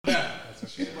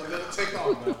take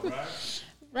off now, right?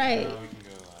 Right. Now we can go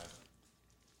live.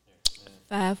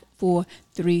 5, 4,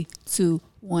 3, 2,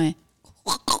 1.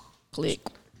 Click.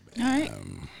 All right.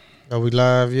 Are we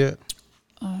live yet?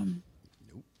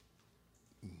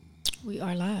 We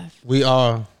are live. We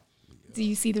are. Do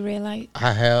you see the red light?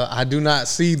 I do not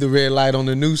see the red light on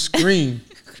the new screen.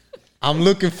 I'm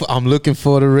looking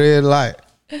for the red light.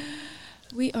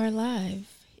 We are live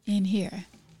in here.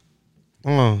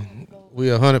 We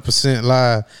 100%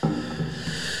 live.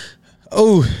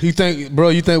 Oh, you think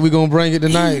we're gonna bring it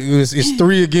tonight? It's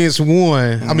 3 against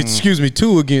 1. I mean, excuse me,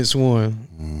 2 against 1.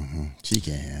 She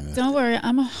can handle it. Don't worry,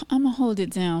 I'm a hold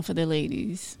it down for the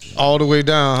ladies. All the way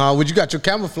down, huh? Well, you got your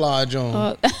camouflage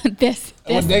on. That's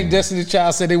Destiny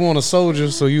Child said they want a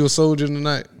soldier, so you a soldier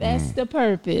tonight. that's the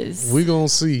purpose. We gonna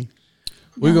see.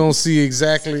 We gonna see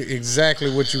exactly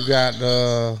what you got.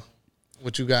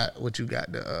 What you got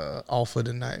to offer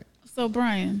tonight. So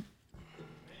Brian,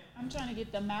 I'm trying to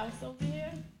get the mouse over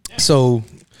here. So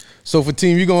for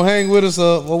team, you gonna hang with us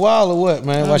a while or what,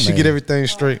 man? While she get everything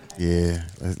straight. Yeah,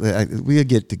 we'll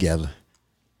get together.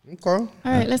 Okay. All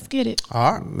right, let's get it.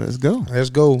 All right. Let's go.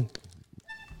 Let's go.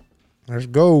 Let's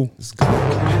go. Let's go.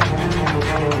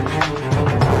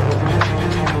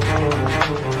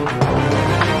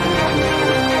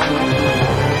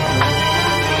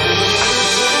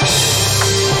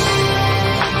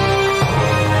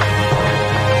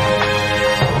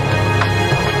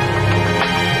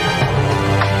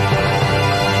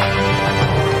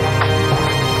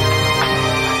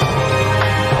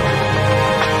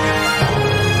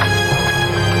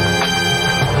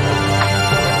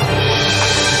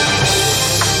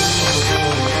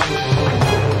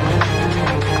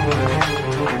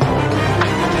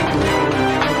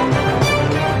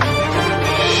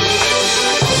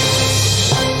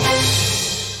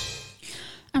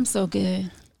 I'm so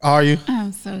good. Are you?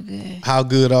 I'm so good. How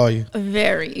good are you?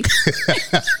 Very.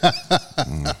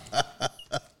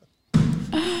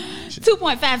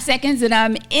 2.5 seconds and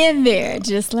I'm in there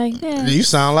just like that. You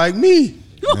sound like me.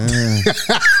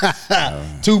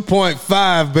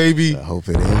 2.5, baby. I hope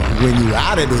it ain't when you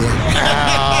out of there.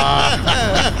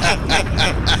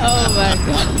 Oh my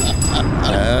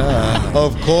God.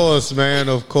 Of course, man.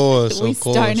 Of course. We of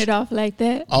course. starting it off like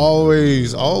that.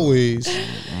 Always.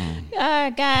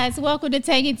 Guys, welcome to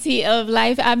Taking Tea of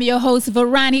Life. I'm your host,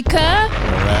 Veronica.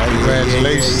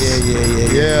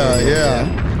 Congratulations.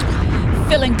 Yeah.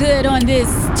 Feeling good on this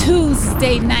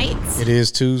Tuesday night. It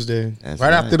is Tuesday. That's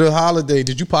right right. after the holiday.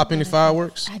 Did you pop any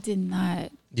fireworks? I did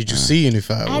not. Did you see any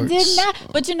fireworks? I did not.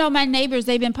 But you know, my neighbors,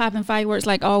 they've been popping fireworks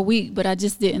like all week, but I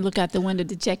just didn't look out the window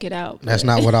to check it out. That's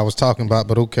not what I was talking about,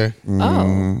 but okay.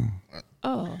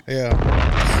 Oh. Yeah.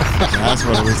 That's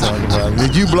what we're talking about.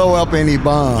 Did you blow up any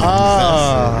bombs?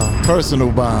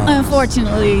 Personal bombs?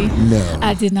 Unfortunately, No.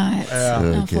 I did not.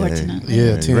 Okay. Unfortunately.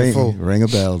 Yeah, 10-4. Ring a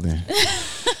bell then.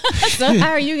 So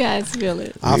how are you guys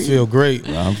feeling? I feel great.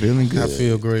 I'm feeling good. I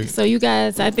feel great. So you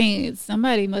guys, I think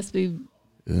somebody must be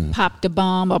popped a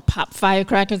bomb or popped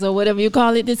firecrackers or whatever you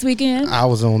call it this weekend. I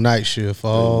was on night shift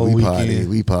all weekend.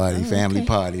 We party, family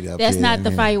partied up That's here, not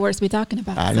the man. fireworks we're talking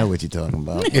about. I know what you're talking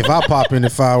about. If I pop in the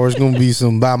fireworks, it's going to be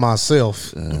some by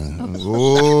myself.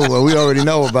 Oh, well, we already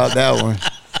know about that one.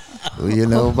 You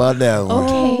know about that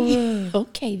one.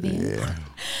 Okay then. Yeah.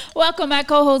 Welcome, my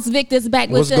co-host Victor's back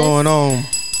with us. What's going on?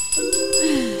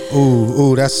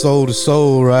 Ooh, that's soul to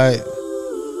soul, right?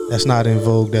 That's not in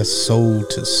vogue. That's soul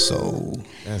to soul.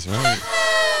 That's right.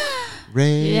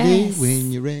 Ready Yes.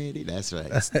 when you're ready. That's right.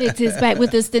 Victor's back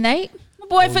with us tonight. My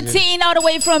boy Fatine all the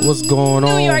way from What's going New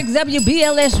on? York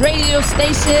WBLS radio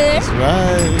station.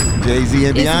 Right. Jay-Z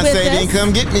and It's Beyonce with didn't us.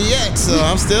 come get me yet, so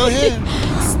I'm still here.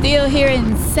 Still here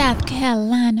in South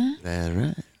Carolina. That's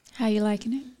right. How you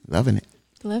liking it? Loving it.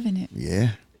 Loving it.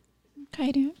 Yeah.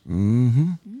 Okay then.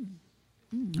 Mm-hmm.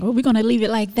 Well, we're gonna leave it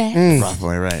like that.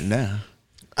 Probably right now.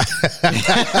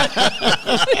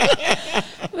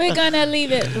 We're gonna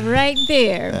leave it right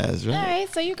there. That's right. All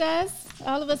right, so you guys,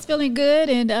 all of us feeling good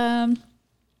and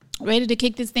ready to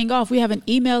kick this thing off. We have an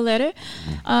email letter.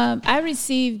 I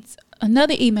received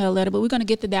another email letter, but we're going to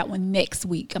get to that one next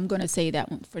week. I'm going to say that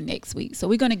one for next week. So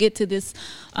we're going to get to this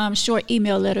short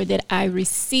email letter that I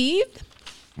received.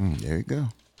 There you go.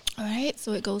 All right,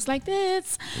 so it goes like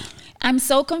this. I'm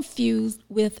so confused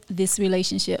with this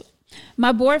relationship.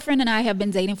 My boyfriend and I have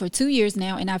been dating for 2 years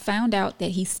now, and I found out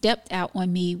that he stepped out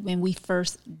on me when we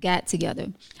first got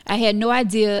together. I had no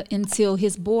idea until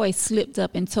his boy slipped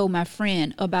up and told my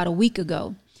friend about a week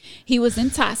ago. He was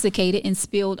intoxicated and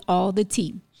spilled all the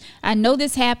tea. I know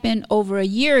this happened over a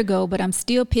year ago, but I'm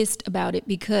still pissed about it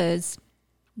because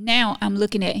now I'm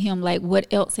looking at him like, what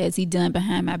else has he done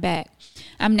behind my back?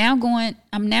 I'm not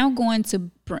going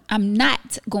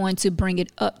to bring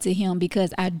it up to him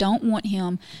because I don't want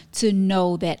him to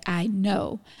know that I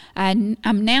know. I'm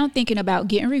now thinking about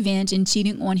getting revenge and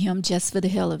cheating on him just for the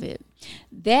hell of it.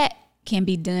 That can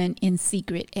be done in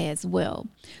secret as well.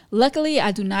 Luckily,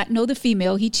 I do not know the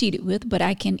female he cheated with, but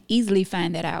I can easily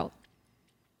find that out.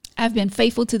 I've been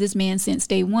faithful to this man since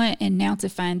day one, and now to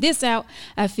find this out,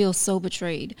 I feel so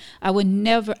betrayed. I would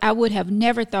have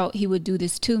never thought he would do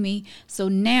this to me. So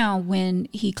now when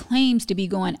he claims to be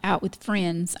going out with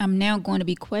friends, I'm now going to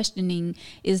be questioning,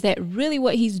 is that really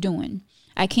what he's doing?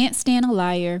 I can't stand a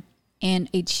liar and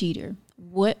a cheater.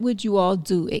 What would you all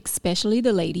do, especially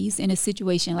the ladies, in a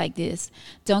situation like this?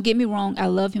 Don't get me wrong, I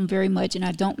love him very much, and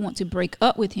I don't want to break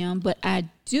up with him, but I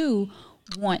do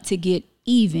want to get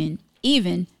even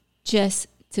just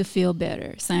to feel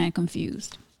better. Signed,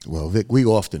 Confused. Well, Vic, we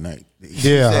off tonight.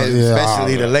 Yeah,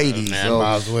 especially the ladies. Man, so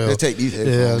might as well. let's take these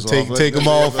headphones off. Take them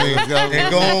off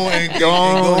and go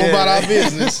on about our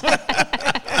business.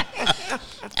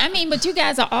 I mean, but you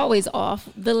guys are always off.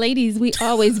 The ladies, we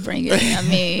always bring it. I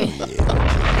mean,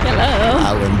 hello.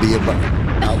 I wouldn't be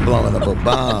out blowing up a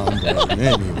bomb, but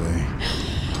anyway.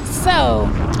 So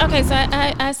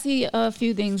I see a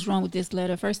few things wrong with this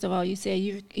letter. First of all, you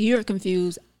say you're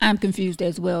confused. I'm confused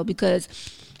as well, because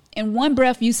in one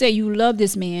breath you say you love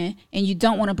this man and you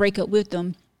don't want to break up with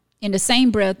him. In the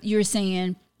same breath, you're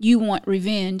saying you want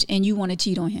revenge and you want to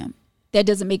cheat on him. That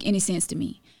doesn't make any sense to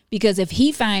me, because if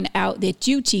he find out that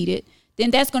you cheated,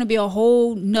 then that's going to be a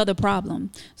whole nother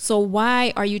problem. So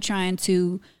why are you trying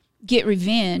to get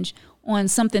revenge on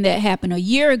something that happened a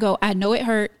year ago? I know it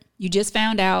hurt. You just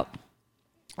found out.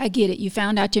 I get it. You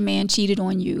found out your man cheated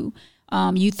on you.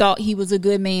 You thought he was a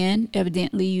good man.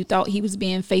 Evidently, you thought he was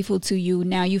being faithful to you.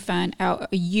 Now you find out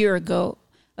a year ago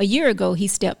he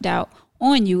stepped out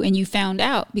on you, and you found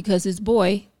out because his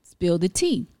boy spilled the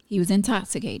tea. He was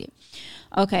intoxicated.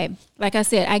 Okay, like I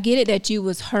said, I get it that you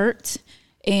was hurt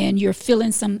and you're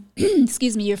feeling some,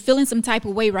 you're feeling some type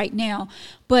of way right now.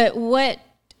 But what,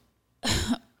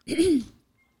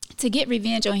 to get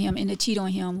revenge on him and to cheat on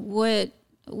him, what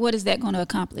is that going to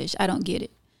accomplish? I don't get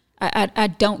it. I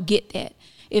don't get that.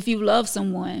 If you love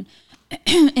someone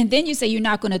and then you say you're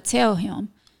not going to tell him,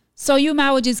 so you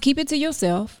might well just keep it to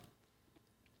yourself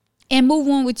and move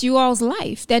on with you all's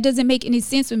life. That doesn't make any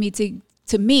sense for me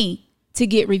to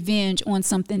get revenge on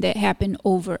something that happened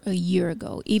over a year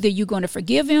ago. Either you're going to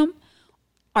forgive him,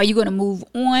 or you're going to move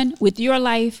on with your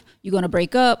life. You're going to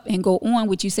break up and go on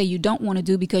what you say you don't want to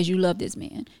do because you love this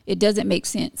man. It doesn't make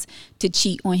sense to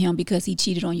cheat on him because he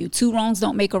cheated on you. Two wrongs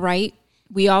don't make a right.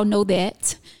 We all know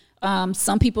that.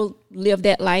 Some people live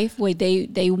that life where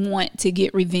they want to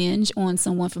get revenge on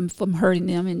someone from hurting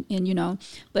them, and you know.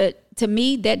 But to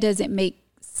me, that doesn't make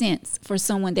sense for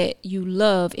someone that you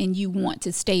love and you want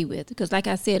to stay with. Because like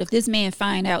I said, if this man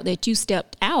find out that you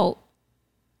stepped out,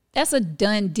 that's a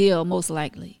done deal, most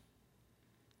likely.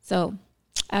 So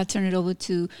I'll turn it over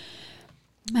to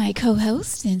my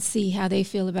co-host and see how they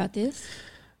feel about this.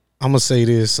 I'm going to say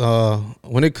this.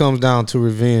 When it comes down to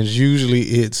revenge, usually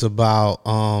it's about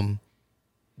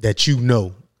that you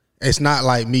know. It's not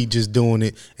like me just doing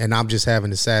it and I'm just having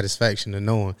the satisfaction of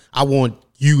knowing. I want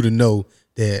you to know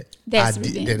that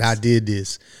I did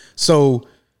this. So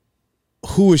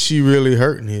who is she really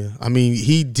hurting here? I mean,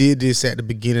 he did this at the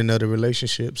beginning of the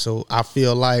relationship, so I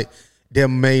feel like there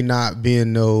may not be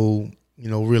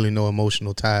really no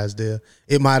emotional ties there.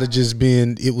 It might have just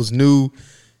been, it was new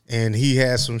and he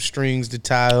had some strings to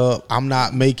tie up. I'm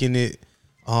not making it,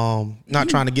 not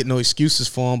trying to get no excuses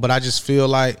for him, but I just feel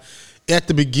like at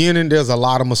the beginning there's a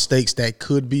lot of mistakes that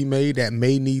could be made that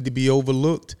may need to be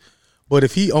overlooked. But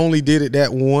if he only did it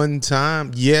that one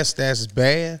time, yes, that's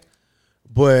bad.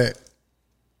 But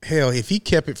hell, if he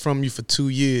kept it from you for 2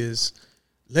 years,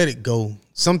 let it go.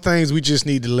 Some things we just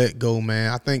need to let go,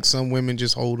 man. I think some women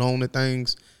just hold on to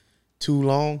things too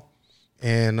long,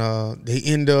 and they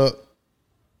end up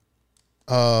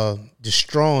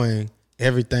destroying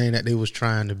everything that they was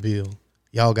trying to build.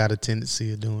 Y'all got a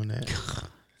tendency of doing that.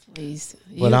 Please.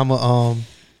 But I'm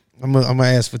gonna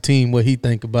ask for Team what he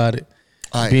think about it.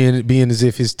 Right. Being as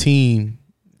if his team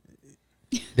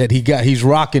that he's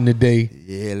rocking today.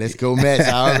 Yeah, let's go Mets.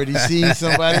 I already see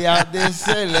somebody out there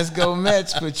say, let's go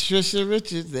Mets. Patricia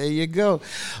Richards, there you go.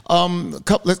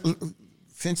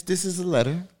 Since this is a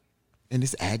letter and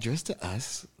it's addressed to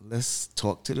us, let's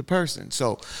talk to the person.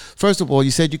 So, first of all,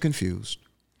 you said you're confused.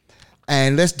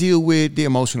 And let's deal with the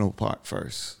emotional part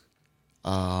first.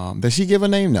 Does she give a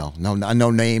name? No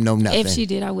name, no nothing. If she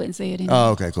did, I wouldn't say it anymore.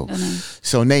 Oh, okay, cool.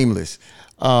 So nameless.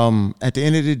 At the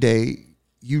end of the day,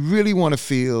 you really want to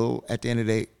feel at the end of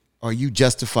the day are you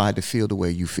justified to feel the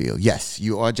way you feel? Yes,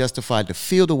 you are justified to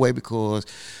feel the way, because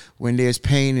when there's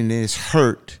pain and there's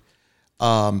hurt,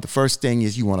 the first thing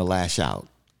is you want to lash out.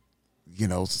 You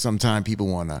know, sometimes people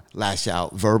want to lash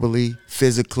out verbally,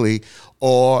 physically,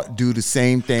 or do the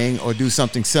same thing or do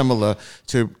something similar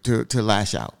to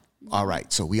lash out. All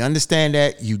right, so we understand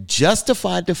that. You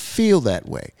justified to feel that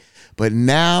way. But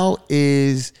now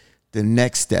is the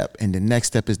next step, and the next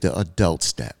step is the adult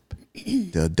step.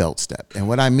 The adult step. And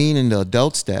what I mean in the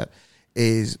adult step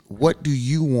is, what do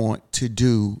you want to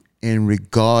do in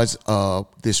regards of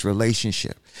this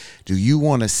relationship? Do you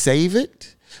want to save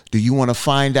it? Do you want to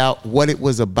find out what it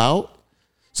was about?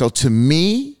 So to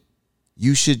me,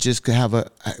 you should just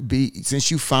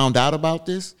since you found out about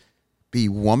this, be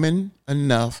woman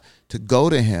enough to go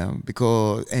to him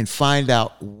and find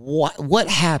out what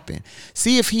happened.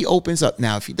 See if he opens up.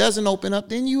 Now, if he doesn't open up,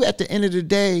 then you, at the end of the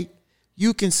day,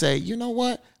 you can say, you know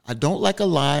what? I don't like a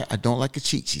lie. I don't like a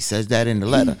cheat. She says that in the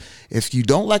letter. If you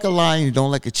don't like a lie and you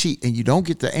don't like a cheat, and you don't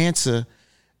get the answer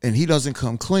and he doesn't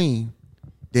come clean,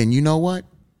 then you know what?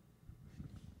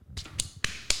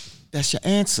 That's your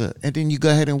answer. And then you go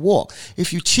ahead and walk.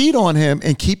 If you cheat on him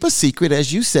and keep a secret,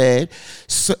 as you said,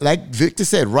 like Victor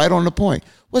said, right on the point,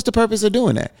 what's the purpose of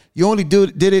doing that? You only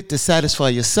did it to satisfy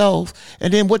yourself.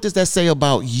 And then what does that say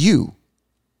about you?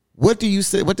 What do you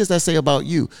say? What does that say about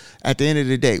you at the end of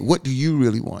the day? What do you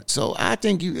really want? So I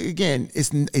think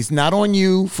it's not on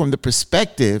you from the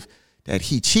perspective that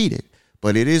he cheated,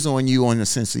 but it is on you on the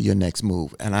sense of your next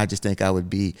move. And I just think I would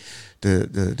be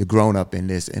the grown up in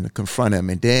this and confront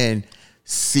him and then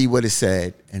see what it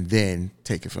said and then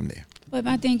take it from there. But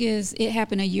my thing is, it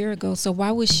happened a year ago. So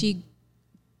why would she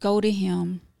go to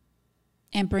him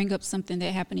and bring up something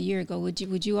that happened a year ago? Would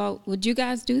you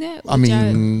guys do that? I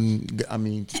mean,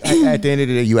 at the end of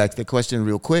the day, you asked the question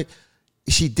real quick.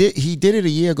 He did it a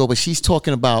year ago, but she's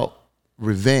talking about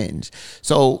revenge.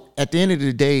 So at the end of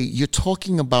the day, you're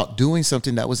talking about doing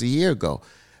something that was a year ago.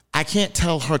 I can't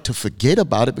tell her to forget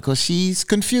about it because she's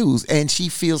confused and she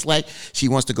feels like she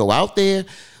wants to go out there.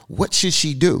 What should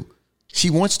she do? She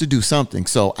wants to do something.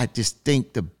 So I just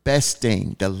think the best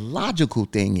thing, the logical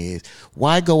thing is,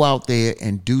 why go out there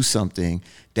and do something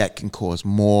that can cause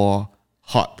more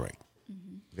heartbreak?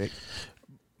 Vic?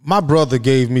 My brother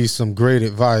gave me some great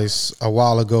advice a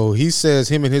while ago. He says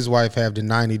him and his wife have the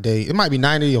 90-day, it might be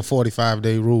 90 or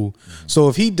 45-day rule. Mm-hmm. So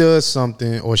if he does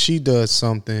something or she does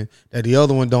something that the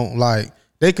other one don't like,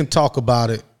 they can talk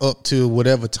about it up to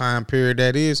whatever time period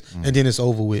that is, and then it's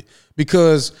over with.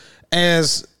 Because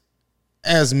as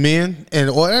men,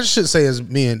 or I should say as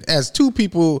men, as two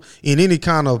people in any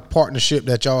kind of partnership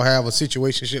that y'all have, a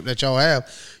situationship that y'all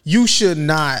have, you should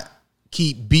not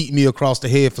keep beating me across the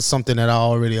head for something that I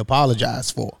already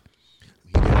apologized for.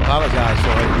 He didn't apologize for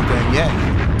anything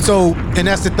yet. So, and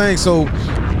that's the thing. So,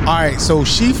 all right, so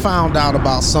she found out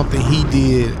about something he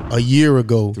did a year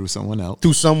ago. Through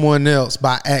someone else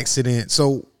by accident.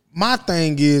 So my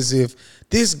thing is, if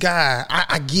this guy,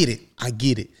 I get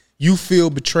it. You feel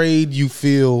betrayed, you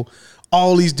feel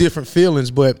all these different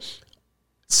feelings, but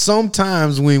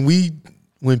sometimes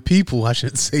when people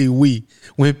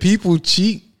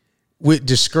cheat with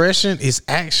discretion, it's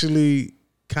actually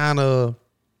kind of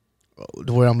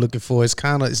the word I'm looking for. It's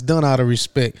done out of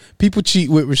respect. People cheat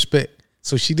with respect.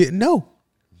 So she didn't know.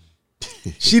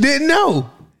 She didn't know.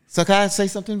 So can I say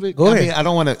something, Rick? Go ahead. I mean, I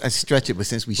don't want to stretch it, but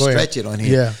since we stretch it on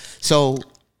here. Yeah. So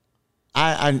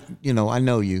I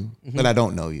know you, but I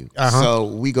don't know you. Uh-huh. So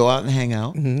we go out and hang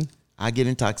out. Mm-hmm. I get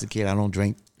intoxicated. I don't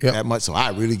drink that much, so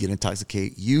I really get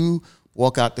intoxicated. You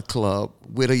walk out the club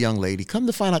with a young lady. Come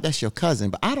to find out that's your cousin,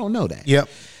 but I don't know that. Yep.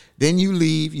 Then you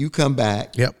leave. You come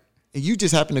back. Yep. And you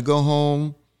just happen to go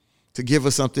home to give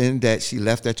her something that she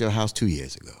left at your house 2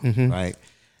 years ago, right?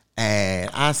 And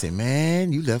I said,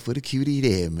 man, you left with a cutie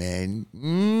there, man.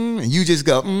 And you just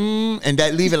go, and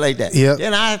that leave it like that. Yep.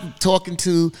 Then I'm talking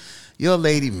to your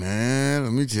lady, man,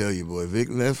 let me tell you, boy, Vic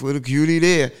left with a cutie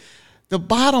there. The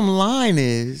bottom line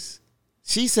is,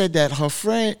 she said that her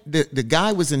friend, the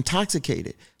guy was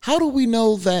intoxicated. How do we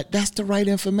know that that's the right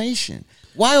information?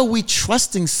 Why are we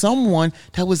trusting someone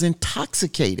that was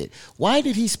intoxicated? Why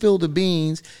did he spill the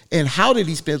beans, and how did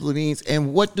he spill the beans,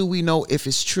 and what do we know if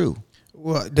it's true?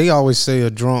 Well, they always say a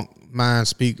drunk mind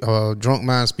speaks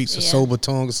a sober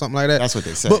tongue or something like that. That's what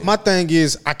they say. But my thing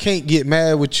is, I can't get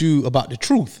mad with you about the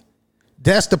truth.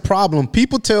 That's the problem.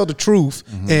 People tell the truth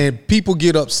and people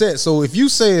get upset. So if you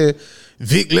said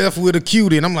Vic left with a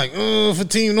cutie, and I'm like,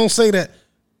 Fatim, don't say that,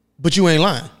 but you ain't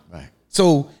lying. Right.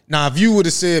 So now if you would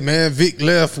have said, man, Vic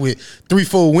left with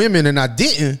 3-4 women and I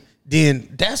didn't, then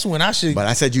that's when I should. But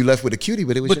I said you left with a cutie,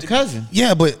 but it was your cousin.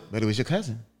 Yeah, but it was your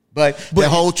cousin. But the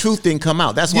whole truth didn't come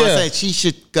out. That's why I said she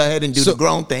should go ahead and do the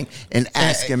grown thing and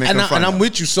ask him and I'm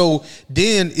with you. So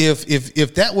then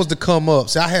if that was to come up,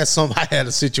 I had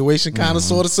a situation kind of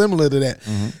sort of similar to that.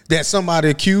 That somebody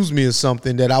accused me of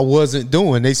something that I wasn't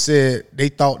doing. They said they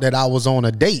thought that I was on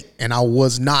a date, and I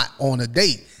was not on a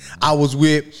date. I was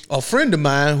with a friend of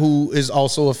mine who is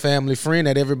also a family friend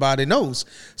that everybody knows.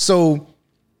 So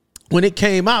when it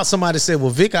came out, somebody said, well,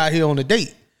 Vic out here on a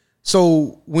date.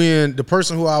 So when the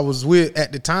person who I was with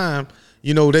at the time,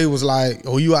 you know, they was like,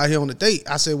 oh, you out here on a date.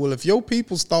 I said, well, if your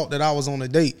peoples thought that I was on a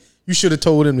date, you should have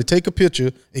told them to take a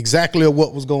picture exactly of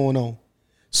what was going on.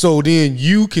 So then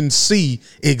you can see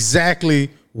exactly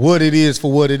what it is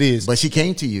for what it is. But she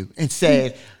came to you and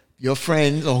said, your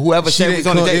friends or whoever said was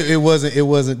on the date. It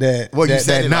wasn't that, well, you that,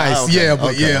 said that nice. Okay, yeah,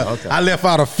 but okay. I left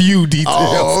out a few details.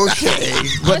 Oh, okay.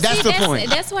 But that's the point.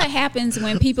 That's what happens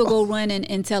when people go running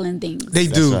and telling things. They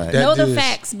do. Right. Know the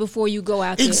facts before you go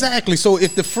out there. Exactly. So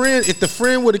if the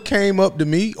friend would have came up to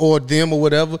me or them or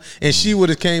whatever, and she would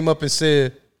have came up and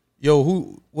said,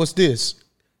 yo, what's this?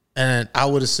 And I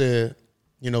would have said,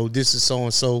 you know, this is so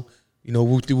and so, you know,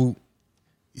 whoop de whoop.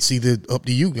 It's either up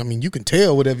to you. I mean, you can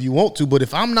tell whatever you want to, but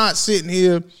if I'm not sitting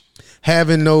here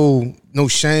having no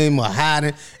shame or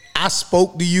hiding, I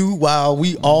spoke to you while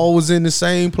we all was in the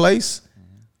same place.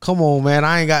 Come on, man.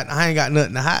 I ain't got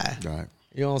nothing to hide. Right.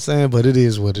 You know what I'm saying? But it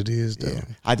is what it is, though. Yeah.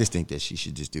 I just think that she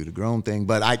should just do the grown thing.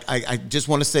 But I just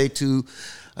want to say to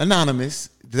Anonymous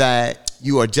that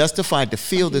you are justified to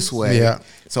feel this way. Yeah.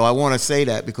 So I want to say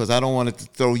that because I don't want it to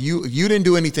throw you. You didn't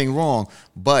do anything wrong.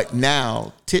 But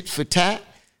now, tit for tat,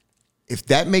 if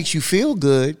that makes you feel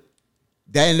good,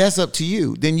 then that's up to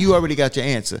you. Then you already got your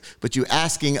answer. But you're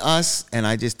asking us, and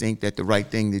I just think that the right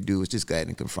thing to do is just go ahead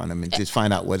and confront them and just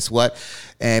find out what's what.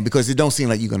 And because it don't seem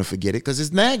like you're going to forget it because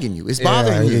it's nagging you. It's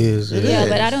bothering you. It is.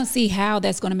 But I don't see how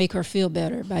that's going to make her feel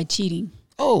better by cheating.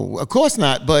 Oh, of course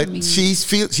not. But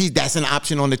that's an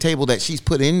option on the table that she's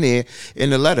put in there in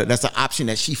the letter. That's an option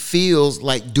that she feels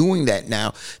like doing that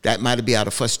now. That might be out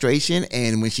of frustration,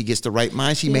 and when she gets the right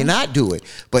mind, she may not do it.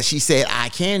 But she said, I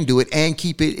can do it and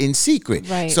keep it in secret.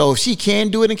 Right. So if she can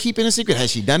do it and keep it in secret, has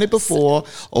she done it before?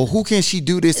 Or who can she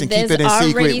do this and keep it in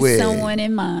secret with? There's already someone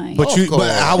in mind. But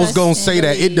I was going to say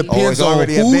that it depends it's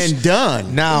already on who's been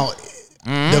done. Now,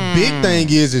 the big thing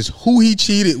is who he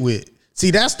cheated with. See,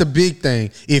 that's the big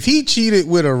thing. If he cheated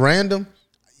with a random,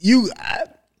 I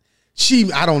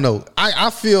don't know. I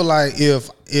feel like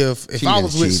if I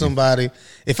was with somebody,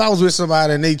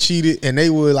 and they cheated and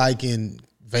they were like in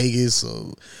Vegas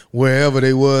or wherever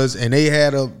they was, and they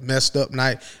had a messed up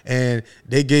night and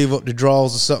they gave up the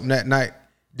draws or something that night,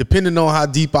 depending on how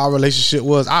deep our relationship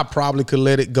was, I probably could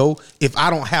let it go if I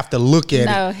don't have to look at it.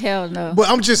 No, hell no. But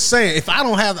I'm just saying, if I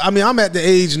don't have, I'm at the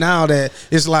age now that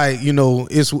it's like, you know,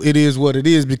 it is what it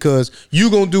is because you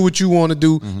gonna do what you want to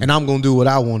do, and I'm gonna do what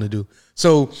I want to do.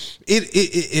 So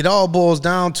it all boils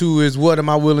down to is what am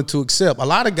I willing to accept? A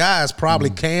lot of guys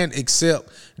probably can accept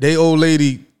their old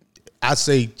lady, I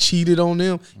say, cheated on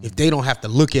them if they don't have to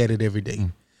look at it every day.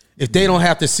 If they don't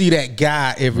have to see that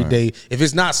guy every day, if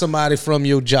it's not somebody from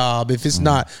your job, if it's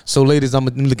not, so ladies, I'm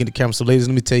looking at the camera. So ladies,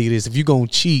 let me tell you this: if you're gonna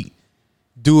cheat,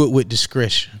 do it with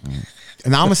discretion.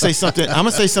 And I'm gonna say something. I'm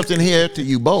gonna say something here to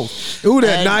you both. Ooh,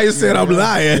 that Naya said I'm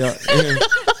lying.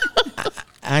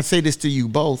 I say this to you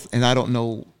both, and I don't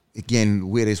know again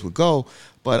where this would go,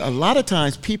 but a lot of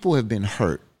times people have been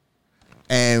hurt.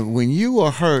 And when you are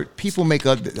hurt, people make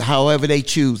up however they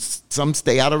choose. Some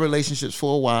stay out of relationships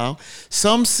for a while.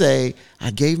 Some say,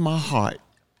 I gave my heart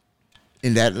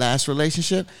in that last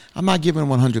relationship. I'm not giving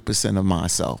 100% of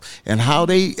myself. And how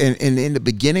they, in the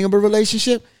beginning of a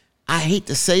relationship, I hate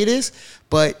to say this,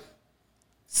 but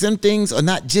some things are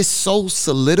not just so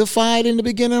solidified in the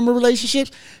beginning of a relationship.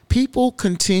 People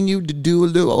continue to do a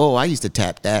little, I used to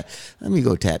tap that. Let me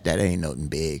go tap that. It ain't nothing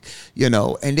big, you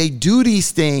know. And they do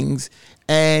these things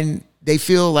and they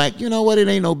feel like, you know what, it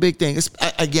ain't no big thing.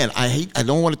 I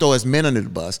don't want to throw us men under the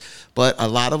bus, but a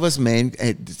lot of us men,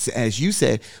 as you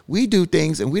said, we do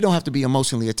things and we don't have to be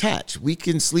emotionally attached. We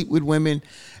can sleep with women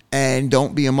and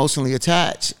don't be emotionally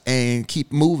attached and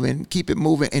keep it moving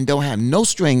and don't have no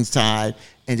strings tied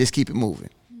and just keep it moving.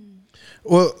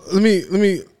 Well, let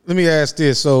me ask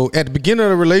this. So at the beginning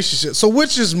of the relationship, so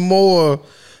which is more,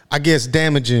 I guess,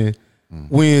 damaging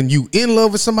when you in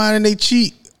love with somebody and they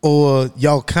cheat, or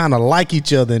y'all kind of like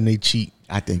each other and they cheat?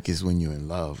 I think it's when you're in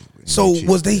love. So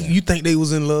was they? You think they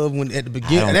was in love when at the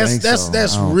beginning?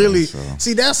 That's really.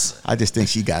 See, that's. I just think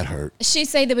she got hurt. She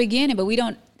say the beginning, but we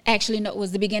don't actually know.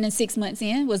 Was the beginning 6 months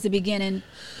in? Was the beginning?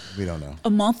 We don't know. A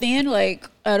month in? Like,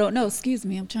 I don't know. Excuse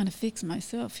me, I'm trying to fix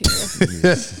myself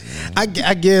here. I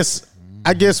guess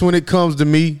I guess when it comes to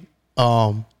me,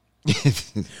 I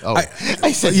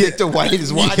said Victor White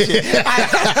is watching.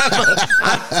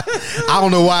 I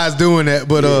don't know why it's doing that,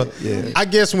 but I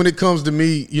guess when it comes to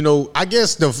me, you know, I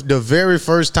guess the very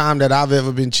first time that I've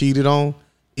ever been cheated on,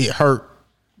 it hurt.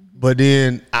 But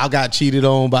then I got cheated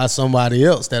on by somebody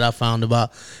else that I found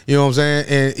about. You know what I'm saying?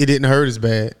 And it didn't hurt as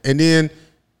bad. And then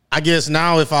I guess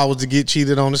now if I was to get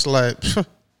cheated on, it's like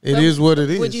it is what it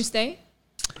is. Would you stay?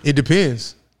 It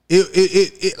depends.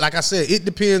 It like I said, it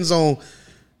depends on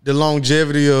the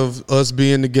longevity of us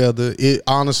being together. It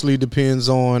honestly depends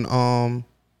on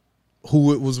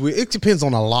who it was with. It depends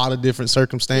on a lot of different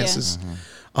circumstances.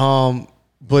 Yeah.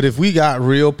 But if we got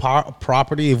real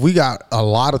property, if we got a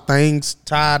lot of things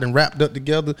tied and wrapped up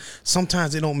together,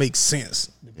 sometimes it don't make sense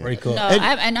to break up. No,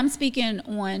 I'm speaking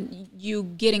on you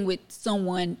getting with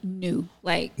someone new,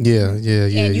 like Yeah.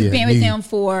 and you've been with them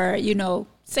for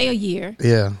say a year,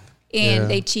 and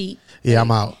they cheat. Yeah,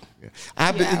 I'm out.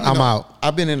 I'm out.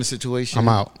 I've been in a situation. I'm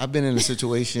out. I've been in a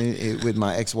situation with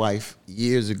my ex-wife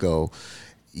years ago,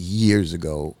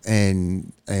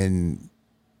 and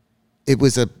it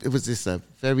was just a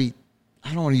very,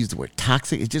 I don't want to use the word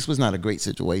toxic. It just was not a great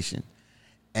situation.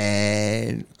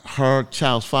 And her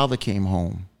child's father came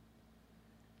home,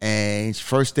 and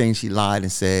first thing she lied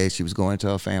and said she was going to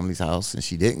her family's house, and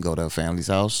she didn't go to her family's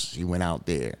house. She went out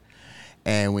there,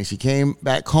 and when she came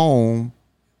back home,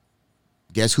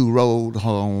 guess who rode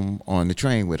home on the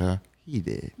train with her? He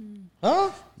did.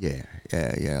 Huh? Yeah.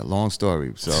 Long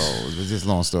story. So it was just a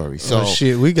long story. So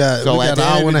shit, we got at an the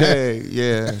hour end and of a the half. day,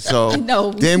 yeah. So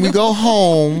No. then we go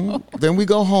home.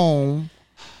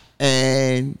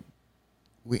 And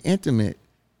we're intimate,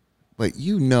 but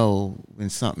when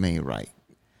something ain't right.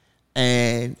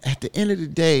 And at the end of the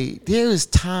day, there is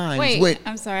times Wait,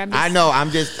 I'm sorry. I know.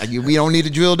 We don't need to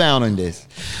drill down on this.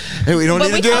 We don't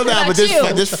need to drill down, but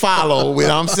just follow what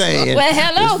I'm saying. Well,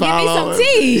 hello, give me some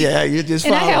tea. Yeah, you just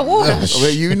And follow. I have water.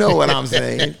 Well, you know what I'm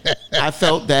saying. I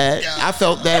felt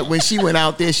that when she went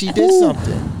out there, she did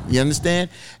something. You understand?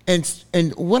 And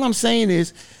what I'm saying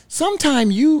is,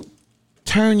 sometimes you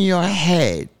turn your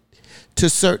head to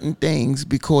certain things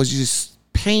because it's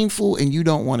painful and you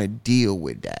don't want to deal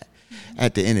with that.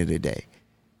 At the end of the day,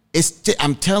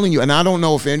 I'm telling you, and I don't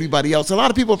know if anybody else. A lot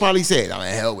of people probably say, "I'm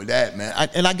in hell with that, man."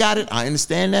 And I got it. I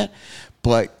understand that,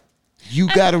 but you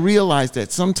got to realize that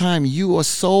sometimes you are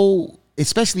so,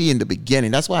 especially in the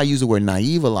beginning. That's why I use the word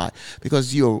naive a lot,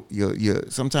 because you're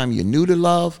sometimes you're new to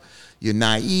love, you're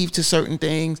naive to certain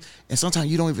things, and sometimes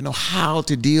you don't even know how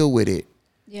to deal with it.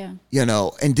 Yeah.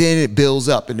 And then it builds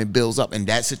up and it builds up. In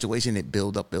that situation, it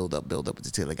build up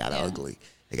until it got ugly.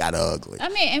 It got ugly. I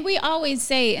mean, and we always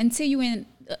say, until you're in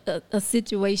a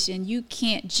situation, you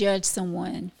can't judge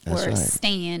someone for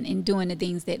staying and doing the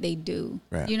things that they do.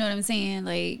 Right. You know what I'm saying?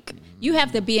 Like, you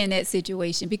have to be in that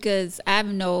situation, because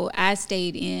I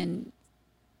stayed in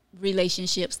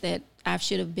relationships that I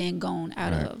should have been gone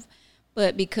out of.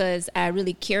 But because I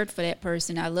really cared for that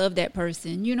person, I love that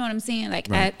person, you know what I'm saying?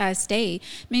 Like, I stayed.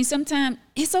 I mean, sometimes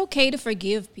it's okay to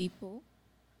forgive people.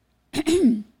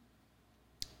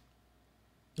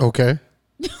 Okay.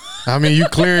 I mean, you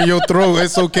clearing your throat.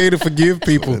 It's okay to forgive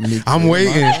people. I'm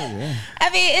waiting. I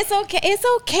mean, it's okay. It's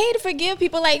okay to forgive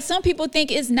people. Like, some people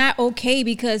think it's not okay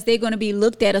because they're going to be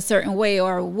looked at a certain way,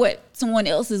 or what someone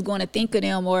else is going to think of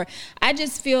them. Or I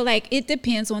just feel like it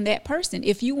depends on that person.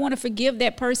 If you want to forgive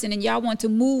that person and y'all want to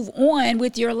move on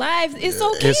with your lives, it's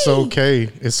okay. It's okay.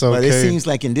 It's okay. But it seems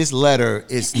like in this letter,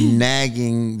 it's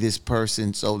nagging this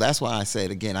person. So that's why I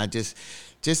said again,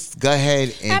 just go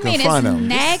ahead and confront it's them.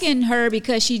 nagging her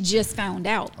because she just found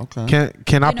out. Okay.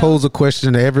 Can I pose a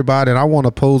question to everybody? And I want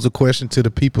to pose a question to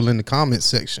the people in the comment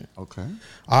section. Okay.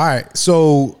 All right.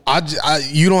 So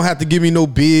you don't have to give me no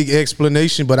big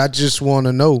explanation, but I just want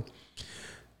to know.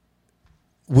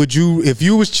 If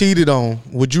you was cheated on,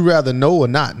 would you rather know or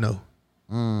not know?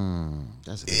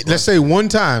 Let's say one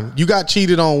time. You got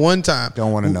cheated on one time.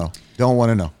 Don't want to know. Don't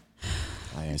want to know.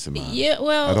 I answer mine. Yeah,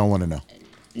 well, I don't want to know.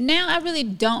 Now I really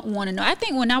don't want to know. I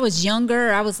think when I was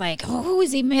younger, I was like, oh, who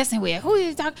is he messing with? Who is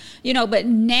he talking? But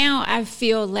now I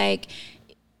feel like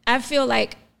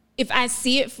if I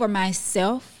see it for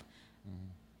myself,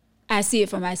 I see it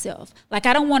for myself. Like,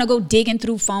 I don't want to go digging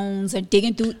through phones or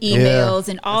digging through emails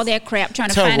and all that crap trying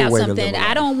to find out something.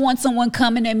 I don't want someone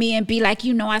coming to me and be like,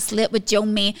 I slept with your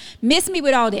man. Miss me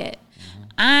with all that.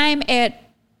 I'm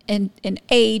at an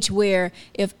age where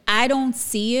if I don't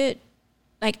see it,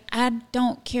 like, I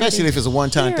don't care. Especially if it's a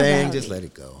one-time thing, about just it. let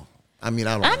it go. I mean,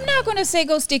 I don't. I'm not gonna say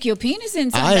go stick your penis in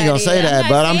I somebody. ain't gonna say that,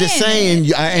 but I'm just saying.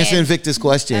 that. I answering Victor's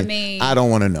question. I mean- I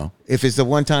don't want to know if it's a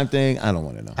one-time thing. I don't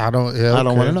want to know. I don't. Yeah, I don't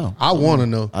okay. wanna know. I want to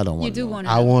know. I don't want. You do want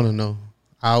to I want to know.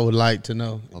 I would like to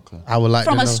know. Okay. I would like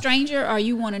from to a know. stranger, or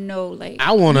you want to know like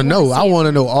I want to you know. wanna I see it? want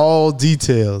to know all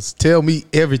details. Tell me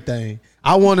everything.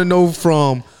 I want to know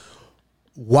from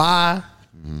why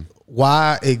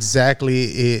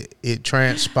exactly it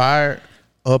transpired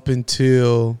up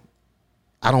until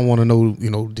I don't want to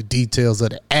know, the details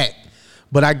of the act.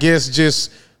 But I guess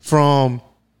just from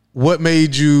what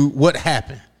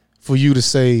happened for you to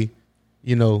say,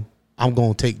 I'm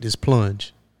going to take this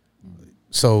plunge.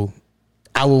 So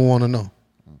I would want to know.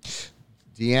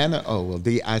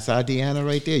 Deanna, I saw Deanna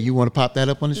right there. You want to pop that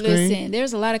up on the screen? Listen,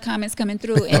 there's a lot of comments coming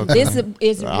through, and this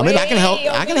is. I mean, I can help.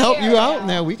 I can help you out. now.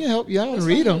 Now we can help you out and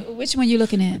read them. Which one you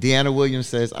looking at? Deanna Williams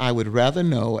says, "I would rather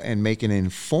know and make an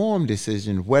informed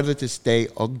decision whether to stay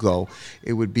or go.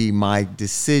 It would be my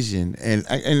decision."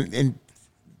 And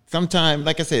sometimes,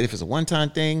 like I said, if it's a one-time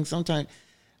thing, sometimes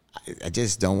I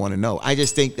just don't want to know. I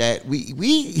just think that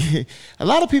we a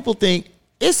lot of people think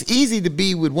it's easy to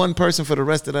be with one person for the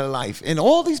rest of their life. And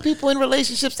all these people in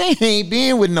relationships, they ain't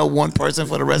being with no one person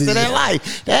for the rest of their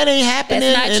life. That ain't happening.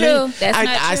 That's not true. That's not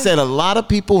I true. said a lot of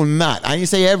people not. I didn't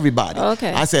say everybody.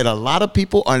 Okay. I said a lot of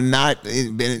people are not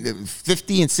been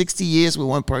 50 and 60 years with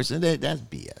one person. That's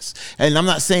BS. And I'm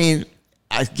not saying,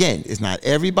 again, it's not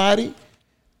everybody.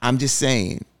 I'm just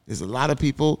saying there's a lot of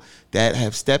people that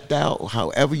have stepped out,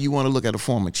 however you want to look at a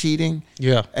form of cheating.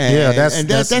 Yeah. And, Yeah, that's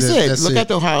that's it. that's Look it.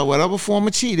 at whatever form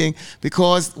of cheating,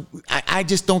 because I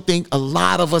just don't think a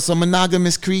lot of us are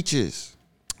monogamous creatures.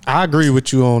 I agree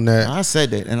with you on that. I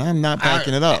said that, and I'm not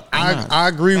backing it up. I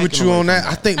agree with you on that.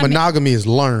 I think monogamy is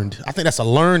learned. I think that's a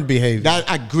learned behavior.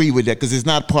 I agree with that because it's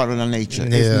not part of our nature.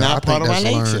 Yeah, It's I not part of think our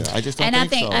that's nature. learned. I just don't And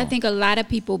think so. I think a lot of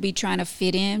people be trying to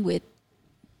fit in with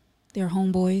their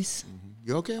homeboys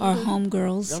You okay? or with that?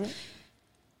 homegirls. All right.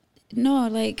 No,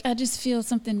 like I just feel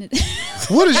something. That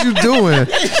What is you doing?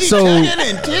 So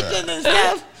and ticking and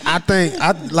stuff. I think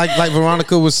like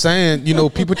Veronica was saying,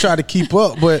 people try to keep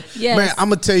up, but Yes. man, I'm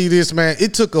gonna tell you this, man.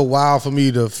 It took a while for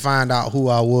me to find out who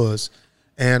I was,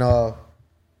 and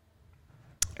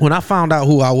when I found out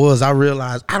who I was, I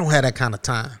realized I don't have that kind of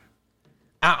time.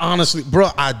 I honestly, bro,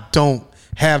 I don't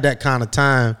have that kind of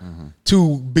time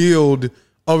to build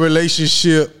a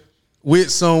relationship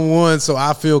with someone so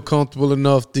I feel comfortable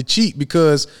enough to cheat,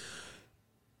 because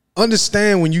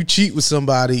understand when you cheat with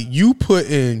somebody, you put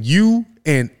in you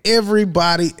and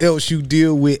everybody else you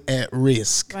deal with at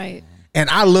risk. right. And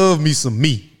I love me some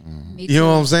me. Me You know too.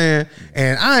 what I'm saying?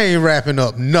 And I ain't wrapping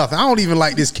up nothing. I don't even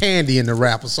like this candy in the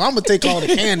wrapper. So I'm going to take all the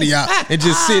candy out and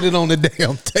just sit it on the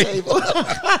damn table.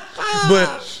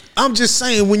 But I'm just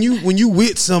saying, when you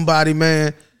with somebody,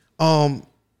 man,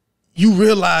 you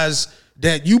realize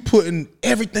that you putting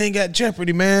everything at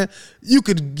jeopardy, man. You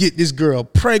could get this girl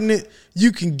pregnant.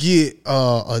 You can get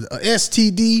a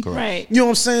STD. Right. You know what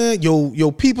I'm saying?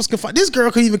 Your peoples can find. This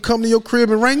girl could even come to your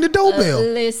crib and ring the doorbell.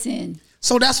 Listen,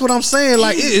 So that's what I'm saying.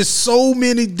 Like, it is so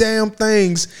many damn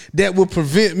things that will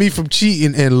prevent me from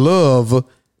cheating, and love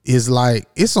is like,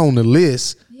 it's on the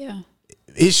list. yeah.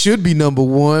 It should be number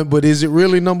one, but is it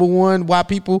really number one? Why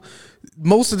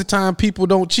most of the time people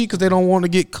don't cheat because they don't want to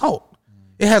get caught.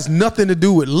 It has nothing to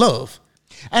do with love.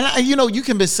 And you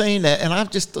can be saying that, and I'm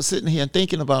just sitting here and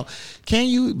thinking about, can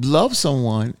you love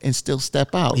someone and still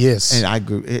step out? Yes. And I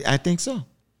agree. I think so.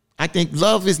 I think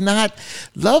love is not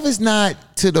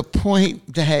to the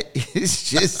point that it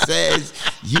just says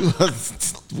you are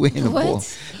winnable.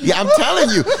 What? Yeah, I'm telling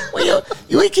you. When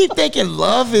you keep thinking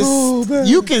love is,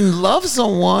 you can love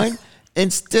someone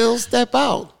and still step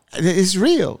out. It's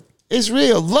real. It's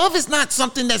real. Love is not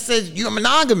something that says you're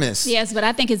monogamous. Yes, but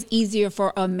I think it's easier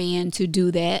for a man to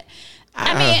do that.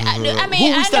 I mean,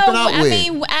 who we stepping out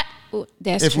with?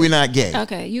 That's If true. we're not gay.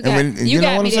 Okay, you And got when- you know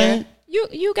got what me I'm there. saying?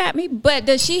 You got me. But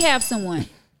does she have someone,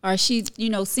 or she's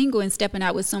single and stepping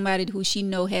out with somebody who she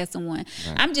know has someone?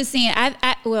 I'm just saying.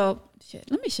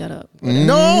 Let me shut up.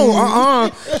 No,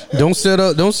 Don't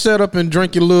set up and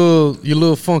drink your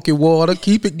little funky water.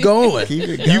 Keep it going. Keep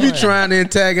it You be going. trying to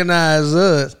antagonize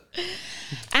us.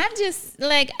 I'm just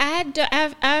like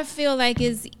I feel like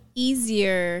it's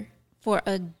easier for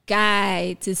a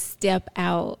guy to step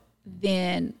out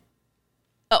than.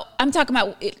 Oh, I'm talking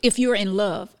about if you're in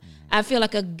love. I feel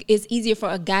like it's easier for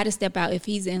a guy to step out if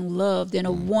he's in love than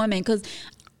a woman, because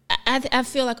I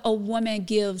feel like a woman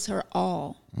gives her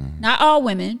all. Not all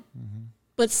women,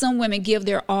 But some women give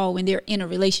their all when they're in a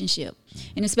relationship,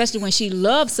 and especially when she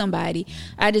loves somebody.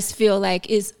 I just feel like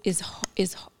it's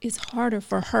harder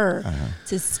for her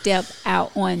to step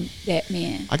out on that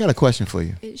man. I got a question for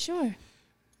you. Sure.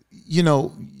 You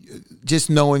know, just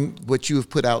knowing what you have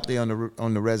put out there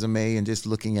on the resume, and just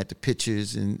looking at the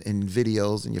pictures and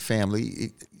videos and your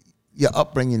family, your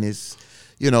upbringing is,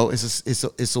 you know,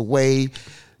 it's a way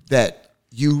that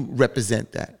you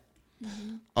represent that.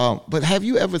 But have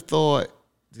you ever thought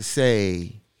to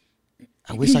say,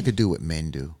 I wish I could do what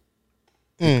men do?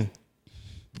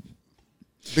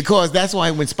 Because that's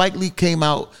why when Spike Lee came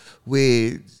out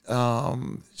with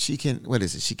She Can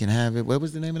Have It. What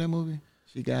was the name of that movie?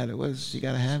 She Gotta Have It. She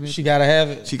Gotta Have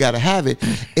It. She Gotta Have It.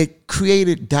 It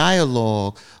created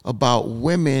dialogue about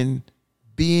women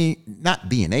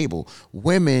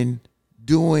women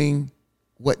doing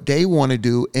what they want to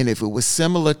do, and if it was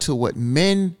similar to what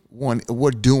men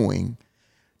were doing,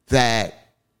 that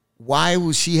why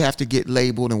would she have to get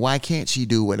labeled, and why can't she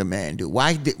do what a man do?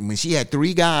 When she had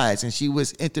 3 guys and she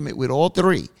was intimate with all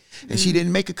 3, and she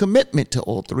didn't make a commitment to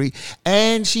all 3,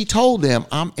 and she told them,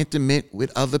 I'm intimate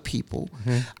with other people.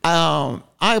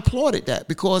 I applauded that,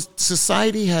 because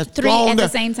society has 3 at the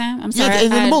same time? I'm sorry. Yeah,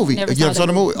 in the movie. Never You saw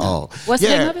the movie? No. Oh. What's the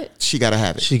name of it? She Gotta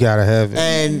Have It. She Gotta Have It.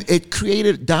 And it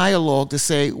created dialogue to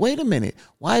say, wait a minute,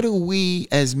 why do we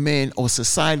as men or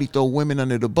society throw women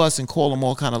under the bus and call them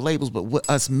all kind of labels, but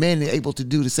us men are able to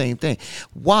do the same thing?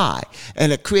 Why?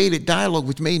 And it created dialogue,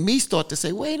 which made me start to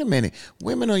say, wait a minute,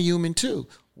 women are human too.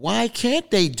 Why can't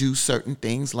they do certain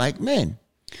things like men?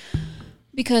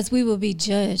 Because we will be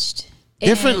judged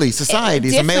differently. Society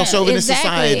is a male chauvinist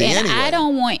society. And anyway. I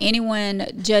don't want anyone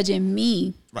judging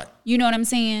me. Right. You know what I'm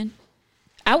saying?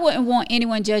 I wouldn't want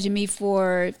anyone judging me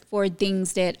for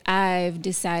things that I've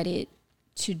decided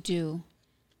to do.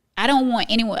 I don't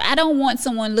want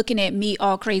someone looking at me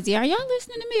all crazy. Are y'all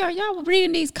listening to me? Are y'all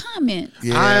reading these comments?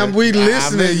 Yeah. We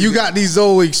listening. You got these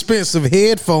old expensive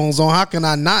headphones on. How can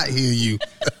I not hear you?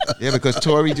 Yeah, because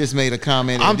Tori just made a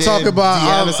comment. I'm talking about.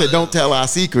 Deanna said, "Don't tell our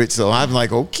secret." So I'm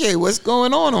like, okay, what's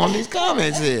going on these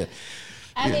comments here?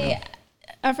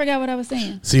 I forgot what I was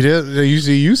saying. See,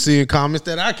 you seeing comments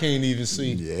that I can't even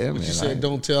see. Yeah, but man. You said,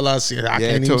 "Don't tell our secret." I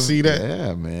can't even see that.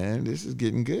 Yeah, man, this is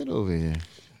getting good over here.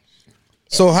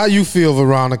 So how you feel,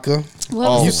 Veronica?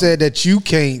 Well, You said that you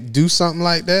can't do something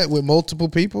like that with multiple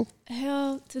people.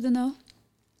 hell to the no.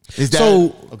 Is that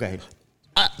So- okay?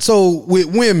 So with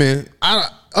women, I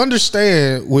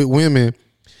understand with women,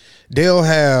 they'll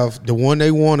have the one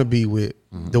they want to be with,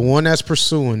 the one that's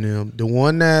pursuing them, the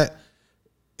one that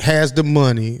has the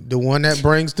money, the one that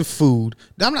brings the food.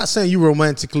 I'm not saying you're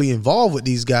romantically involved with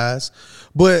these guys,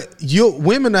 but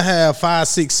women will have 5,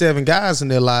 6, 7 guys in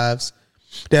their lives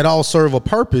that all serve a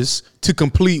purpose to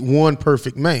complete one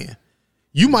perfect man.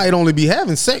 You might only be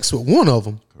having sex with one of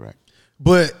them. Correct.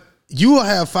 But you will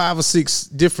have 5 or 6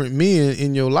 different men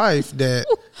in your life that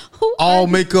Who all are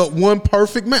you? make up one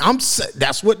perfect man.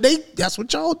 That's what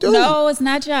y'all do. No, it's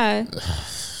not y'all.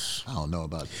 I don't know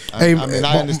about that. Hey,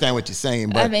 I understand what you're saying,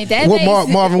 but I mean, that What,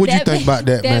 makes, Marvin, what you that think about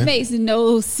that, man? That makes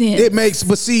no sense. It makes,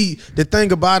 but see, the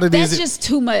thing about it is, That's just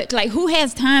too much. Like, who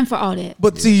has time for all that?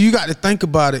 but see, you got to think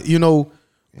about it. You know,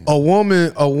 a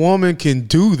woman can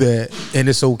do that, and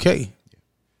it's okay.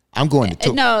 I'm going to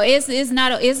talk. No, it's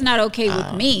not okay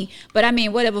with me. But I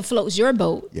mean, whatever floats your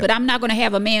boat. Yep. But I'm not going to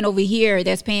have a man over here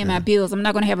that's paying my bills. I'm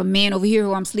not going to have a man over here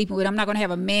who I'm sleeping with. I'm not going to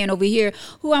have a man over here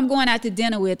who I'm going out to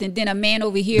dinner with, and then a man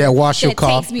over here That wash your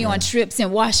car. takes me on trips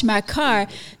and wash my car.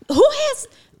 Who has?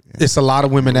 It's a lot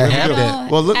of women that have that.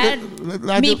 Well,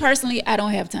 look, Me personally, I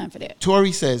don't have time for that.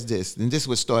 Tori says this, and this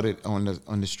was started on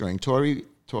the string. Tori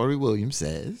Williams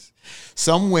says,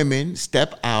 some women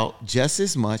step out just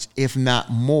as much, if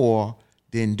not more,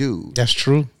 than dudes. That's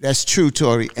true. That's true,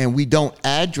 Tori, and we don't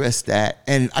address that.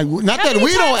 And not How that many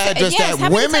we don't times- address yes, that. How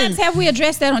many Women, times have we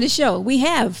addressed that on the show? We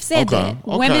have said Okay, that.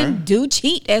 okay. Women do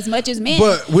cheat as much as men.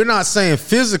 But we're not saying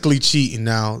physically cheating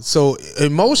now. So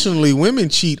emotionally, women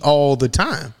cheat all the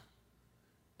time.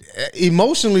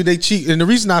 Emotionally, they cheat, and the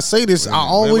reason I say this, I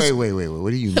always. wait. What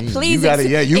do you mean? Please you gotta,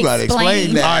 explain.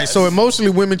 explain that. All right, so emotionally,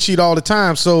 women cheat all the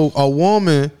time. So a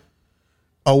woman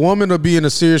will be in a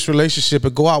serious relationship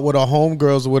and go out with her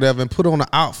homegirls or whatever and put on an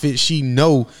outfit she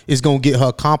know is gonna get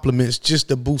her compliments just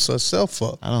to boost herself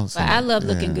up. But I love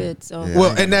looking good. So Yeah. Well, I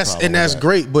ain't and got no that's problem with that.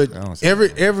 great. But I don't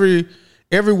see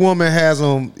every woman has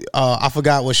I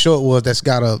forgot what show it was that's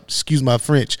got a, excuse my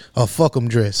French, a fuck 'em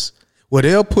dress. Well,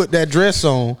 they'll put that dress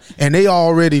on, and they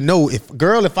already know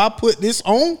if I put this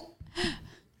on,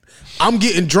 I'm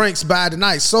getting drinks by the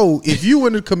night. So if you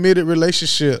in a committed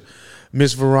relationship,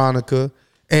 Miss Veronica,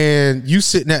 and you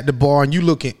sitting at the bar and you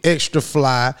looking extra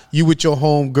fly, you with your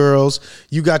homegirls,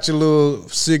 you got your little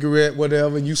cigarette,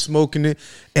 whatever, you smoking it.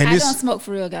 And I don't smoke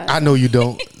for real, guys. I know you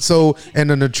don't. So,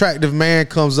 and an attractive man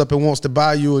comes up and wants to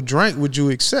buy you a drink, would you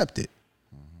accept it?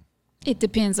 It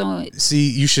depends on. See,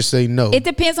 you should say no. It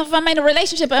depends on if I'm in a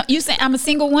relationship. You say I'm a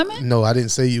single woman? No, I didn't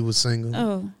say you was single.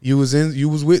 Oh. You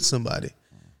was with somebody.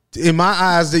 In my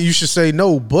eyes, that you should say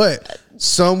no, but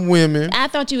some women. I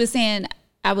thought you were saying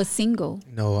I was single.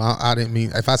 No, I didn't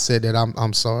mean. If I said that,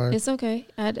 I'm sorry. It's okay.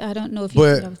 I don't know if you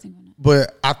said I was single or not.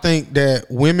 But I think that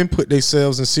women put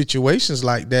themselves in situations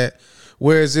like that.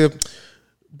 Whereas if,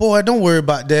 boy, don't worry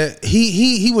about that.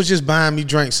 He was just buying me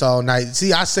drinks all night.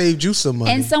 See, I saved you some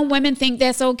money. And some women think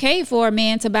that's okay for a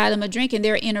man to buy them a drink and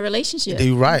they're in a relationship.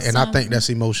 You're right. And I think that's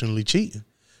emotionally cheating.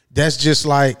 That's just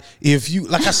like, if you,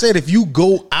 like I said, if you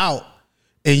go out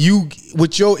and you,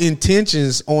 with your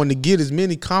intentions on to get as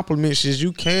many compliments as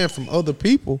you can from other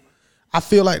people, I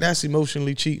feel like that's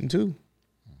emotionally cheating too.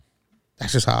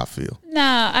 That's just how I feel. No,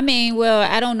 I mean, well,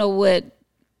 I don't know what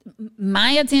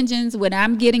my intentions when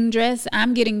I'm getting dressed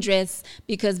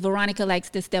because Veronica likes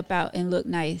to step out and look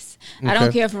nice. I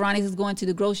don't care if Veronica's going to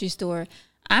the grocery store.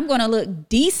 I'm going to look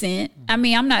decent. I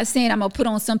mean, I'm not saying I'm going to put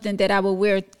on something that I will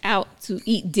wear out to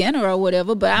eat dinner or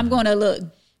whatever, but I'm going to look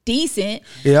decent.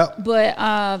 Yeah. But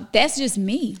that's just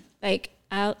me. Like,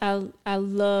 I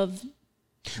love,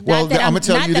 Well, not that, I'm gonna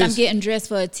tell not you that this. I'm getting dressed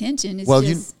for attention. It's Well,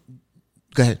 just,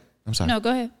 go ahead. I'm sorry. no,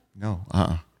 go ahead. No.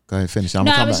 Go ahead. Finish. No,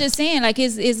 I was just saying, like,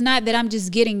 it's not that I'm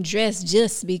just getting dressed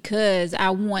just because I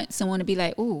want someone to be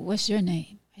like, "Ooh, what's your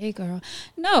name? Hey, girl."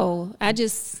 No,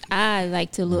 I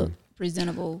like to look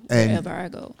presentable wherever I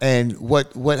go. And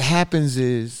what happens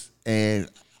is, and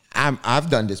I've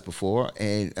done this before,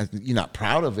 and you're not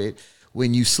proud of it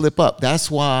when you slip up.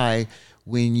 That's why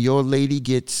when your lady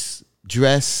gets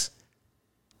dressed,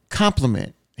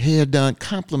 compliment. Hair done,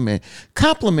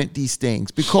 compliment these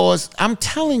things, because I'm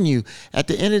telling you, at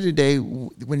the end of the day,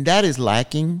 when that is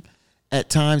lacking at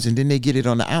times, and then they get it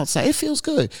on the outside, it feels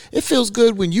good. It feels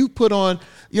good when you put on,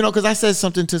 because I said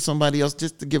something to somebody else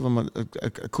just to give them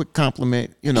a quick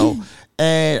compliment,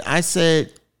 and I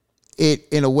said it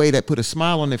in a way that put a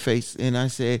smile on their face, and I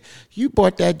said, "You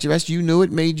bought that dress, you knew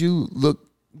it made you look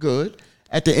good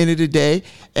at the end of the day,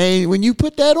 and when you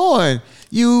put that on,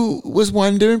 you was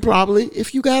wondering probably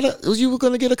if you were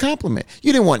going to get a compliment.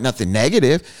 You didn't want nothing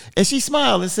negative." And she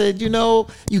smiled and said, "You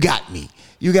got me.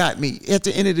 You got me at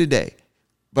the end of the day."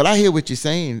 But I hear what you're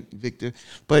saying, Victor.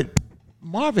 But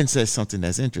Marvin says something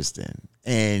that's interesting,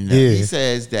 and he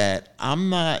says that I'm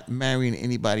not marrying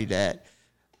anybody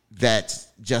that's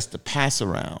just a pass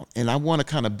around. And I want to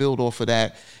kind of build off of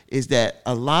that, is that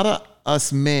a lot of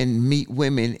us men meet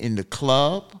women in the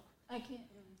club. I can't.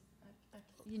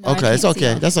 Okay, it's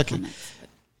okay. That's okay.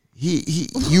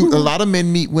 A lot of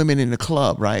men meet women in the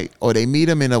club, right? Or they meet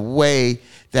them in a way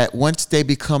that once they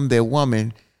become their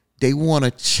woman, they want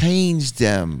to change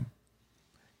them.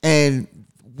 And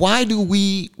why do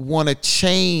we want to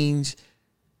change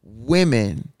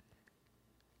women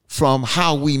from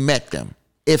how we met them?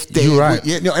 If they, You're right.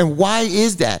 And why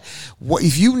is that?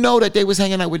 If you know that they was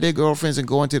hanging out with their girlfriends and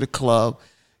going to the club,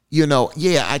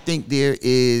 I think there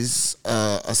is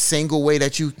a single way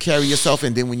that you carry yourself,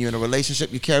 and then when you're in a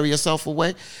relationship, you carry yourself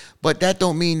away. But that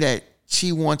don't mean that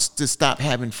she wants to stop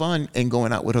having fun and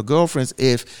going out with her girlfriends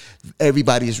if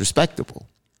everybody is respectable.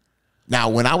 Now,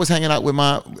 when I was hanging out with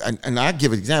and I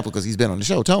give an example because he's been on the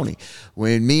show, Tony.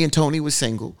 When me and Tony was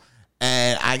single,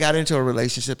 and I got into a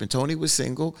relationship and Tony was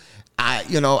single,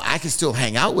 I could still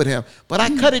hang out with him, but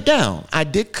I cut it down. I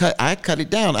cut it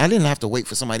down. I didn't have to wait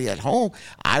for somebody at home.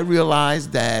 I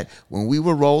realized that when we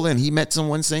were rolling, he met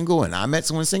someone single and I met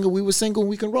someone single, we were single and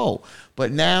we can roll.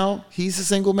 But now he's a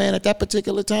single man at that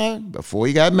particular time, before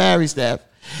he got married, Steph.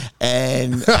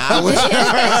 And I was She's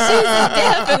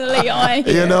definitely on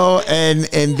here.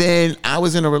 and then I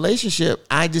was in a relationship.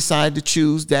 I decided to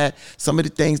choose that some of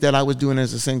the things that I was doing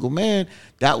as a single man,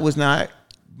 that was not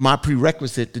my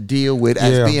prerequisite to deal with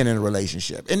as being in a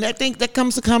relationship. And I think that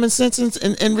comes to common sense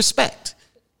and respect.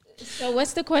 So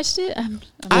what's the question?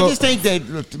 I just think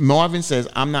that Marvin says,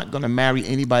 I'm not going to marry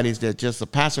anybody that's just a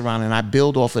pass around, and I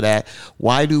build off of that.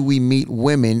 Why do we meet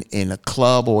women in a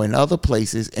club or in other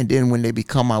places, and then when they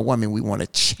become our woman, we want to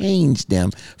change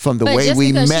them from the way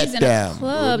we met she's in them? A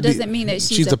club doesn't mean that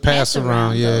she's a pass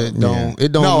around. Yeah, it don't.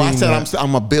 It don't. No, mean I said that.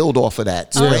 I'm gonna build off of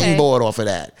that, springboard off of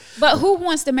that. But who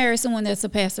wants to marry someone that's a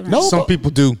pass around? No. Some people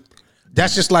do.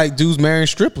 That's just like dudes marrying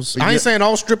strippers. I ain't saying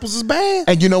all strippers is bad.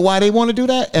 And you know why they want to do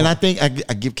that? And I think I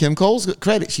give Kim Coles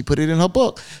credit. She put it in her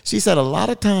book. She said a lot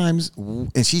of times,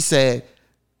 and she said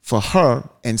for her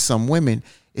and some women,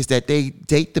 is that they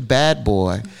date the bad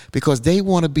boy because they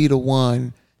want to be the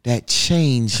one that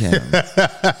changed him.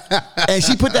 And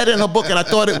she put that in her book, and I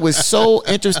thought it was so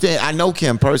interesting. I know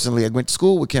Kim personally. I went to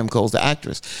school with Kim Coles, the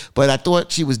actress. But I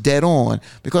thought she was dead on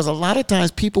because a lot of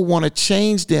times people want to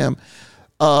change them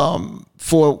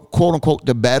for, quote unquote,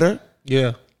 the better.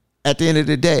 Yeah. At the end of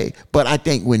the day. But I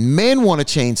think when men want to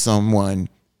change someone,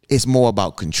 it's more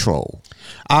about control.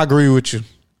 I agree with you.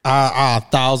 I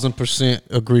 1,000%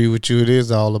 agree with you. It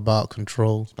is all about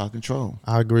control. It's about control.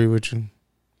 I agree with you.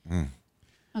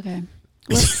 Okay.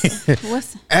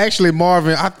 What's Actually,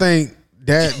 Marvin, I think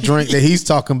that drink that he's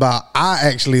talking about,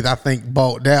 I think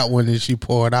bought that one and she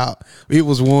poured out. It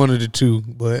was one of the two,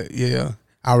 but yeah,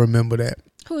 I remember that.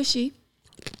 who is she?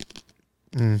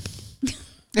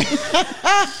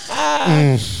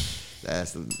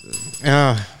 That's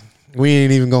We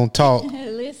ain't even gonna talk.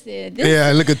 Listen,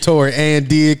 Yeah, look at Tori. Ann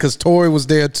did, because Tori was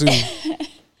there too.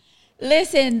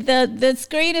 listen. The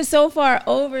screen is so far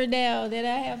over now that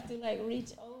I have to like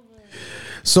reach over.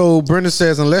 So Brenda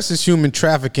says, unless it's human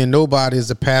trafficking, nobody is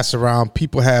a pass around.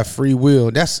 People have free will.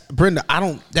 That's Brenda.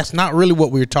 That's not really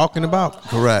what we're talking about.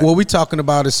 Correct. What we're talking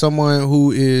about is someone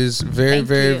who is very, Thank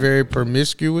very, you. very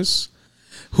promiscuous,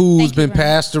 who's Thank you, been Ryan.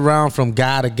 passed around from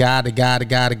guy to guy to guy to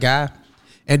guy to guy.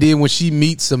 And then when she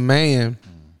meets a man,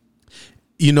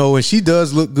 you know, and she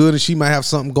does look good and she might have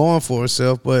something going for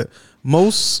herself, but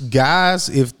most guys,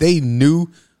 if they knew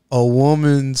a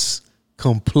woman's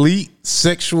complete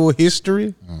sexual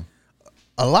history,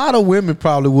 a lot of women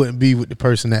probably wouldn't be with the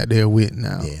person that they're with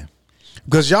now. Yeah.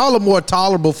 Because y'all are more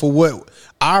tolerable for what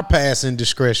our past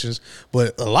indiscretions,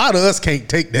 but a lot of us can't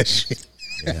take that shit.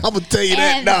 I'm gonna tell you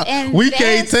that And- now. and We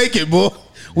can't that's- take it, boy.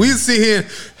 We sit here,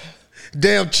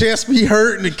 damn chest be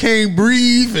hurting and can't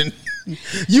breathe, and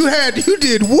you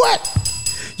did what?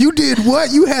 You did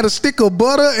what? You had a stick of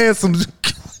butter and some.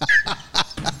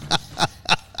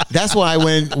 That's why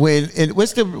what's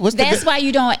the That's why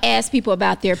you don't ask people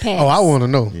about their past. Oh, I want to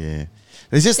know. yeah.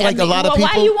 It's just like a lot of Well,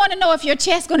 people. why you want to know if your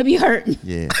chest going to be hurting?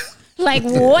 yeah. Like,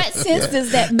 what sense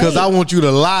does that make? Because I want you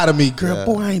to lie to me, girl.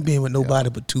 Boy, I ain't been with nobody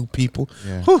but two people.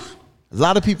 Yeah. Whew. A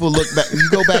lot of people look back. You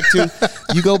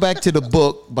go back to the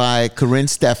book by Corinne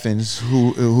Steffens,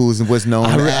 who was known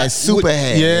as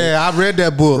Superhead. Yeah, I read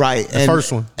that book. Right, The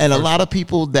first one. And a lot of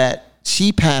people that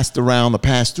she passed around or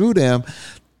passed through them,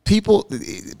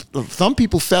 some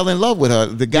people fell in love with her.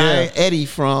 The guy Yeah. Eddie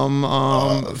from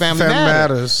Family Family Matters.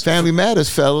 Matters. Family Matters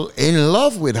fell in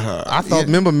love with her. I thought,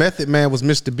 remember, Method Man was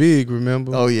Mr. Big,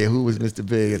 remember? Oh yeah, who was Mr.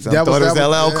 Big? I That thought it was that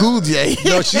LL Cool J.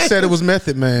 No, she said it was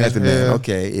Method Man. Method Man. Yeah.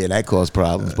 Okay, yeah, that caused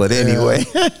problems. But anyway,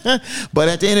 but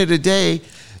at the end of the day,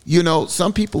 you know,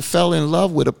 some people fell in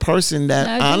love with a person that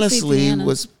I can see honestly Piano.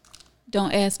 was.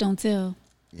 Don't ask, don't tell.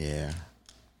 Yeah.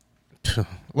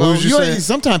 What was you saying?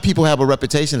 Sometimes people have a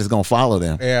reputation that's gonna follow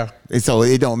them. Yeah. And so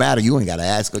it don't matter. You ain't gotta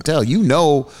ask or tell. You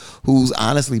know who's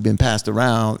honestly been passed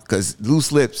around because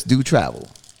loose lips do travel.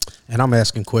 And I'm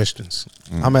asking questions.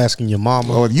 I'm asking your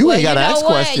mama. Or you Well, ain't gotta you know ask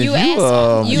what? questions. You You,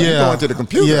 ask- you- Yeah. going to the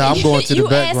computer. Yeah, I'm going to the You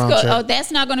background ask her, check. oh, that's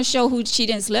not going to show who she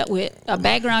didn't slept with. A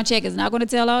background check is not going to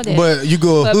tell all that. But you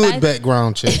go a But hood my-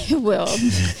 background check. Well,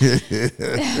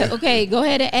 okay, go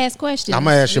ahead and ask questions. I'm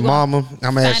gonna ask your You're gonna mama.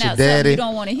 I'm gonna ask find your out something daddy. you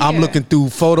don't wanna hear. I'm looking through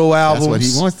photo albums. That's what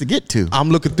he wants to get to. I'm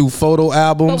looking through photo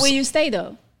albums. But where you stay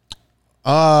though?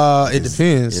 It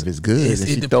depends. if it's good, if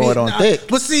you throw depends. it on thick.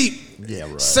 But see, Yeah,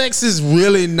 right. sex is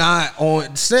really not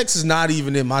on. Sex is not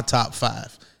even in my top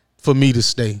 5 for me to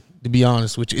stay. To be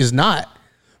honest with you, it's not,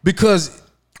 because,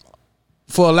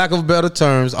 for a lack of better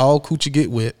terms, all coochie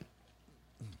get wet,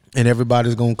 and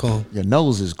everybody's gonna come. Your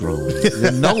nose is growing.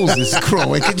 Your nose is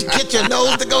growing. Could you get your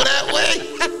nose to go that way?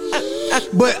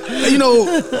 But you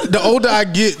know, the older I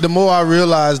get, the more I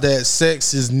realize that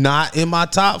sex is not in my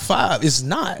top 5. It's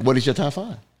not. What is your top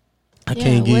 5? I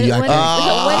can't give you.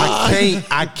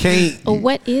 I can't.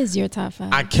 What is your top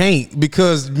 5? I can't,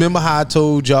 because remember how I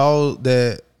told y'all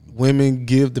that women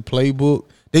give the playbook?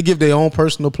 They give their own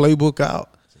personal playbook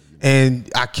out, and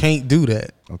I can't do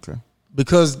that Okay.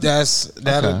 because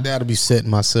that'll be setting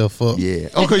myself up. Yeah.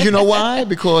 Oh, because you know why?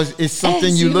 Because it's something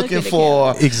As you're you look looking at it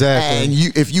for. Exactly.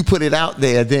 And if you put it out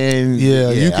there, then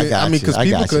You can. got I mean, you.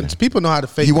 because people know how to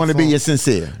fake. You it want to be funk. your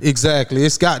sincere. Exactly.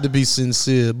 It's got to be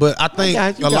sincere. But I think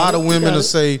got you. a You lot got of it. You women got will it.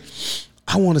 say,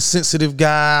 I want a sensitive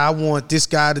guy. I want this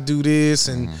guy to do this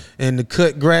and to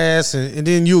cut grass. And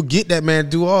then you'll get that man to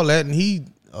do all that. And he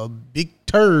a big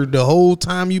turd the whole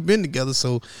time you've been together.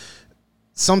 So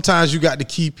sometimes you got to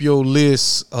keep your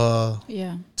list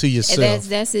Yeah. to yourself.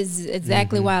 That's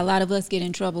exactly Mm-hmm. why a lot of us get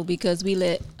in trouble, because we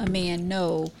let a man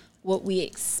know what we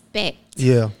expect.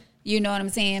 Yeah. You know what I'm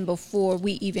saying? Before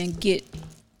we even get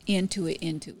into it.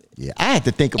 Yeah, I had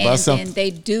to think about something. And they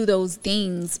do those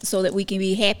things so that we can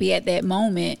be happy at that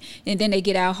moment, and then they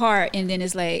get our heart, and then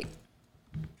it's like,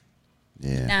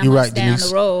 Yeah, 9 You're months right, down Denise.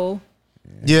 the road.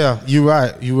 Yeah, you're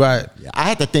right. You're right. yeah. I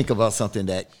had to think about something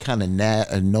that kind of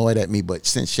annoyed at me, but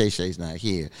since Shay Shay's not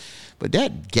here. But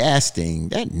that gas thing,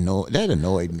 that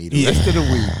annoyed me the rest of the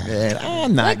week, man.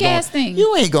 I'm not What gas thing?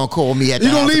 You ain't gonna call me at the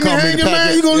You gonna house to leave me come hanging, to pack man?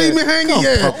 it. You gonna leave me Yeah. hanging? Come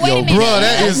Yeah. pump Wait a your minute. Bro,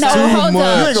 that is No, too hold much.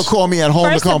 up. You ain't gonna call me at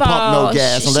home to come pump no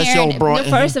gas unless Sharon, y'all brought.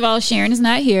 First of all, Sharon is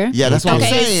not here. Yeah, that's what I'm Okay.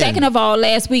 saying. Second of all,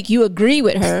 last week you agree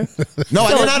with her. No,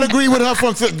 I did not agree with her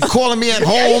from calling me at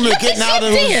home and getting out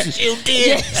of Yes, it. you did.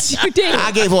 Yes, you did. I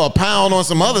gave her a pound on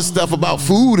some other stuff about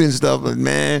food and stuff, but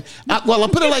man. I'll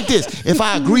put it like this. If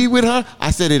I agree with her, I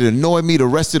said it annoyed me the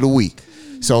rest of the week.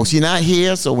 So she's not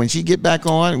here, so when she get back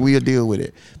on, we'll deal with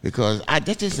it. Because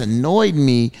that just annoyed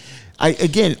me.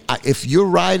 If you're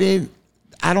riding,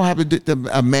 I don't have to do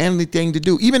a manly thing to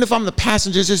do. Even if I'm the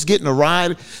passenger just getting a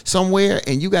ride somewhere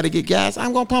and you got to get gas,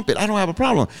 I'm going to pump it. I don't have a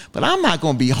problem. But I'm not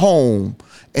going to be home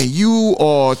and you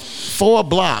are 4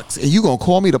 blocks and you going to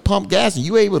call me to pump gas and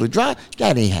you able to drive.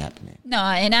 That ain't happening. No,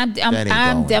 and I'm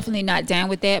going. definitely not down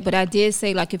with that. But I did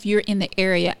say, like, if you're in the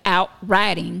area out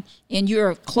riding and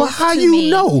you're close But how to you me,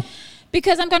 know?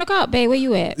 because I'm gonna call, babe. Where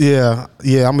you at? Yeah, I'm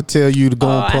gonna tell you to go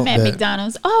Oh, and pump I'm at that.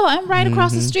 McDonald's. Oh, I'm right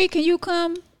across the street. Can you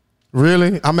come?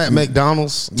 Really? I'm at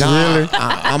McDonald's. Nah, Really?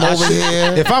 I'm over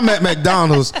here. If I'm at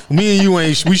McDonald's, me and you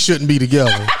we shouldn't be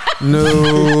together.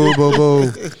 No,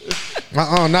 Bobo.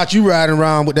 Not you riding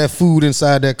around with that food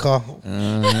inside that car.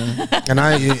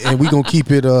 And we gonna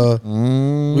keep it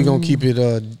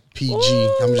PG.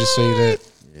 I'm just say that.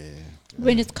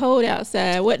 When it's cold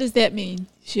outside, what does that mean,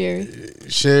 Sherry?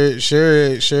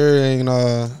 Sherry ain't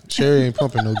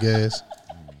pumping no gas.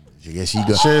 I guess she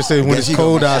go. Sherry said when it's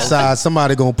cold outside,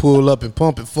 somebody gonna pull up and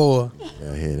pump it for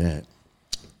her. I hear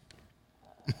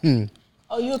that.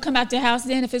 Oh, you'll come out your house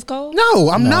then if it's cold? No,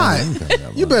 I'm not.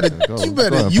 You better Go and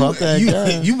pump that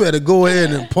gas. you better go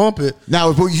ahead and pump it. Now,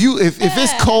 if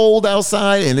it's cold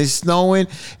outside and it's snowing,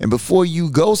 and before you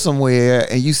go somewhere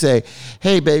and you say,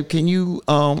 "Hey, babe, can you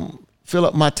fill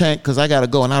up my tank because I gotta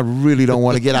go and I really don't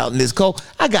want to get out in this cold,"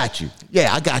 I got you.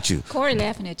 Yeah, I got you. Corey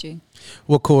laughing at you.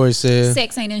 What Corey said.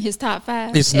 Sex ain't in his top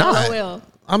 5. It's not. LOL.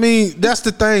 I mean, that's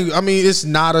the thing. I mean, it's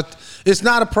not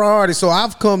a priority. So I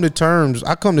come to terms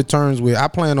with, I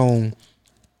plan on,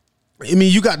 I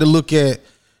mean, you got to look at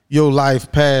your life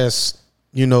past,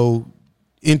 into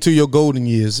your golden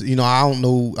years. I don't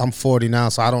know, I'm 40 now,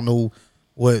 so I don't know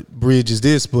what bridge is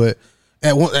this, but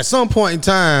at some point in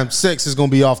time, sex is going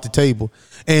to be off the table.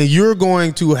 And you're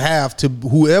going to have to,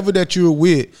 whoever that you're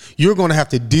with, you're going to have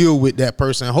to deal with that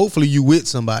person. Hopefully you with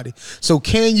somebody. So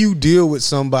can you deal with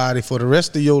somebody for the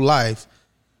rest of your life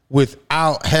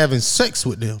without having sex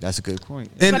with them? That's a good point.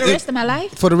 And For the rest of my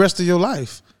life? For the rest of your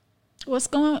life. What's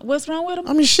wrong with him?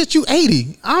 I mean, shit, you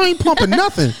 80. I ain't pumping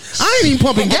nothing. I ain't even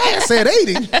pumping gas at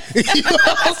 80. You know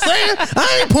what I'm saying?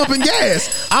 I ain't pumping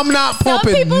gas. I'm not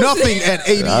pumping people nothing at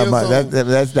 80 years old.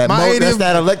 That's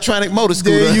that electronic motor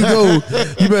scooter. There you go.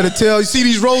 You better you see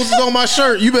these roses on my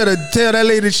shirt? You better tell that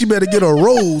lady she better get a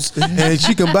rose and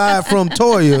she can buy it from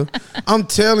Toya. I'm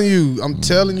telling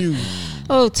you.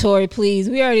 Oh, Tori, please.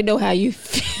 We already know how you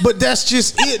feel. But that's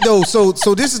just it, though. So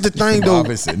this is the thing, though.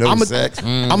 Obviously, no sex.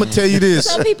 I'm gonna tell you this.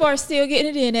 Some people are still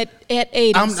getting it in at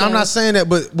 80. I'm not saying that,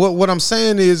 but what I'm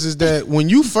saying is that when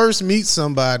you first meet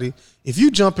somebody, if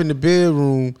you jump in the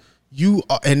bedroom, you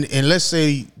are, and let's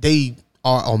say they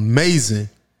are amazing,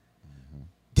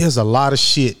 there's a lot of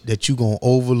shit that you gonna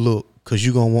overlook because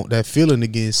you gonna want that feeling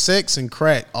again. Sex and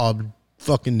crack are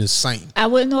fucking the same. I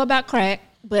wouldn't know about crack,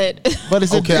 but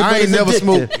But Okay, I ain't never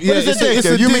smoked. Yeah, it's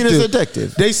addictive. You mean it's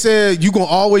addictive? They said you gonna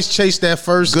always chase that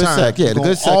first Good time. sex, yeah. You The gonna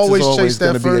good sex always is always chase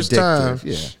going that to be first time. addictive.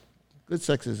 Yeah, good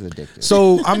sex is addictive.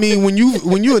 So I mean, when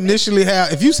you initially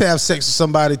if you have sex with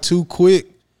somebody too quick,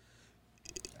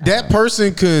 that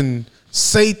person can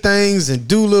say things and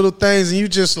do little things, and you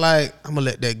just like, I'm gonna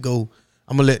let that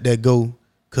go.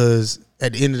 Because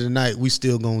at the end of the night, we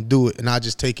still gonna do it, and I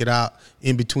just take it out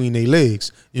in between their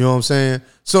legs. You know what I'm saying?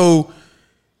 So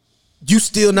you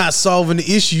still not solving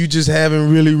the issue. You just having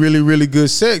really, really, really good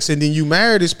sex, and then you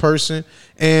marry this person,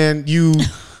 and you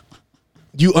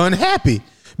unhappy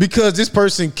because this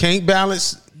person can't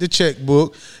balance the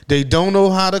checkbook. They don't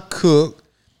know how to cook.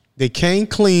 They can't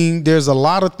clean. There's a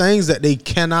lot of things that they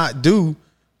cannot do,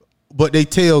 but they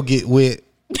tail get wet,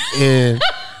 and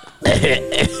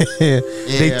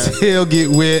they tail get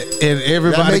wet, and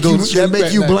everybody goes. That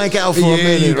make you blank out for a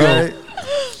minute, right?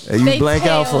 You They blank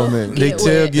out for a tail minute. They get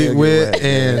tail wet. get wet,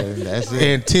 Yeah, that's it.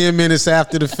 and 10 minutes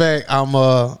after the fact,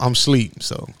 I'm sleep.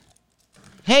 So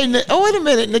Hey, wait a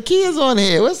minute. Nakia's on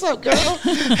here. What's up, girl?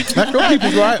 That's your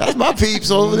people's, right? That's my peeps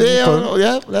over there. Oh,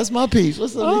 yep, that's my peeps.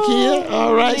 What's up, Nakia?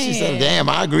 All right. She said, damn,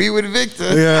 I agree with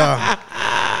Victor.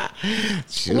 Yeah,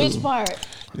 Shoot. Which part?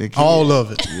 Nakia. all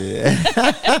of it.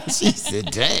 Yeah. She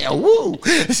said, damn, woo.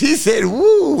 She said,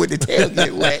 woo, with the tail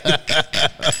get wet.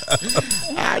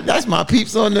 That's my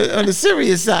peeps on the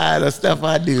serious side of stuff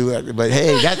I do. But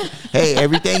hey,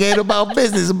 everything ain't about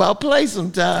business, about play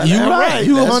sometimes. You That's right.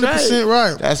 You That's 100%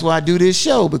 right. That's why I do this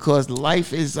show, because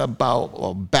life is about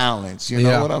a balance. You know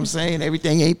Yeah. what I'm saying?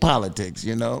 Everything ain't politics,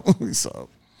 you know?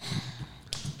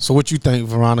 So what you think,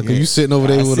 Veronica? Yeah. You sitting over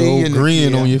there I with see an you, old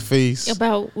grin Nakia. on your face.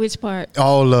 About which part?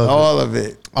 All of it. All of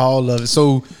it. All of it.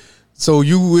 So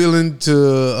you willing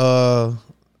to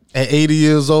at 80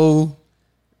 years old,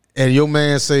 and your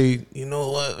man say, you know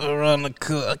what,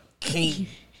 Veronica, I can't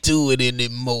do it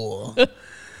anymore.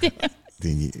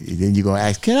 Then you're going to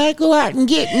ask, can I go out and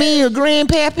get me a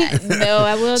grandpappy? No,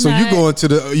 I will So not. you going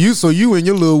to you in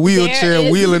your little wheelchair There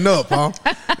is- wheeling up, huh?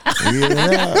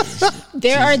 Yeah.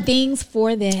 There are things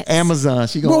for that. Amazon.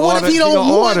 She gonna Well, what order. if he don't she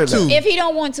gonna want order to? them. If he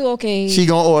don't want to, okay. She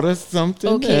gonna order something.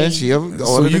 Okay. And she'll order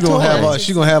So you the gonna have toy. all,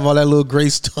 she gonna have all that little gray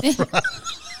stuff.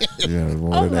 Yeah, order Oh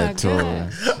my that toy.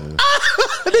 God.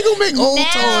 They gonna make old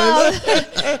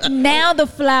toys Now the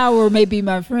flower may be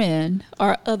my friend,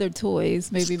 or other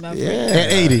toys may be my friend. Yeah.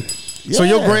 at 80. So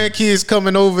your Yeah. grandkids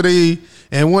coming over there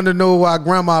and want to know why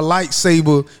grandma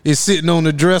lightsaber is sitting on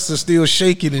the dresser still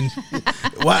shaking, and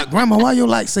why your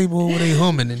lightsaber over there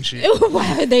humming and shit.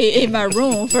 Why are they in my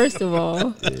room, first of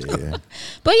all? Yeah.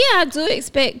 But yeah, I do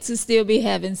expect to still be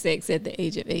having sex at the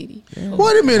age of 80.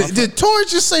 Wait a minute, did Tori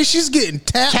just say she's getting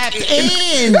tapped? Tapped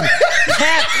in.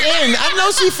 Tapped in. I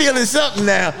know she feeling something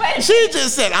now. She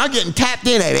just said, I'm getting tapped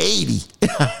in at 80.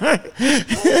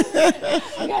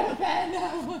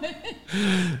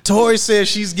 Tori says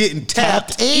she's getting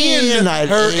tapped in at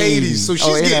her 80. 80s, so she's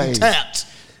Oh, in getting 80. tapped.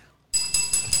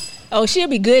 Oh, she'll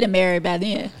be good and married by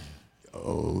then.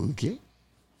 Okay.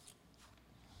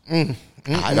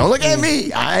 I don't look at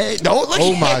me. I don't look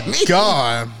Oh at my me.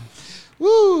 God.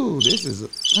 Woo, this is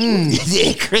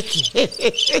yeah,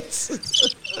 crickets.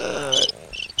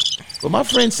 But my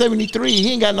friend 73,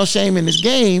 he ain't got no shame in his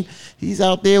game. He's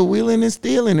out there wheeling and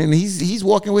stealing, and he's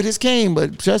walking with his cane.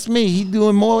 But trust me, he's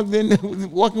doing more than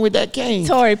walking with that cane.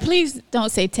 Tori, please don't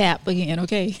say tap again,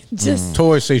 okay? Just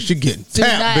Tori says she's getting do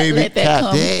tapped, not baby. let that Tapped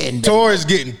come. in. Tori's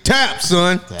getting tapped,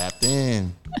 son. Tapped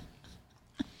in.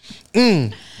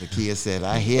 Nakia said,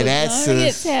 I hear that, Don't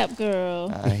get sis. tapped,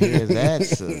 girl. I hear that,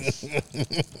 sis.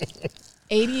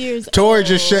 80 years Tori old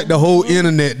just shut the whole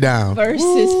internet down. versus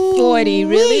 40.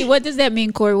 Really? What does that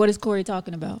mean, Corey? What is Corey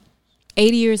talking about?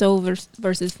 80 years old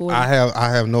versus 40. I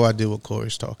have no idea what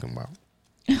Corey's talking about.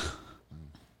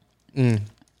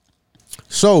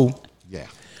 So Yeah.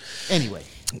 Anyway.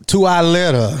 to our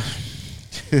letter,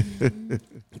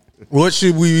 what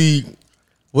should we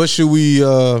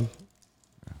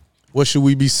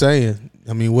be saying?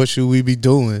 I mean, what should we be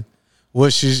doing? Who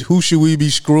should we be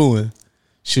screwing?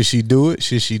 Should she do it?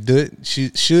 Should she do it?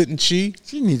 Shouldn't she?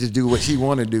 She needs to do what she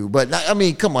want to do. But I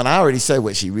mean, come on, I already said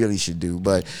what she really should do.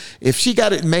 But if she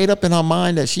got it made up in her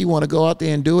mind that she want to go out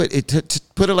there and do it,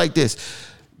 put it like this: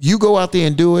 you go out there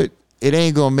and do it. It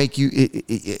ain't gonna make you.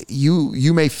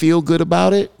 You may feel good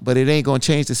about it, but it ain't gonna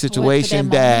change the situation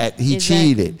that he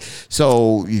cheated.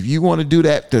 So if you want to do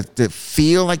that to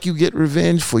feel like you get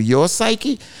revenge for your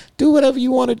psyche, do whatever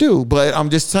you want to do. But I'm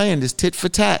just saying, this tit for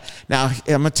tat. Now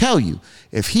I'm gonna tell you,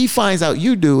 if he finds out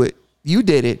you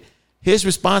did it, his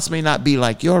response may not be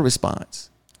like your response.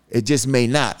 It just may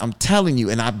not. I'm telling you,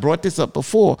 and I brought this up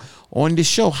before on this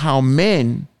show, how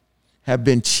men have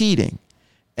been cheating.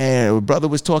 And a brother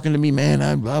was talking to me, man,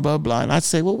 I blah, blah, blah. And I'd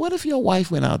say, well, what if your wife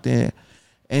went out there?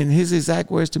 And his exact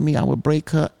words to me, I would break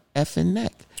her effing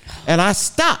neck. And I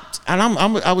stopped. And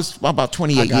I was about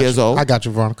 28 years old. I got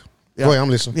you, Veronica. Yeah. Go ahead, I'm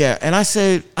listening. Yeah. And I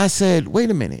said,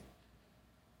 wait a minute.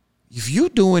 If you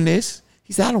doing this,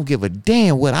 he said, I don't give a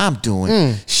damn what I'm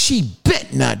doing. She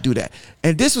bet not do that.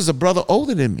 And this was a brother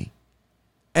older than me.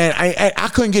 And I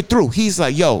couldn't get through. He's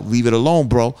like, yo, leave it alone,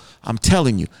 bro. I'm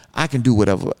telling you, I can do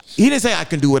whatever. He didn't say I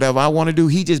can do whatever I want to do.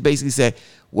 He just basically said,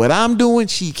 what I'm doing,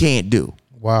 she can't do.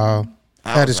 Wow.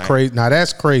 I That was is like- crazy. Now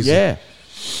that's crazy. Yeah.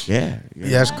 Yeah.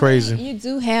 That's crazy. You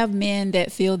do have men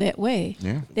that feel that way.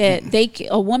 Yeah. That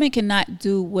a woman cannot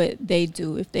do what they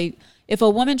do. If a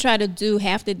woman try to do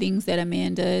half the things that a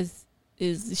man does,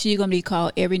 is she gonna be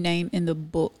called every name in the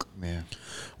book? Yeah.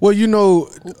 Well, you know,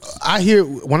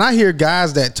 when I hear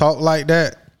guys that talk like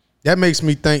that, that makes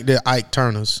me think they're Ike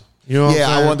Turners. You know what Yeah, I'm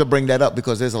I saying? wanted to bring that up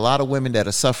because there's a lot of women that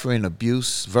are suffering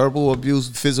abuse, verbal abuse,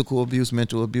 physical abuse,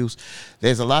 mental abuse.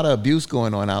 There's a lot of abuse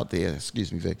going on out there.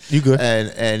 Excuse me, Vic. You good.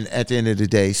 And at the end of the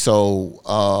day, so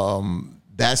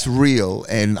that's real.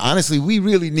 And honestly, we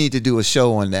really need to do a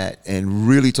show on that and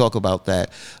really talk about that,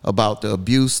 about the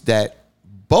abuse that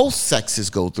both sexes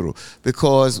go through.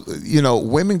 Because,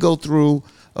 women go through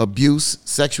abuse,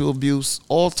 sexual abuse,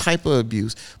 all type of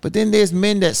abuse. But then there's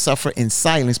men that suffer in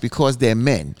silence because they're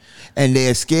men. And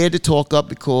they're scared to talk up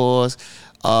because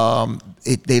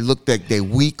they look like they're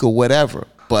weak or whatever.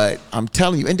 But I'm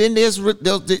telling you, and then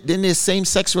there's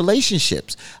same-sex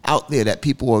relationships out there that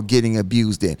people are getting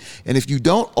abused in. And if you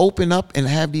don't open up and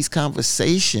have these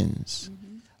conversations,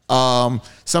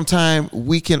 sometimes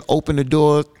we can open the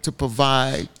door to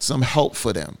provide some help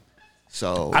for them.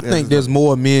 So I think there's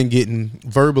more men getting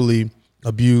verbally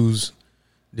abused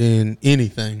than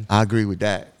anything. I agree with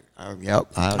that. Yep.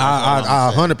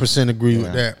 I 100% agree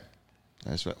with that.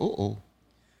 That's right. Oh.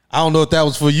 I don't know if that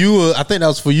was for you or I think that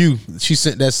was for you. She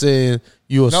sent that saying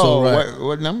you are so right.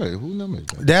 What number? Who number is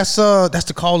that? That's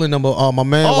the calling number. My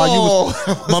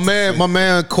man, my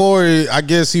man Corey, I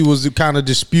guess he was kind of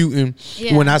disputing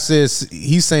when I said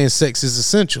he's saying sex is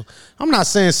essential. I'm not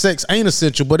saying sex ain't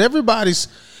essential, but everybody's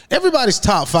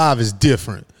top 5 is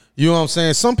different. You know what I'm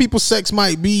saying? Some people's sex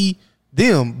might be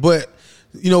them, but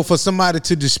for somebody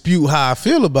to dispute how I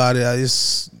feel about it,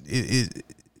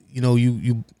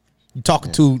 you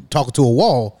talking to a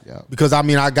wall. Yeah. Because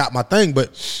I got my thing,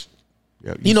 but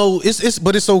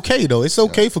it's okay though. It's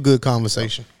okay for good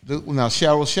conversation. Now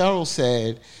Cheryl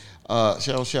said,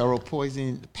 Cheryl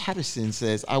Poison Patterson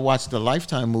says, I watched a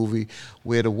Lifetime movie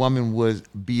where the woman was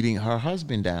beating her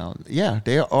husband down. Yeah,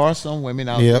 there are some women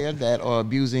out there that are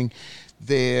abusing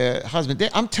their husband.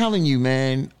 I'm telling you,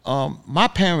 man, my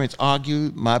parents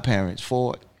argued, my parents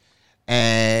fought.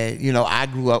 And, I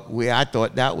grew up where I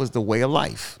thought that was the way of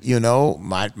life.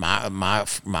 My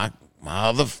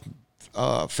other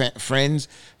friends,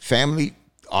 family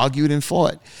argued and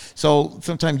fought. So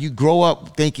sometimes you grow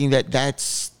up thinking that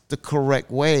that's the correct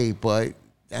way, but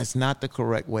that's not the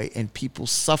correct way. And people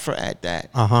suffer at that.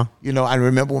 Uh-huh. I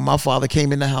remember when my father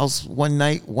came in the house one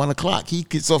night, 1 o'clock. He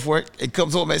gets off work and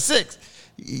comes home at 6.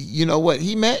 You know what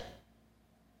he met?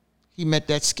 He met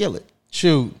that skillet.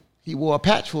 Shoot. He wore a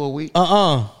patch for a week.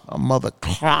 A mother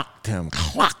clocked him.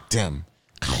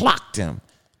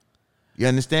 You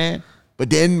understand?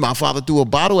 But then my father threw a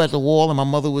bottle at the wall and my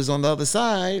mother was on the other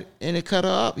side and it cut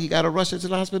her up. He got to rush her to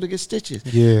the hospital to get stitches.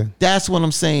 Yeah. That's what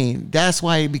I'm saying. That's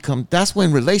why that's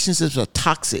when relationships are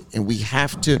toxic and we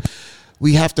have to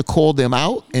call them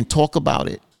out and talk about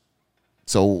it.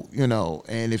 So,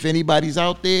 and if anybody's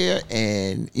out there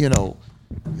and,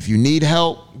 if you need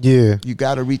help, you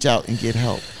got to reach out and get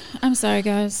help. I'm sorry,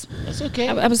 guys. That's okay.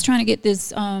 I was trying to get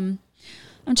this. I'm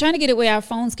trying to get it where our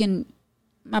phones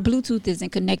my Bluetooth isn't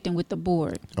connecting with the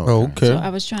board. Okay. So I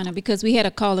was trying to, because we had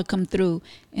a caller come through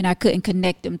and I couldn't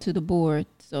connect them to the board.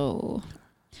 So,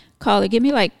 caller, give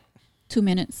me like 2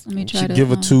 minutes. Let me try to give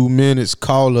her 2 minutes.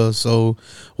 Call her. So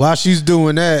while she's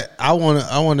doing that, I want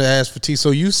to ask for T.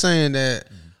 So you saying that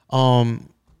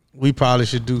we probably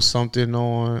should do something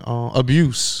on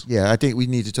abuse. Yeah, I think we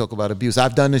need to talk about abuse.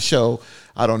 I've done the show.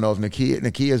 I don't know if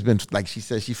Nakia's been, like she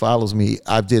says, she follows me.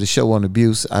 I did a show on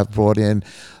abuse. I've brought in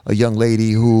a young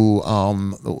lady who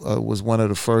was one of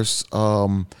the first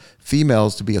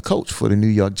females to be a coach for the New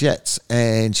York Jets.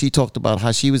 And she talked about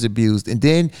how she was abused. And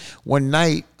then one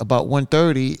night, about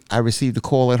 1:30, I received a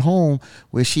call at home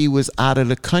where she was out of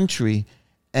the country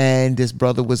and this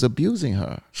brother was abusing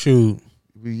her. Shoot.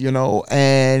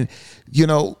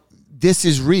 This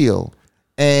is real.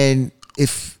 And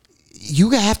if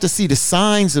you have to see the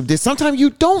signs of this, sometimes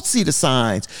you don't see the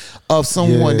signs of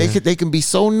someone. Yeah. They can be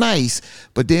so nice,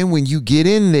 but then when you get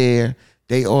in there,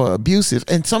 they are abusive.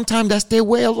 And sometimes that's their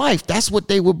way of life. That's what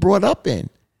they were brought up in.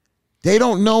 They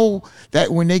don't know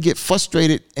that when they get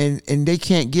frustrated and they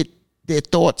can't get their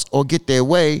thoughts or get their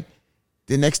way,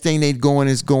 the next thing they going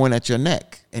is going at your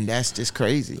neck. And that's just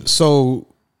crazy. So,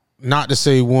 not to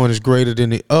say one is greater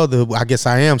than the other, I guess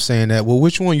I am saying that. Well,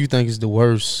 which one you think is the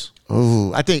worst?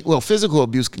 Oh, I think, physical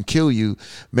abuse can kill you.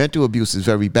 Mental abuse is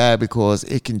very bad because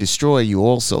it can destroy you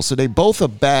also. So they both are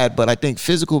bad, but I think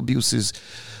physical abuse is,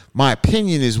 my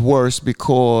opinion, is worse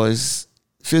because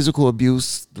physical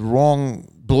abuse, the wrong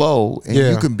blow, and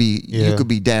you could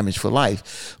be damaged for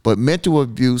life. But mental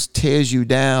abuse tears you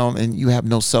down and you have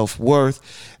no self-worth.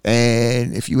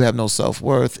 And if you have no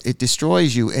self-worth, it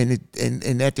destroys you. And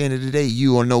at the end of the day,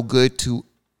 you are no good to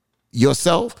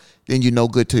yourself, then you're no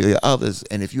good to your others.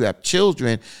 And if you have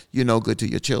children, you're no good to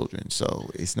your children. So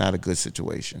it's not a good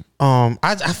situation.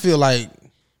 I feel like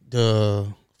the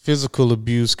physical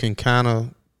abuse can kind of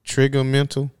trigger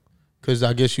mental, because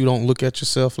I guess you don't look at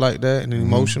yourself like that and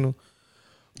emotional.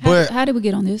 But How did we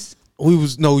get on this? you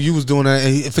was doing that.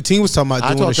 And Fatine was talking about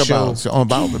I doing a talked show.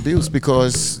 about abuse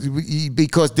because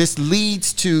this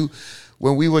leads to,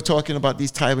 when we were talking about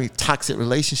these type of toxic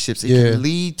relationships, it can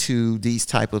lead to these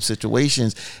type of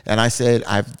situations. And I said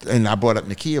I brought up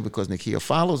Nakia because Nakia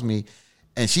follows me,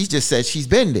 and she just said she's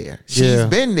been there. She's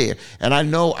been there, and I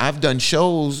know I've done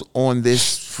shows on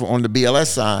this on the BLS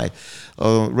side,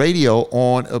 radio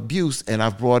on abuse, and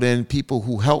I've brought in people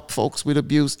who help folks with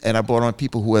abuse, and I brought on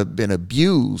people who have been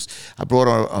abused. I brought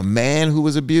on a man who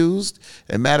was abused.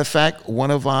 As a matter of fact, one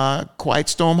of our Quiet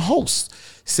Storm hosts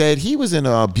said he was in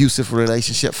an abusive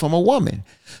relationship from a woman.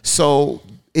 So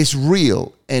it's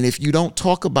real, and if you don't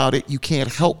talk about it, you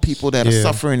can't help people that are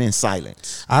suffering in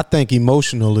silence. I think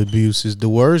emotional abuse is the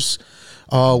worst.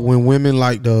 When women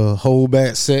like to hold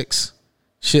back sex,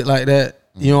 shit like that.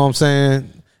 You know what I'm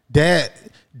saying?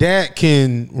 That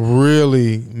can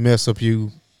really mess up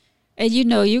you. And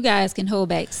you guys can hold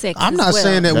back sex. I'm as not well.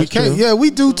 saying that we That's can't. true. Yeah, we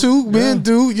do too. Men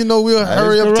do. We'll That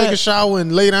hurry is up, take a correct. shower,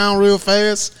 and lay down real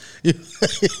fast. Yeah,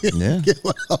 Get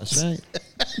what I'm that's right.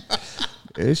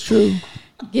 It's true.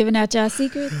 Giving out y'all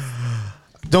secrets.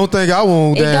 Don't think I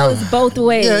won't It down. goes both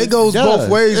ways. Yeah, it goes It does. both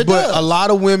ways, It but does. a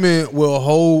lot of women will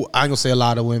hold. I ain't gonna say a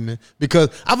lot of women because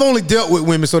I've only dealt with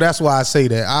women, so that's why I say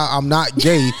that. I'm not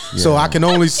gay, so I can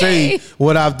only say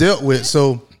what I've dealt with.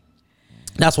 So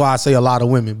that's why I say a lot of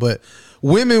women. But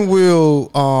women will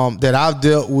that I've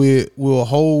dealt with will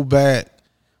hold back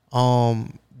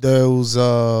those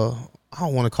I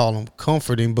don't want to call them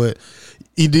comforting, but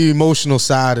the emotional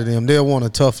side of them. They'll want to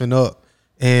toughen up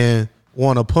and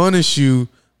want to punish you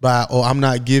by, oh, I'm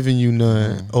not giving you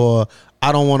none, or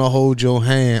I don't want to hold your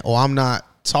hand, or I'm not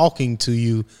talking to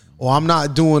you, or I'm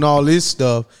not doing all this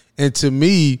stuff. And to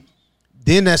me,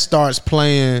 then that starts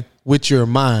playing with your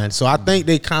mind. So I think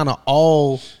they kind of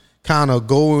all kind of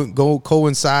go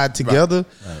coincide together.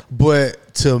 Right.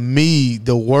 But to me,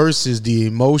 the worst is the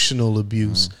emotional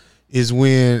abuse is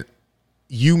when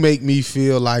you make me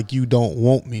feel like you don't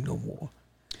want me no more.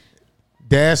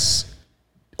 That's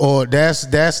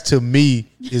to me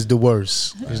is the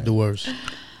worst. Right. Is the worst.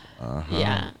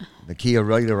 Yeah. Nakia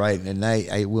Raider right and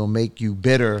I will make you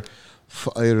bitter.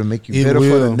 It'll make you bitter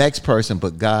for the next person,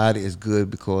 but God is good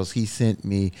because He sent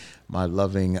me my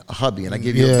loving hubby, and I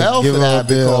give you a bell for that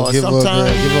because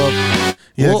sometimes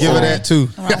give her that too.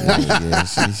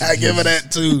 I give her that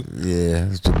too. Yeah,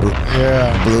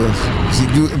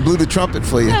 blew the trumpet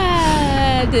for you.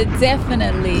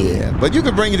 Definitely. Yeah, but you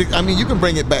can bring it. I mean, you can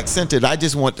bring it back centered. I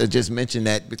just want to just mention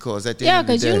that because at the end of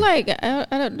the day, you're like, I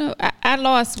don't know. I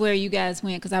lost where you guys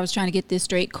went because I was trying to get this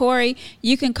straight. Corey,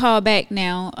 you can call back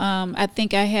now. I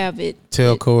think I have it.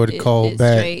 Tell Corey to call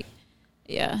back. Straight.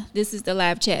 Yeah, this is the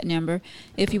live chat number.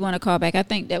 If you want to call back, I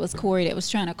think that was Corey that was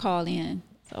trying to call in.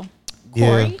 So,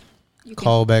 Corey, you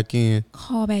call back in.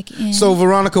 Call back in. So,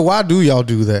 Veronica, why do y'all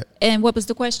do that? And what was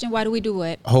the question? Why do we do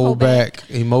it? Hold back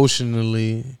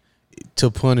emotionally to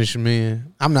punish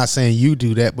men. I'm not saying you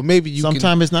do that, but maybe you.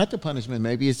 Sometimes it's not the punishment.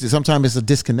 Maybe it's sometimes it's a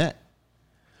disconnect.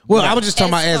 Well, I was just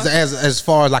talking about as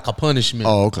far as like a punishment.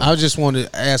 Oh, okay. I just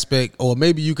wanted to aspect, or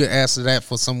maybe you could answer that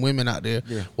for some women out there.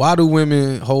 Yeah. Why do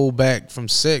women hold back from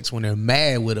sex when they're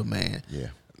mad with a man? Yeah.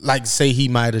 Like say he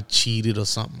might have cheated or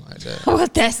something like that. Well,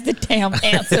 that's the damn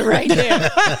answer right there.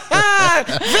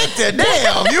 Victor,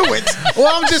 damn, you went.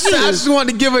 Well, I just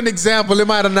wanted to give an example. It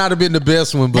might have not have been the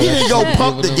best one, but you didn't go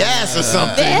pump the gas or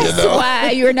something. That's why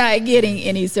you're not getting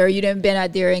any, sir. You didn't been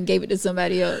out there and gave it to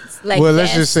somebody else. Like, well,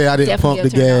 let's just say I didn't pump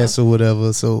the gas off. or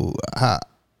whatever. So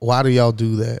why do y'all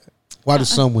do that? Why do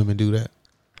some women do that?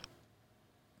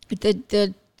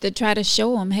 To try to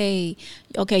show them, hey,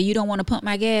 okay, you don't want to pump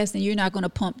my gas, and you're not going to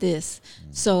pump this.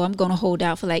 So I'm going to hold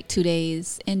out for like 2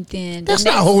 days, and then that's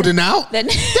not holding out.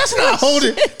 That's not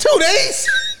holding 2 days.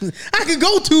 I could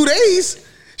go 2 days.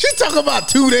 She's talking about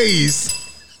 2 days.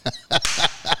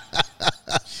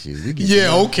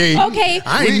 Yeah, okay. Okay.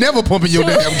 I ain't never pumping your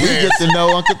damn gas. We get to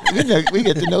know Uncle. We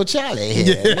get to know Charlie.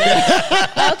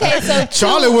 Yeah. Okay, so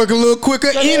Charlie work a little quicker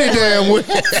any damn way. 2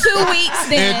 weeks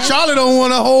then. And Charlie don't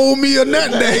want to hold me or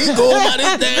nothing. He go about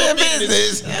his damn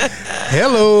business.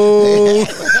 Hello.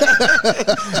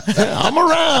 I'm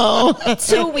around.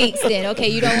 2 weeks then. Okay,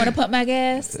 you don't want to pump my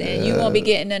gas, and you won't be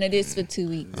getting none of this for 2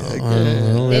 weeks.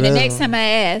 Then the next time I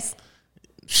ask,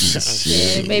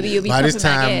 yeah, maybe you'll be by this pumping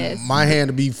my time, gas. my hand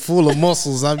will be full of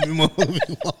muscles. I'll be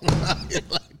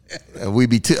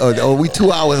we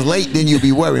 2 hours late, then you'll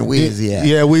be worrying where is he at?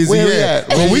 Yeah, where's he at?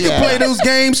 Well, we can play those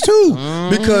games too,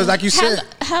 because like you said,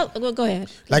 well, go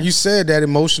ahead. like you said, that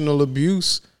emotional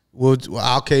abuse well,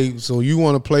 okay, so you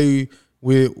want to play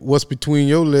with what's between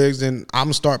your legs, and I'm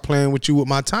gonna start playing with you with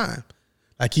my time.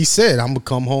 Like he said, I'm gonna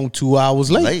come home 2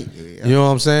 hours late. Yeah. You know what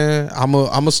I'm saying? I'm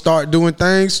gonna start doing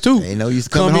things too. They know you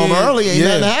coming home early. Ain't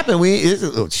nothing happened. We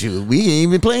ain't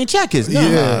even playing checkers.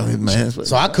 Man.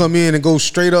 So I come in and go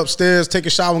straight upstairs, take a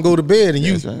shower, and go to bed. And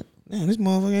That's right. man, this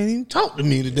motherfucker ain't even talk to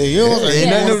me today. You know what I'm saying?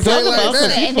 Ain't nothing to talk Like about.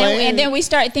 that. And then we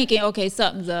start thinking, okay,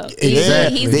 something's up.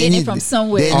 Exactly. He's Then getting you- it from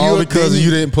somewhere. then All you- because then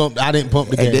you didn't pump. I didn't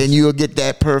pump the gas. And then you'll get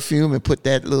that perfume and put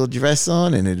that little dress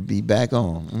on, and it'll be back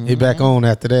on. Mhm. Hit back on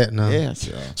after that now. Yeah,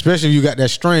 sure. Especially if you got that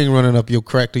string running up your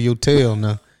crack to your tail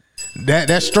now.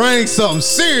 That string something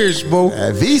serious, bro.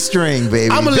 V-string,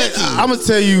 baby. I'm gonna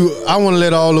tell you. I want to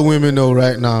let all the women know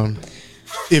right now.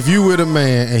 If you with a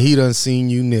man and he done seen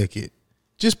you naked,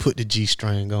 just put the G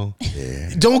string on. Yeah.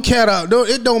 Don't cat out.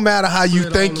 It don't matter how you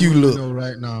think you look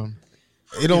right now.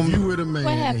 It don't. If you with a man,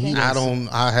 What happened?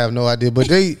 I have no idea. But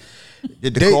they.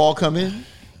 Did the call come in?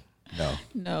 No.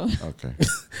 No. Okay.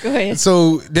 Go ahead.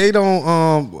 So they don't.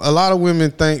 A lot of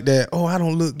women think that. Oh, I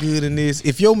don't look good in this.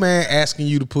 If your man asking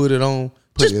you to put it on,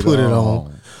 just put it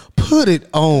on. Put it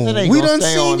on. It ain't We gonna done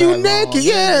stay seen on you that long. naked.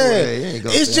 Yeah, Yeah. it ain't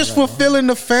gonna It's stay just on that fulfilling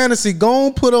the fantasy. Go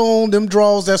on, put on them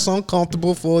drawers that's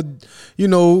uncomfortable for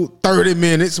 30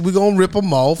 minutes. We gonna rip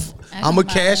them off. I'm gonna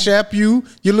cash app you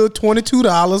your little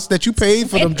 $22 that you paid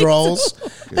for them drawers,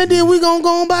 and then we gonna go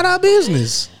on about our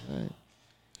business.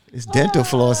 It's dental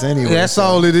floss anyway. That's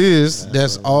all it is.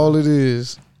 That's all it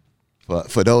is.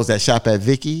 For those that shop at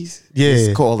Vicky's, Yeah.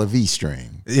 it's called a V-string.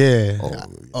 Yeah,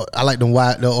 I like them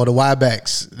the Y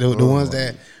backs, the ones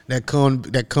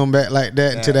that come back like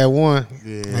that to that one.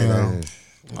 Yeah.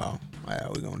 Wow,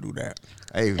 we gonna do that.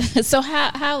 Hey, So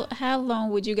how long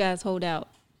would you guys hold out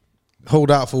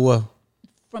Hold out for what?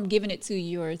 from giving it to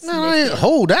your No, I ain't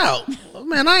hold out,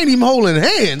 man. I ain't even holding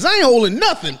hands. I ain't holding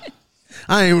nothing.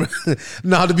 I ain't.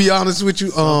 Now, to be honest with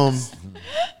you, I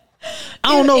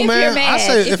don't know, If man. you're mad, I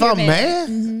say if if you're I'm mad.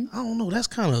 mad, I don't know. That's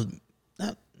kind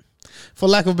of, for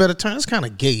lack of a better term, it's kind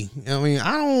of gay. I mean,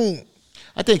 I don't.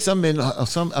 I think some men,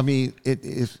 I mean,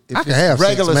 if I can it's have sex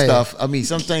regular mad. stuff, I mean,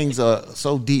 some things are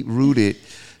so deep rooted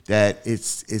that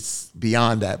it's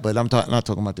beyond that. But I'm not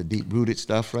talking about the deep rooted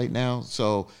stuff right now.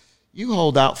 So you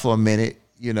hold out for a minute,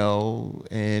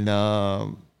 and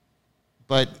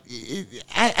but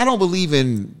I don't believe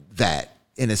in that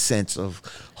in a sense of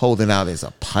holding out as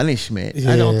a punishment.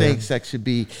 I don't Yeah. think sex should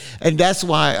be, and that's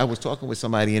why I was talking with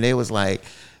somebody and they was like,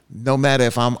 no matter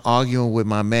if I'm arguing with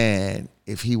my man,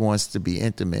 if he wants to be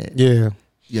intimate, Yeah.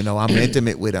 I'm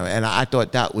intimate with him, and I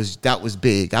thought that was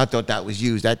big. I thought that was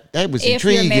used. That was If you're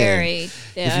intriguing. married,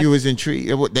 If you was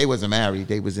intrigued, they wasn't married.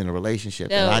 They was in a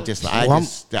relationship, and No. I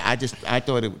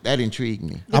thought that intrigued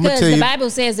me. I'ma Because tell the you- Bible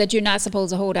says that you're not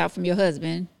supposed to hold out from your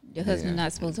husband. Your husband's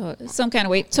not supposed to hold some kind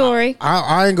of way. Tori,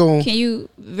 I ain't gonna. can you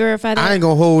verify that? I ain't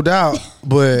gonna hold out,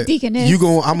 but Deaconess. you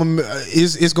gonna.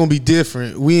 It's gonna be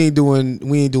different. We ain't doing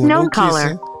no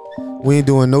kissing. We ain't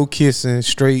doing no kissing.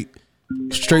 Straight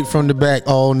from the back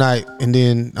all night, and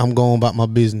then I'm going about my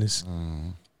business.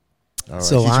 All right.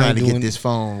 So She's I trying ain't to doing- get this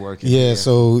phone working. Yeah,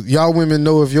 so y'all women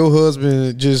know if your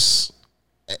husband just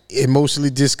emotionally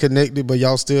disconnected, but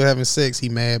y'all still having sex, he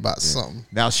mad about something.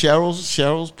 Now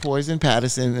Cheryl's Poison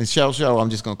Patterson and Cheryl, I'm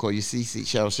just gonna call you CC,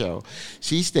 Cheryl.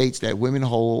 She states that women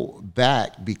hold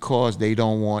back because they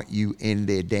don't want you in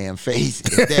their damn face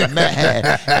if they're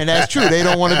mad, and that's true. They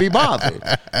don't want to be bothered.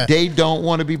 They don't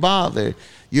want to be bothered,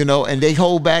 and they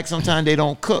hold back. Sometimes they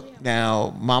don't cook.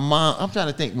 Now my mom, I'm trying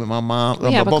to think with my mom.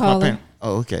 We have a both my caller. parents.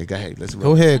 Oh, okay, go ahead. Let's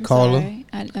Go ahead, I'm caller. sorry.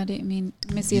 I didn't mean.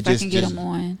 Let me see You if I just- can get just- him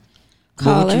on. What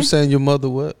Caller, you saying? Your mother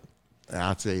what?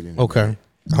 I'll say it. Okay,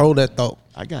 hold that thought.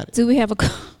 I got it. do we have a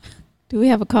do we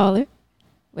have a caller?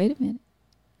 Wait a minute.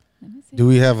 Let me see. Do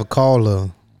we have a caller?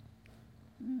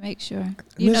 Make sure.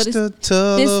 You know Mr. this-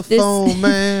 Telephone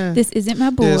Man. this isn't my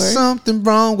board. There's something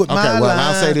wrong with my Okay, well, line.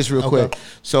 I'll say this real Okay. quick.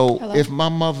 So Hello? if my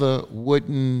mother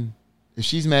if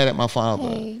she's mad at my father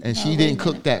Hey, and no, she wait didn't a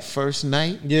cook minute. that first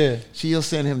night, Yeah. she'll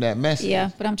send him that message. Yeah,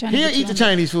 but I'm trying to He'll get you eat the on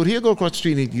Chinese food. He'll go across the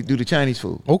street and do the Chinese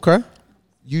food. Okay.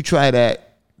 You try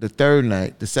that the third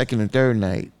night, the second and third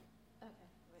night,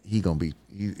 he gonna be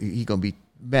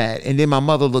mad. And then my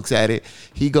mother looks at it.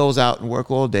 He goes out and work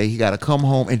all day. He got to come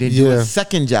home and then do Yeah. a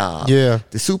second job. Yeah.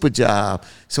 The super job.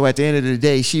 So at the end of the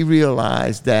day, she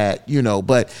realized that,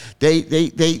 but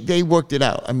they worked it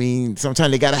out. I mean,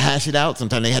 sometimes they got to hash it out.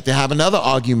 Sometimes they have to have another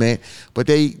argument, but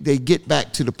they get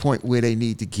back to the point where they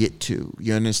need to get to.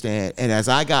 You understand? And as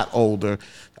I got older,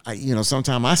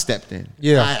 sometimes I stepped in.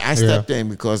 Yeah. I stepped in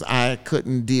because I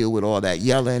couldn't deal with all that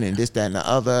yelling and this, that, and the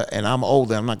other. And I'm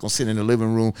older. I'm not going to sit in the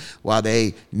living room while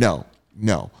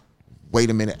no. wait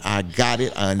a minute, I got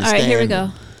it. I All understand. right, here we go.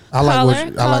 I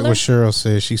like Caller. what Cheryl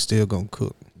said. She's still gonna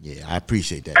cook. Yeah, I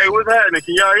appreciate that. Hey, what's happening?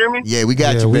 Can y'all hear me? Yeah, we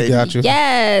got Yeah, you, we baby. got you.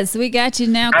 Yes, we got you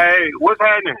now. Hey, what's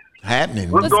happening?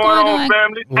 Happening. What's going on,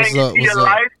 family? What's Thank you up? for your What's up?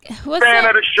 life. What's Fan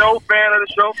up? of the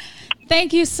show.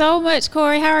 Thank you so much,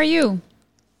 Corey. How are you?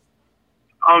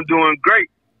 I'm doing great.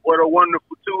 What a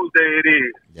wonderful Tuesday it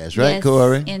is. That's right, Yes,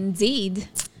 Corey. Indeed.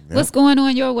 What's going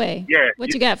on your way? Yeah.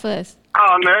 What you got for us?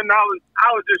 Oh, man, I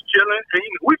was just chilling. And,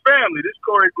 we family. This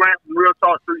Corey Grant from Real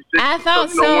Talk 360. I thought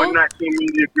You know, so. One Night Team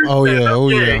Media Group. Oh, yeah. Oh,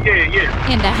 yeah.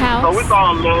 Yeah. In the house. So it's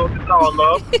all love. It's all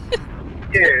love.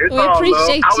 Yeah, it's We all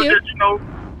appreciate love. I was you. just,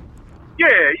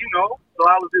 so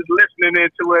I was just listening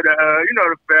into it,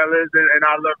 the fellas and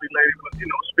our lovely lady was,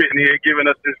 spitting here, giving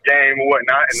us this game and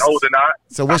whatnot, and holding out.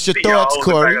 So what's your I see y'all thoughts,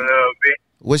 holding Corey? back a little bit.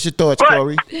 What's your thoughts, But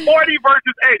Corey? 40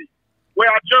 versus 80. Where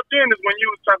I jumped in is when you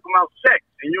was talking about sex,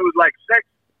 and you was like, sex,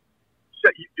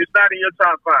 it's not in your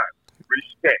top 5.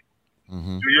 Respect.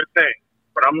 Do your thing.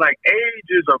 But I'm like, age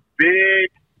is a big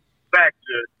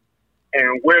factor and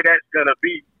where that's going to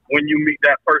be when you meet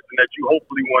that person that you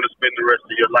hopefully want to spend the rest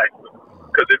of your life with.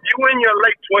 Because if you in your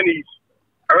late 20s,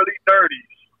 early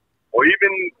 30s, or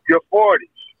even your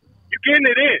 40s, you're getting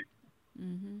it in.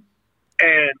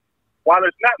 And while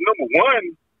it's not number one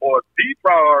or the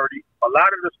priority, a lot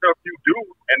of the stuff you do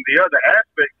and the other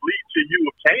aspects lead to you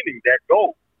obtaining that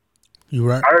goal. You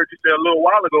right. I heard you say a little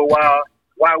while ago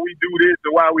why we do this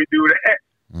or why we do that.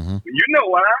 You know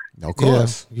why. Of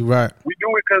course. Yeah, you right. We do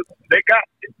it because they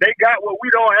got what we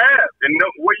don't have and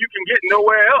what you can get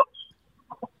nowhere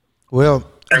else.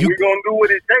 Well, And we're going to do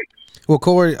what it takes. Well,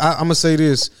 Corey, I'm gonna say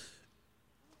this.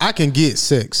 I can get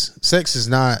sex. Sex is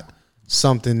not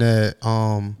something that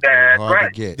That's Hard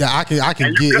right. to get. yeah, I can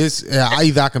And you get. can- It's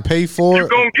either I can pay for You're it.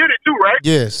 going to get it too, right?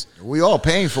 Yes. We all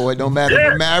paying for it. Don't matter if Yeah.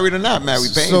 we're married or not married. We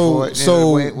paying So- for it so,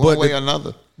 one but way the- or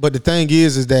another. But the thing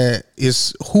is that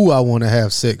it's who I want to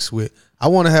have sex with. I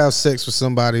want to have sex with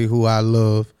somebody who I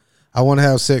love. I want to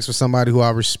have sex with somebody who I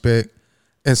respect,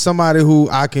 and somebody who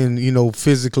I can,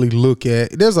 physically look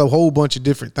at. There's a whole bunch of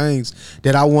different things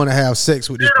that I want to have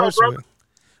sex with this Ditto, person brother. with.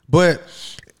 But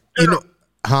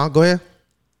go ahead.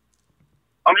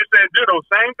 I'm just saying ditto.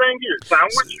 Same thing here. So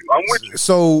I'm with you.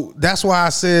 So that's why I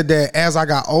said that as I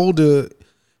got older,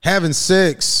 having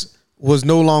sex was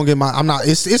no longer in my. I'm not.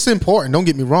 It's important. Don't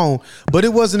get me wrong, but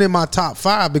it wasn't in my top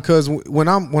 5 because when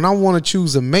I want to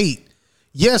choose a mate,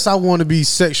 yes, I want to be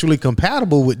sexually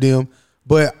compatible with them,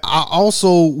 but I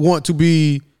also want to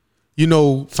be,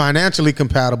 financially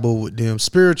compatible with them,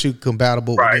 spiritually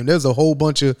compatible with them. There's a whole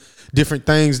bunch of different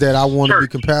things that I want to be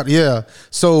compatible. Yeah.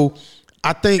 So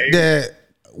I think that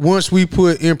once we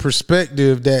put in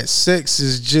perspective that sex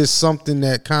is just something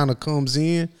that kind of comes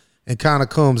in and kind of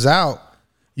comes out,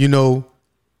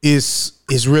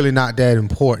 it's really not that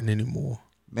important anymore.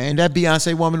 Man, that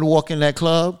Beyonce woman to walk in that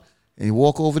club and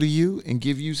walk over to you and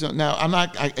give you something. Now,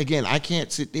 I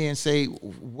can't sit there and say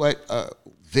what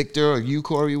Victor or you,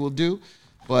 Corey, will do,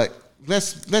 but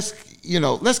let's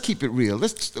keep it real.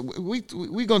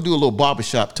 We're gonna do a little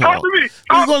barbershop talk. Talk to me.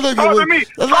 We're gonna look Talk at to me.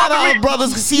 a lot of our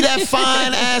brothers see that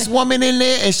fine ass woman in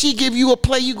there, and she give you a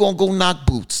play. You gonna go knock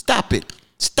boots. Stop it.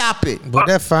 But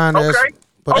that fine ass. Okay.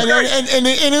 But And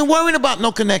ain't worrying about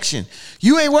no connection.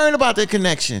 You ain't worrying about that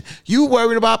connection. You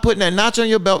worrying about putting that notch on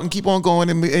your belt and keep on going.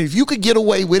 And if you could get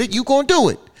away with it, you gonna do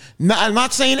it. I'm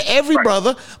not saying every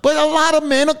brother, but a lot of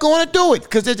men are going to do it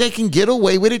because if they can get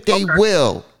away with it, they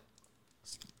will.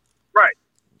 Right.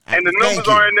 And the Thank numbers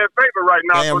you. are in their favor right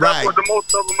now, Damn so that's right. what the most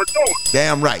of them are doing.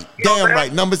 Damn right. You know Damn what I'm right.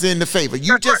 saying? Numbers are in the favor.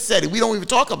 You That's just right. said it. We don't even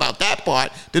talk about that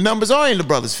part. The numbers are in the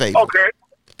brothers' favor.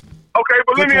 Okay,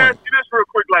 but Good let me point. ask you this real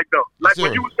quick, like Yes, when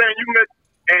sir. you were saying you met,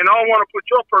 and I don't want to put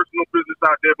your personal business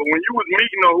out there, but when you was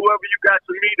meeting or whoever you got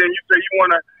to meet, and you say you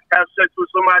want to have sex with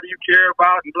somebody you care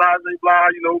about, and blah blah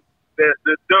blah,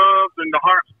 the doves and the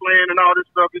harps playing and all this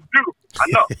stuff is beautiful. I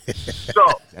know. So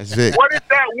That's it. what if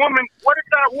that woman? What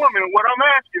I'm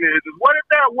asking is what if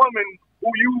that woman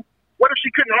what if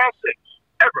she couldn't have sex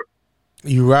ever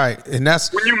you're right, and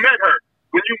that's when you met her?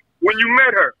 When you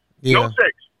met her, no Yeah.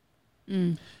 sex.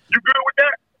 You good with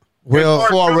that? well. For a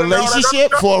Doing all that other relationship,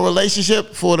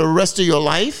 stuff? for the rest of your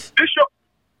life? This show,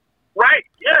 right?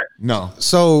 Yeah. No.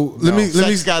 So let me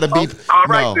Sex gotta be. All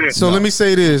right, no. then. So let me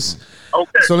say this.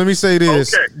 Okay. So let me say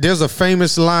this. Okay. There's a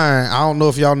famous line. I don't know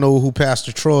if y'all know who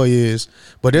Pastor Troy is,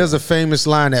 but there's a famous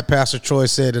line that Pastor Troy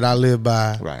said that I live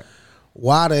by. Right.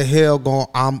 Why the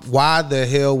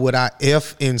hell would I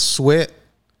F and sweat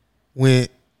when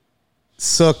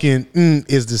sucking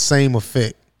is the same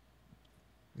effect?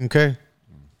 Okay.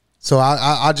 So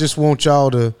I just want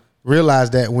y'all to realize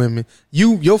that, women,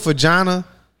 your vagina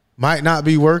might not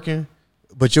be working,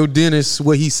 but your dentist,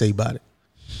 what he say about it.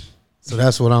 So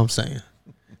that's what I'm saying.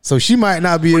 So she might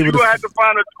not be able you to. You have to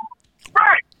find a dude,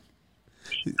 right?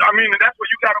 I mean, that's what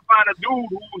you got to find a dude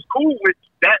who's cool with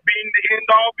that being the end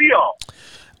all be all.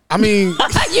 I mean, You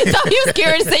thought you was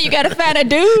scared to say you got to find a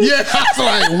dude? yeah, I was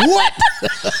like, what?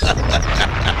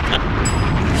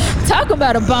 Talk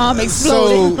about a bomb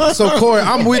exploding. So Corey,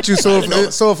 I'm with you. So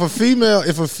if a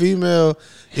female,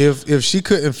 if she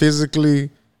couldn't physically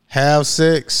have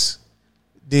sex,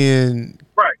 then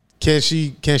Right. can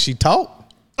she talk?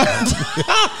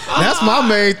 That's my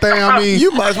main thing. I mean,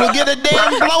 You might as well get a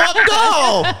damn blow up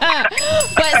doll.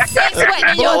 But sex wasn't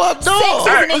in Blow your up dog.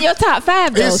 sex isn't in your top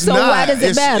 5 though. it's So not. why does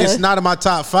it matter? It's not in my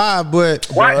top 5, but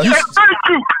Why? you. Thank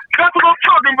you. That's what I'm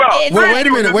talking about. It's- Wait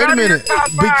a minute. It's not in your top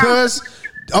five. Because,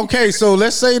 okay, so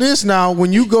let's say this now.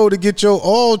 When you go to get your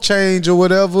oil change or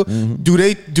whatever, do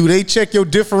they check your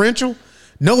differential?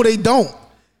 No, they don't.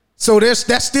 So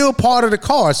that's still part of the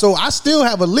car. So I still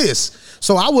have a list.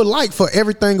 So I would like for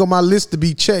everything on my list to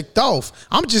be checked off.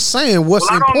 I'm just saying what's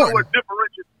Well, I don't know important. what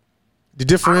differential. The I don't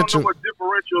differential. know what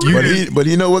differential is. But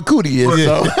you know what cootie is.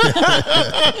 So.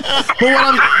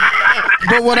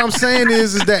 But what I'm saying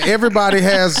is that everybody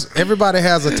has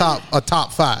a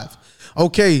top 5.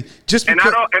 Okay, just And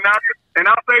because. I'll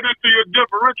say this to your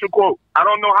differential quote. I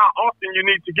don't know how often you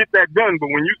need to get that done, but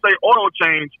when you say oil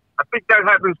change, I think that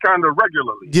happens kind of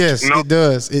regularly. Yes, you know? it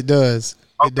does. It does.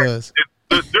 It Okay. does.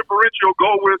 Does differential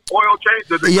go with oil change?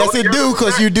 Does it Yes, go it together do, with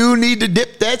because that? you do need to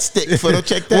dip that stick for to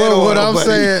check that Well, oil,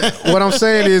 what I'm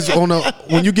saying is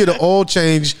when you get an oil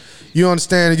change, you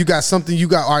understand you got something you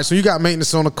got. All right, so you got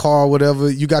maintenance on the car, whatever.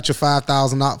 You got your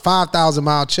 5,000 mile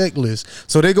checklist.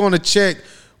 So they're going to check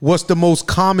what's the most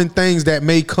common things that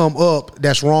may come up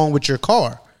that's wrong with your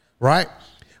car, right?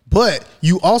 But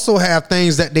you also have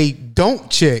things that they don't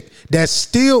check that's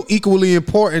still equally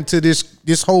important to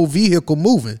this whole vehicle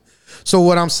moving. So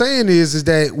what I'm saying is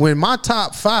that when my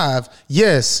top 5,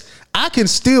 yes, I can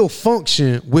still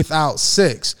function without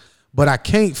sex, but I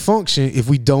can't function if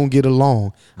we don't get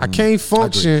along. I can't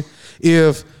function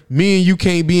if me and you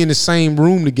can't be in the same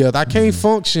room together. I can't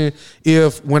function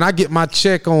if when I get my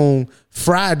check on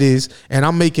Fridays and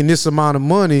I'm making this amount of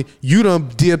money, you done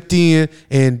dipped in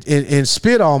and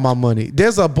spit all my money.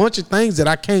 There's a bunch of things that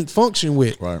I can't function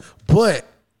with. Right. But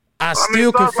I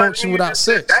still can it's all function like without you just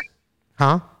sex. said that.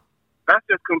 Huh? That's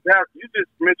just You just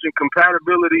mentioned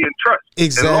compatibility and trust.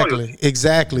 And loyalty.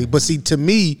 Exactly. But see, to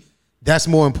me, that's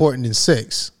more important than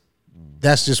sex.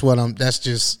 That's just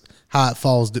how it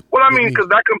falls. Well, I mean, because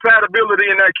that compatibility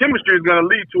and that chemistry is going to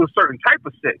lead to a certain type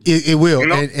of sex. It will, You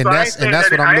know? and So I that's ain't saying what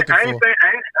that- I'm looking I ain't for.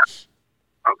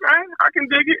 Okay, I can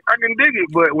dig it.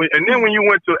 But and then when you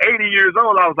went to 80 years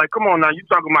old, I was like, come on now, you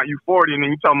talking about you 40, and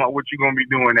then you talking about what you're going to be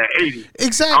doing at 80.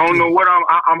 Exactly. I don't know what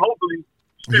I'm hopefully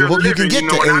still You living, can get you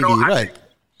know, to and I 80, don't- right?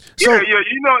 So- Yeah,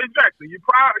 you know, exactly. Your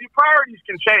priorities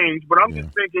can change, but I'm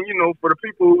just thinking, you know, for the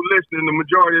people who listen, the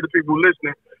majority of the people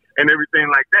listening and everything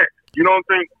like that, you don't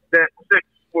think that sex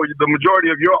for the majority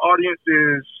of your audience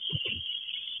is,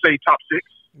 say, top 6?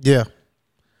 Yeah.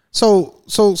 So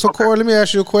Corey, let me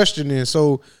ask you a question then.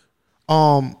 So,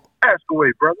 Ask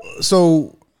away, brother.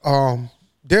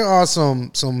 there are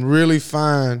some really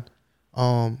fine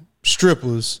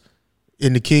strippers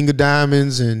in the King of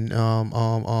Diamonds and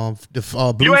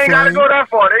the Blue You ain't got to Flame. go that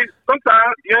far.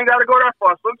 Sometimes you ain't got to go that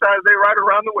far. Sometimes they right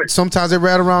around the way. Sometimes they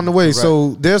right around the way.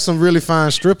 So there's some really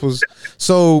fine strippers.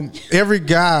 So every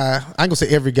guy, I ain't gonna say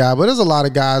every guy, but there's a lot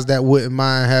of guys that wouldn't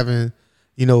mind having,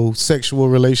 sexual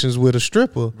relations with a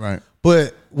stripper. Right.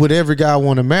 But would every guy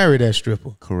want to marry that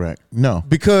stripper? Correct. No.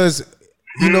 Because,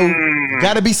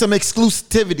 Got to be some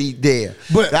exclusivity there.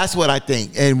 But- that's what I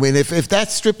think. And if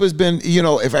that stripper's been,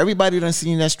 if everybody done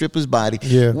seen that stripper's body,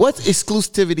 Yeah. what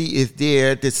exclusivity is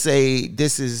there to say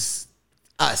this is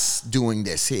us doing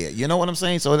this here? You know what I'm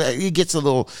saying? So that it gets a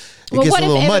little, muddy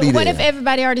what there. if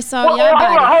everybody already saw Hold your on,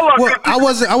 body? hold on. well,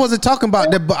 I wasn't talking about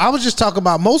that, but I was just talking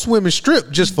about most women strip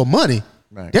just for money.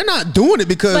 Right. They're not doing it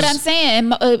because. But I'm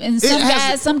saying, and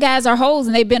some guys are hoes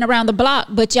and they've been around the block,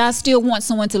 but y'all still want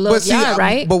someone to love y'all,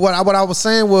 right? But what I was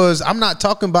saying was, I'm not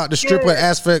talking about the stripper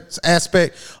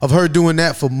aspect of her doing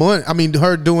that for money. I mean,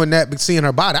 her doing that, but seeing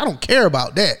her body. I don't care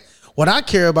about that. What I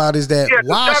care about is that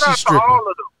while shout out she's to stripping. all of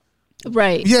them.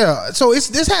 Right. Yeah, so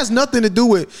this has nothing to do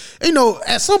with,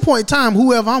 at some point in time,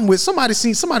 whoever I'm with, somebody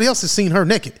else has seen her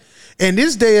naked. And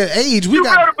this day and age, You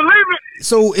better believe it.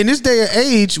 so in this day and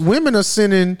age, women are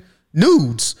sending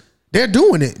nudes. They're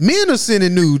doing it. Men are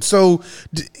sending nudes. So,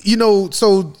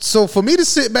 so for me to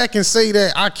sit back and say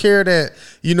that I care that,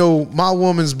 my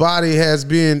woman's body has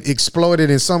been exploited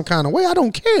in some kind of way, I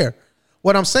don't care.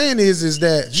 What I'm saying is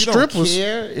that You strippers. don't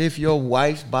care if your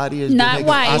wife's body is Not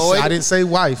wife. I didn't say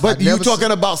wife, but I you never talking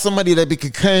about somebody that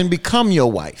can become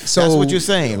your wife. So That's what you're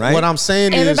saying, right? What I'm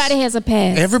saying Everybody is has a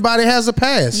past. everybody has a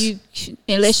past.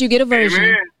 Unless you get a version.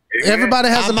 Amen. Everybody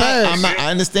has a past. I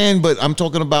understand, but I'm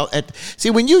talking about see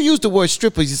when you use the word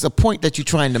strippers, it's a point that you're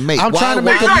trying to make. I'm trying to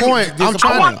make a point. There's I'm a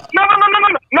trying point.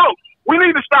 to- No. We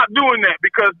need to stop doing that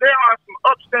because there are some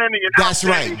upstanding and That's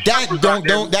outstanding right. That strippers don't out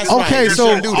there. don't. That's Okay, right. You so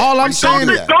shouldn't do that. all I'm You shouldn't saying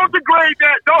do is- that. Don't degrade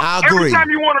that. I Every agree. time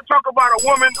you want to talk about a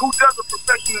woman who does a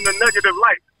profession in a negative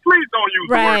light, please don't use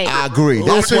Right. the word. I agree.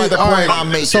 That's See, why the all point right, I'm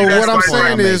making. So That's what I'm the point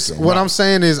saying I'm is, making. what Right. I'm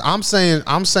saying is,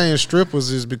 I'm saying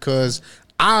strippers is because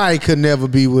I could never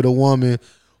be with a woman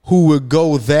who would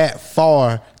go that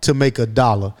far to make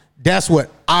 $1. That's what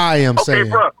I am Okay, saying.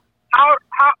 bro. How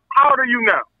old are you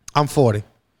now? I'm 40.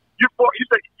 You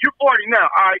say you're 40 now.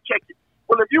 All right, check it.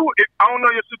 Well, if I don't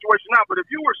know your situation now, but if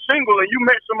you were single and you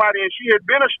met somebody and she had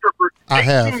been a stripper I 18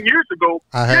 have. years ago,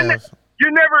 I have. you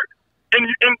never,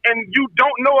 and you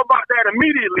don't know about that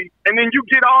immediately, and then you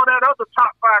get all that other top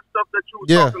 5 stuff that you were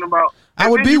Yeah. talking about. I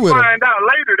and would then be you with her. find out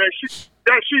later that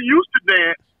she used to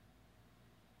dance.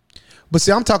 But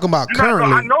see, I'm talking about You know, so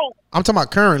currently. I know. I'm talking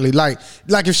about currently. Like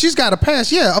if she's got a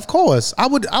pass, yeah, of course. I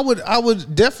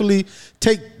would definitely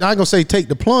take. I ain't gonna say take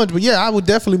the plunge, but yeah, I would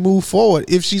definitely move forward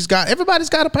if she's got. Everybody's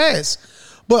got a pass.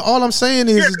 But all I'm saying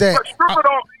is that. But stripper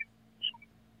don't.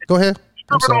 Go ahead.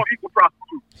 I'm Stripper sorry. don't equal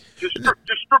prostitute.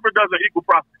 Just stripper doesn't equal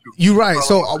prostitute. You're right.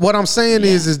 So what I'm saying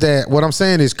is that what I'm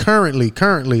saying is currently,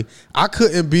 I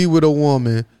couldn't be with a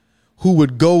woman who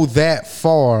would go that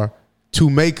far to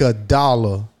make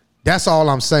 $1. That's all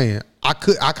I'm saying. I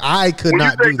could when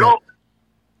not you say do go, that.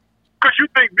 because you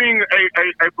think being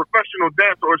a professional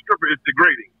dancer or stripper is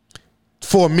degrading.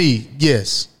 For me,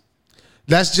 yes.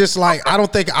 That's just like I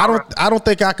don't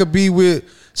think I could be with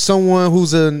someone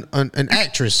who's an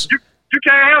actress. You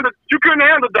can't handle. You couldn't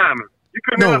handle diamonds. You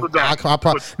couldn't No, handle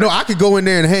diamonds. I could go in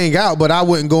there and hang out, but I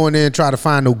wouldn't go in there and try to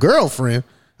find no girlfriend.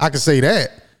 I could say that.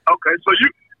 Okay, so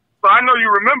I know you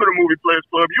remember the movie Players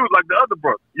Club. You was like the other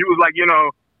brother. You was like,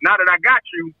 now that I got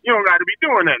you, you don't got to be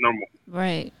doing that no more.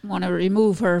 Right. Want to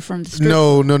remove her from the strip.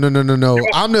 No.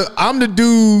 I'm the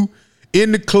dude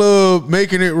in the club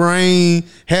making it rain,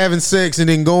 having sex, and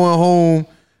then going home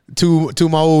to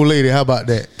my old lady. How about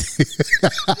that?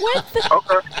 What the?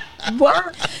 Okay.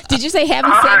 What? Did you say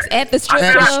having sex at the strip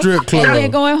At the club? strip club. And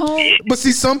then going home? But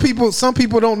see, some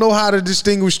people don't know how to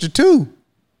distinguish the two.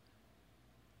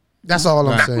 That's all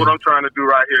I'm That's saying. what I'm trying to do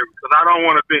right here because I don't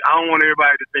want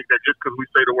everybody to think that just because we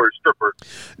say the word stripper,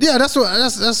 Yeah, that's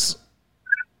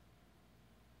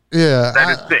yeah. that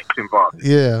is sex involved.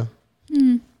 Yeah.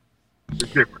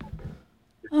 It's different.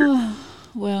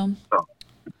 Well, So.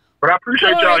 But I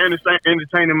appreciate y'all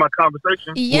entertaining my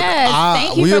conversation. yes.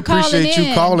 Thank you we for calling appreciate you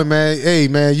in. calling, man. Hey,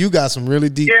 man, you got some really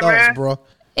deep Yeah, thoughts, man. bro.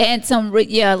 And some, like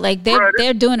Right.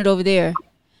 they're doing it over there.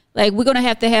 Like we're gonna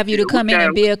have to have you to Yeah, we come in can.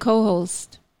 and be a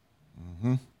co-host,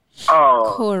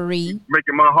 Oh, Corey.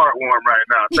 making my heart warm right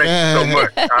now. Thank you so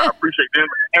much. I appreciate it.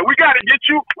 And we got to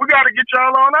get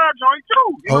y'all on our joint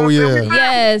too. You know Oh, what I'm yeah. saying?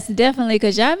 Yes, definitely,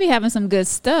 because y'all be having some good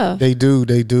stuff. They do,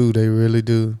 they really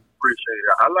do. Appreciate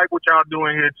it. I like what y'all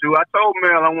doing here too. I told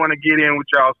Mel I want to get in with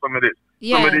y'all some of this.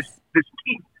 Some of Yes. this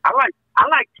tea. I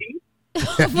like tea.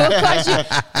 Of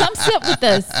course, come sit with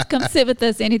us. Come sit with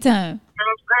us anytime. You know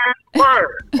what I'm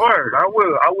saying? Word. I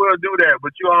will do that.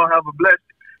 But you all have a blessed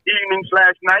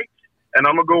evening/night, and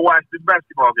I'm gonna go watch this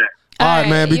basketball game. All right,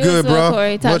 man. Be you good, as well, bro.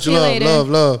 Corey. Talk Much to you love, later.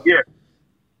 love. Yeah.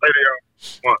 Later,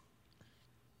 y'all. One.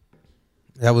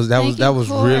 That was Thank you,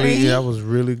 Corey. really good. That was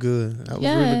really good.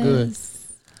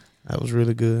 Yes. That was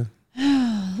really good.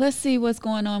 Let's see what's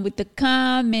going on with the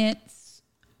comments.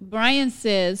 Brian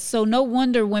says, so no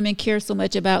wonder women care so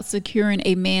much about securing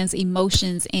a man's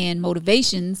emotions and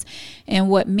motivations, and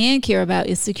what men care about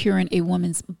is securing a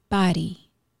woman's body.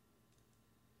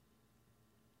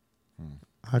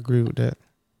 I agree with that.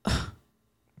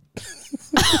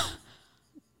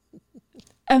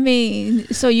 I mean,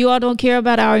 so you all don't care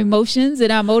about our emotions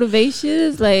and our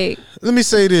motivations? Like, Let me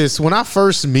say this: when I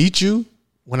first meet you,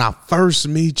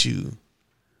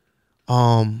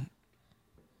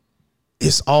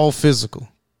 it's all physical.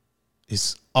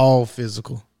 It's all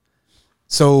physical.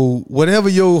 So whatever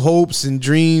your hopes and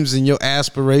dreams and your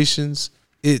aspirations,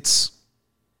 it's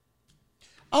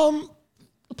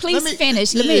please me-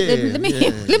 finish. Let yeah, me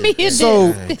hear this.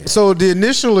 so the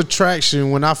initial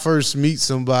attraction when I first meet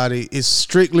somebody is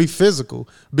strictly physical,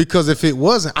 because if it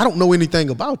wasn't, I don't know anything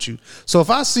about you. So if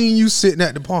I seen you sitting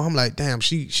at the bar, I'm like, damn,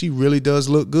 she really does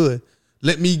look good.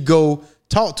 Let me go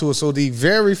talk to her. So the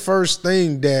very first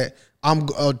thing that I'm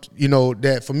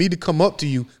that for me to come up to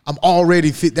you, I'm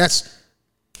already fit.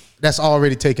 That's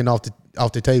already taken off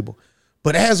the table.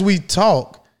 But as we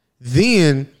talk,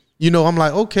 then I'm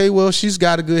like, okay, well, she's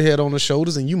got a good head on her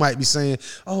shoulders, and you might be saying,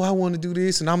 oh, I want to do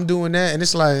this and I'm doing that, and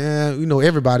it's like,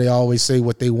 everybody always say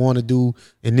what they want to do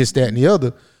and this, that, and the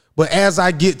other. But as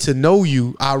I get to know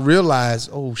you, I realize,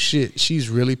 oh shit, she's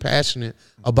really passionate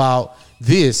about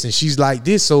this, and she's like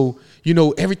this. So,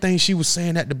 everything she was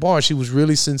saying at the bar, she was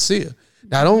really sincere.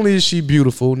 Not only is she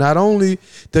beautiful, not only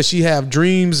does she have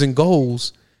dreams and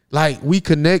goals, like we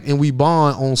connect and we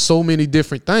bond on so many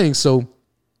different things. So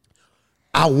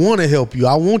I want to help you.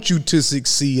 I want you to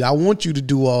succeed. I want you to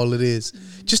do all of this.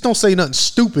 Just don't say nothing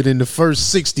stupid in the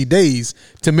first 60 days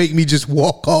to make me just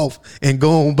walk off and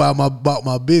go on about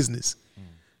my business.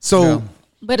 So,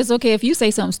 but it's okay if you say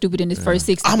something stupid in this first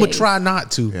 60 days. I'm gonna try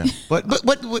not to. Yeah. But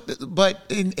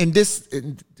in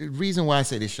the reason why I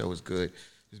say this show is good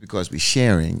is because we're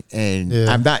sharing, and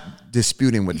I'm not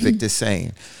disputing what Victor's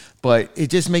saying. But it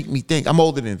just make me think. I'm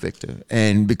older than Victor,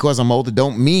 and because I'm older,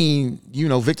 don't mean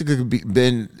Victor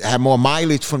could have more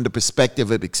mileage from the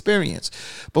perspective of experience.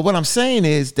 But what I'm saying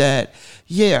is that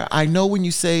I know when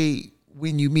you say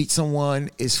when you meet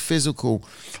someone is physical,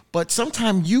 but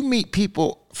sometimes you meet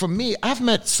people. For me, I've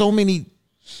met so many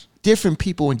different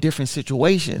people in different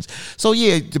situations. So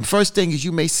the first thing is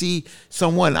you may see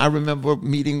someone. I remember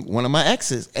meeting one of my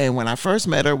exes, and when I first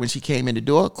met her, when she came in the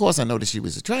door, of course I noticed she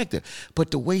was attractive, but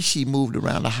the way she moved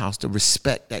around the house, the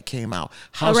respect that came out,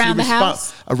 how around the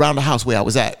house where I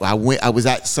was at. I was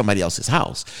at somebody else's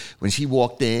house when she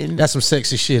walked in. That's some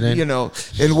sexy shit, ain't it?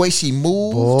 And the way she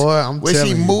moved,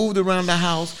 moved around the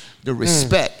house. The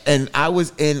respect, and I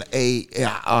was in a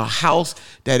house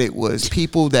that it was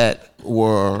people that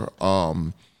were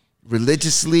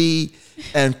religiously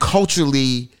and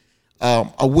culturally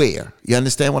aware. You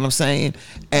understand what I'm saying?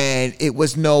 And it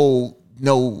was no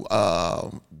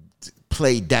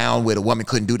play down where the woman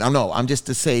couldn't do that. No, I'm just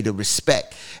to say the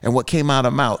respect and what came out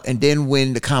of her mouth. And then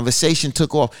when the conversation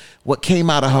took off, what came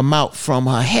out of her mouth from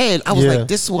her head, I was like,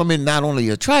 this woman not only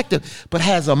attractive, but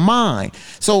has a mind.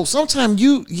 So sometimes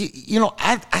I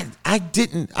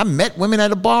met women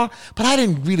at a bar, but I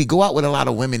didn't really go out with a lot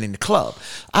of women in the club.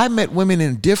 I met women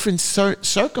in different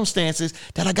circumstances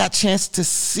that I got a chance to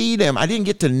see them. I didn't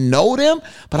get to know them,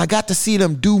 but I got to see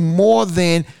them do more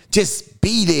than just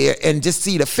be there and just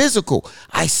see the physical.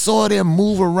 I saw them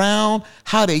move around,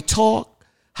 how they talk,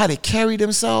 how they carry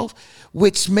themselves,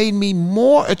 which made me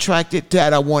more attracted to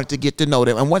that. I wanted to get to know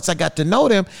them. And once I got to know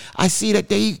them, I see that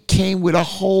they came with a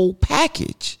whole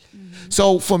package. Mm-hmm.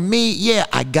 So for me,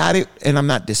 I got it. And I'm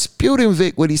not disputing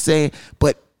Vic what he's saying,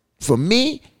 but for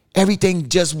me, everything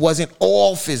just wasn't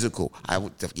all physical. I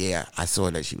saw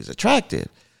that she was attractive,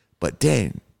 but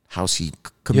then how she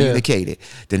communicated.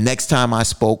 The next time I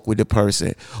spoke with the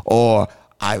person, or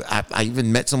I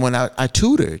even met someone I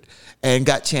tutored and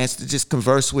got a chance to just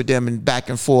converse with them and back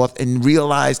and forth and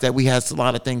realize that we had a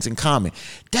lot of things in common.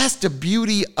 That's the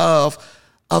beauty of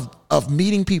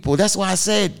meeting people. That's why I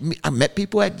said I met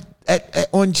people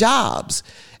on jobs.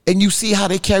 And you see how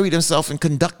they carry themselves and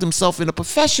conduct themselves in a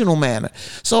professional manner.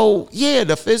 So,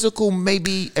 the physical may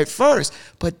be at first,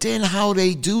 but then how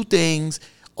they do things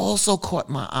also caught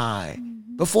my eye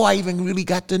before I even really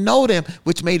got to know them,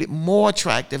 which made it more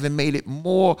attractive and made it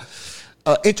more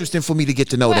interesting for me to get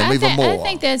to know them even more. I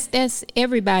think that's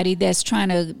everybody that's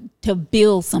trying to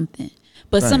build something.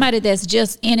 But somebody that's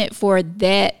just in it for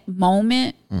that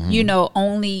moment,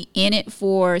 only in it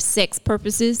for sex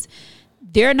purposes,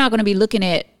 they're not going to be looking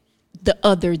at the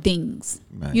other things.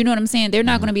 Right. You know what I'm saying? They're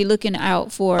not going to be looking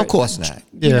out for, of course not,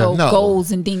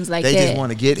 goals and things like that. They just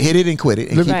want to hit it and quit it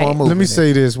and keep on moving. Let me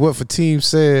say this. What Fatim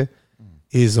said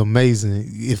is amazing.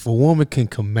 If a woman can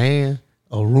command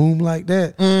a room like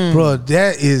that, bro,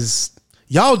 that is,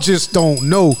 y'all just don't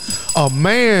know. A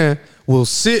man will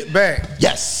sit back.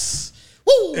 Yes.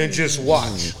 Woo, and just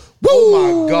watch.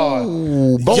 Oh my God!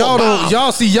 Y'all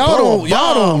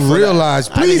don't realize.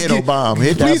 Please get a bomb.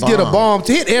 Hit a bomb.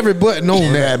 Hit every button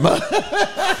on that.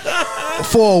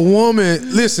 For a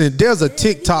woman, listen. There's a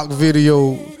TikTok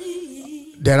video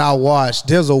that I watched.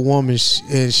 There's a woman,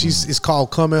 and it's called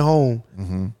 "Coming Home."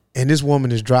 Mm-hmm. And this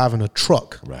woman is driving a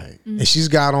truck, right? And she's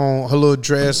got on her little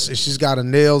dress, and she's got her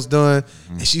nails done,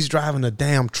 and she's driving a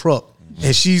damn truck,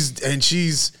 and she's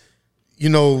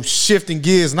shifting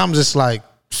gears, and I'm just like.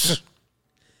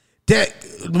 That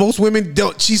most women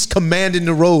don't. She's commanding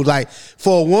the road. Like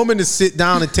for a woman to sit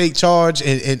down and take charge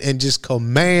and just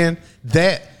command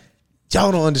that,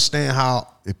 y'all don't understand how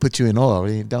it puts you in awe,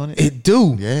 don't it? It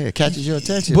do. Yeah, it catches your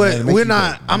attention. But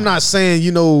I'm not saying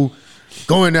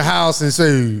go in the house and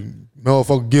say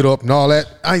motherfucker get up and all that.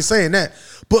 I ain't saying that.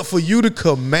 But for you to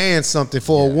command something,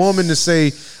 for a woman to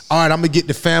say, all right, I'm gonna get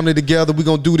the family together, we're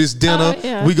gonna do this dinner,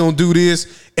 we're gonna do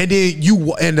this, and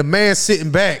then the man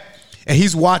sitting back and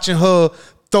he's watching her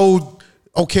throw,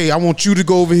 okay, I want you to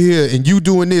go over here and you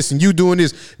doing this and you doing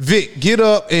this. Vic, get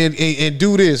up and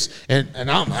do this. And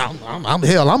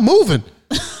I'm moving.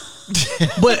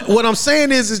 But what I'm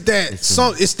saying is that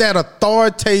it's that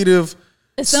authoritative,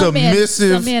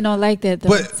 submissive. Some men don't like that though.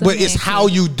 But it's how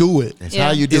you do it. It's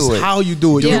how you do it. It's how you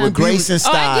do it. Do You it with grace and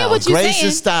style. I get what you're Grace saying.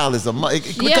 and style is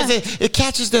because it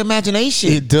catches the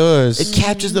imagination. It does. It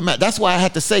captures the. That's why I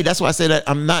had to say. That's why I say that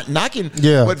I'm not knocking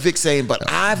what Vic's saying, but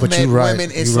I've met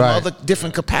women in some other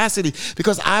different capacity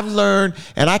because I've learned,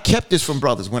 and I kept this from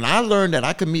brothers. When I learned that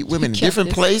I could meet women in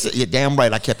different places, you're damn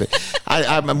right, I kept it.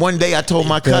 I one day I told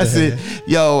my cousin,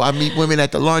 "Yo, I meet women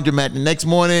at the laundromat." The next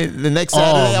morning, the next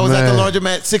Saturday, I was at the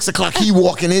laundromat at 6 o'clock. He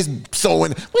walking his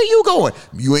sewing. Where you going?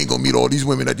 You ain't gonna meet all these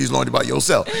women at these laundry by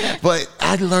yourself. But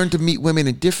I learned to meet women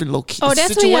in different locations. Oh,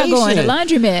 that's where y'all going, the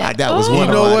laundromat. That was one You of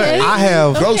know my what? days. I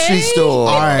have Grocery store.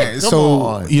 All right,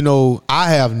 so I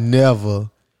have never.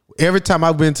 Every time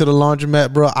I've been to the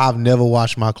laundromat, bro, I've never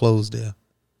washed my clothes there.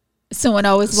 Someone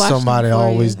always watched. Somebody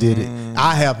always did it.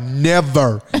 I have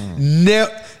never been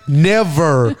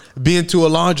to a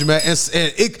laundromat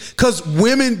and it because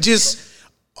women just.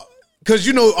 Cause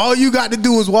all you got to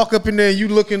do is walk up in there and you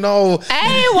looking all.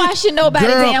 I ain't washing nobody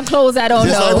damn clothes I don't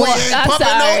know. I'm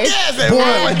sorry.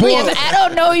 I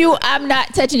don't know you. I'm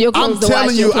not touching your clothes. I'm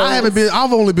telling you,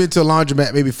 I've only been to a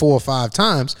laundromat maybe 4 or 5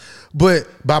 times, but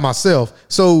by myself.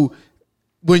 So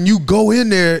when you go in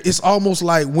there, it's almost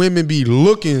like women be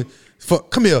looking for.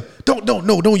 Come here,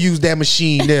 don't use that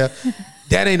machine there.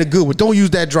 That ain't a good one. Don't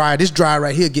use that dryer. This dryer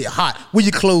right here get hot. Where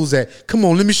your clothes at? Come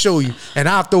on, let me show you. And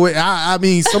I'll throw it. I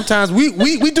mean, sometimes we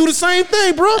do the same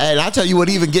thing, bro. And I'll tell you what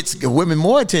even gets women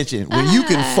more attention. When you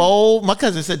can fold. My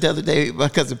cousin said the other day, my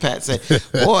cousin Pat said,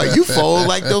 boy, you fold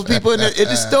like those people in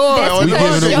the store. We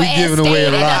giving away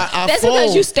a lot. That's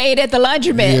because you stayed at the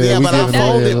laundromat. Yeah, but I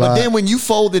folded. But then when you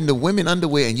fold in the women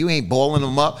underwear and you ain't balling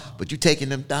them up, but you taking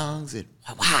them thongs and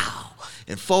wow.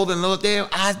 And folding those there,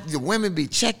 the women be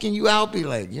checking you out, be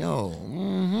like, yo.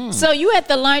 Mm-hmm. So you at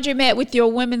the laundromat with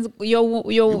your women's your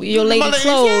lady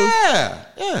clothes,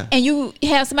 yeah. And you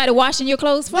have somebody washing your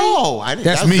clothes for you? No, I didn't.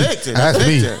 That's me. Victor. That's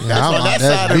me. That's on that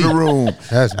side of the room.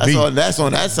 That's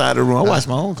on that side of the room. I wash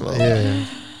my own clothes. Yeah.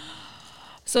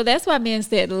 So that's why men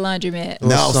stay at the laundromat.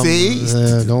 No, see?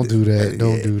 Don't do that.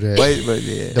 Don't do that.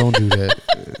 But Don't do that.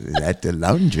 At the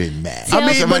laundromat. I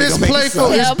mean, but it's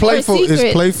playful.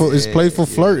 It's playful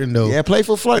flirting though. Yeah,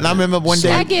 playful flirting. I remember one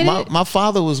day my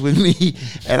father was with me,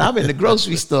 and I'm in the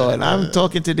grocery store, and I'm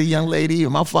talking to the young lady,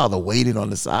 and my father waited on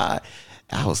the side.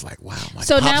 I was like, wow, my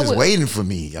pops is waiting for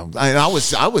me. I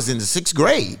was in the 6th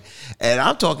grade, and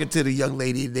I'm talking to the young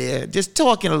lady there, just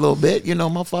talking a little bit.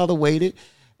 My father waited.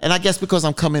 And I guess because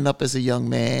I'm coming up as a young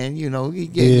man, he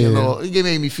gave me he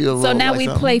made me feel a little. So now like we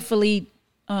something. Playfully.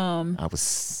 I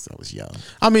was young.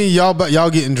 I mean, y'all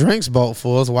getting drinks bought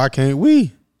for us. Why can't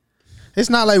we? It's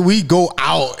not like we go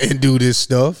out and do this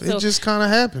stuff. So it just kind of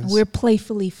happens. We're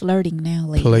playfully flirting now,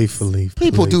 ladies. Playfully.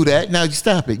 People do that. Now you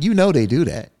stop it. You know they do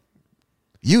that.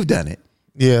 You've done it.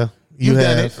 Yeah. You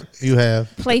have.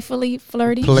 Playfully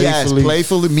flirting? Yes,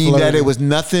 playfully mean that it was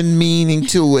nothing meaning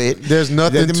to it. There's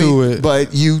nothing to it.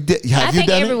 But you did. I think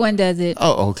everyone does it.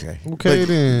 Oh, okay. Okay,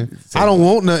 then. I don't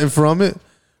want nothing from it.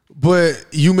 But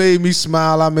you made me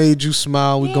smile. I made you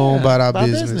smile. We go on about our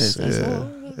business.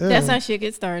 That's how shit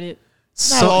gets started.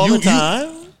 Not all the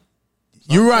time.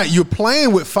 You're right. You're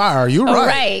playing with fire. You're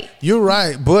right. You're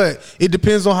right. But it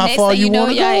depends on how far you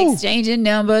want to go. Y'all exchanging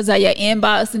numbers, or y'all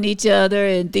inboxing each other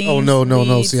and things. Oh,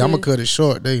 no. See, I'm going to cut it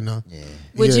short. There you know. Yeah.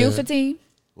 Would you, Fatim?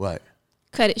 What?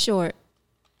 Cut it short.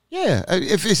 Yeah.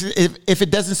 If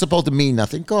it doesn't supposed to mean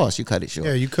nothing, gosh, you cut it short.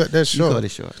 Yeah, you cut that short. You cut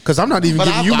it short. Because I'm not even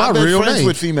giving you my real name. I'm friends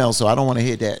with females, so I don't want to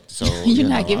hear that. So You're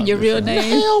not giving your real name?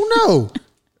 Hell no.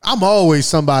 I'm always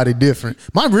somebody different.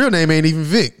 My real name ain't even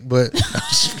Vic, but...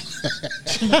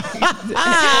 All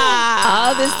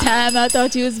this time I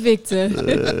thought you was Victor.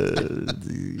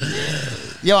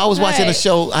 Yo, I was watching a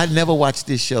show. I never watched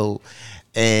this show,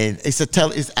 and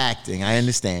it's acting. I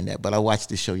understand that, but I watched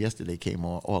this show yesterday. Came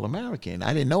on All American.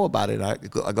 I didn't know about it. I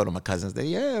go to my cousins.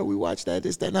 We watched that,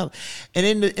 this, that, and other. And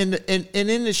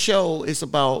in the show, it's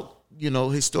about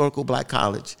historical black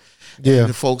college. Yeah, and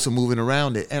the folks are moving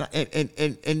around it,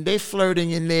 and they're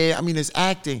flirting in there. I mean, it's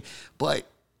acting, but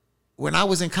when I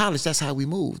was in college, that's how we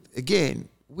moved. Again,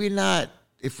 we're not,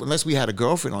 unless we had a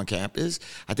girlfriend on campus.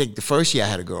 I think the first year I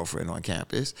had a girlfriend on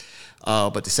campus,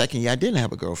 but the second year I didn't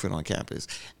have a girlfriend on campus.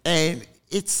 And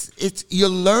it's you're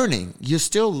learning. You're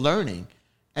still learning.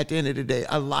 At the end of the day,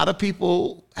 a lot of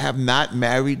people have not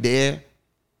married their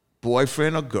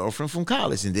boyfriend or girlfriend from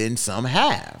college, and then some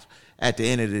have at the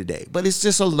end of the day. But it's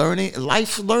just a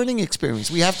life learning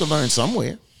experience. We have to learn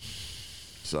somewhere.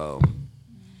 So,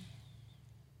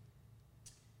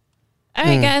 all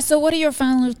right, guys. So, what are your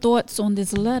final thoughts on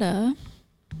this letter?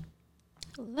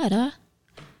 What are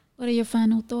your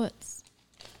final thoughts?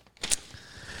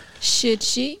 Should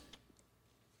she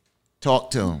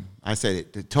talk to him? I said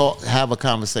it. To talk, have a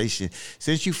conversation.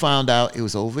 Since you found out it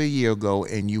was over a year ago,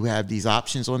 and you have these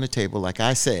options on the table, like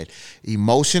I said,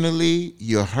 emotionally,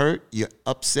 you're hurt, you're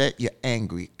upset, you're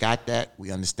angry. Got that?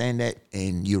 We understand that,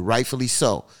 and you're rightfully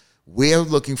so. We're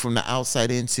looking from the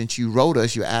outside in. Since you wrote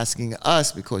us, you're asking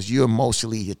us because you're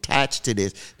emotionally attached to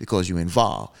this because you're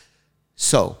involved.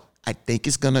 So I think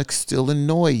it's going to still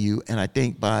annoy you, and I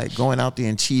think by going out there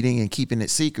and cheating and keeping it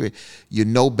secret, you're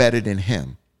no better than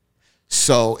him.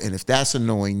 So, and if that's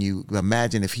annoying you,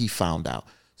 imagine if he found out.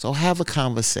 So have a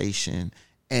conversation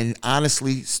and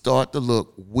honestly start to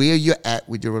look where you're at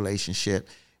with your relationship.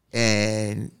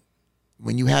 And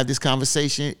when you have this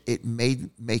conversation, it may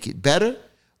make it better,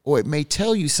 or it may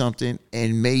tell you something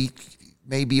and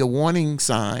may be a warning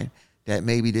sign that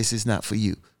maybe this is not for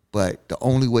you. But the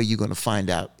only way you're going to find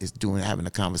out is having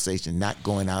a conversation, not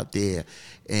going out there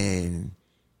and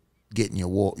getting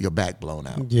your back blown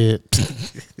out. Yeah.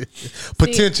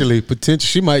 Potentially.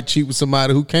 She might cheat with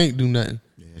somebody who can't do nothing.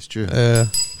 Yeah, it's true.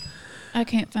 I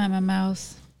can't find my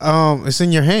mouse. It's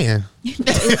in your hand.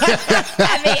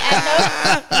 I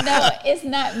know. No, it's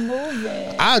not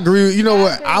moving. I agree. You know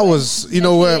what?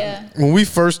 When we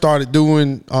first started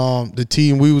doing the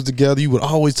team, we was together, you would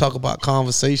always talk about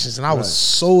conversations, and I was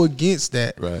so against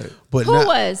that. Right. But Who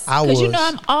was? Because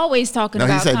I'm always talking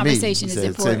about conversation is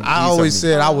important. I always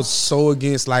said I was so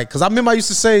against, because I remember I used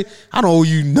to say, I don't owe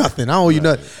you nothing. I don't owe you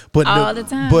nothing. But all the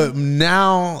time. But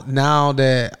now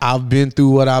that I've been through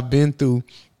what I've been through,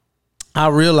 I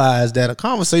realized that a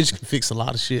conversation can fix a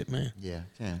lot of shit, man. Yeah.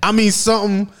 I mean,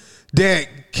 something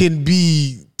that can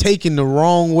be taken the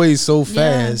wrong way so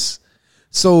fast. Yeah.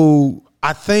 So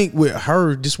I think with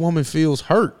her, this woman feels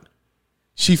hurt.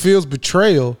 She feels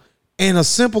betrayal. And a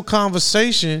simple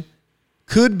conversation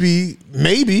could be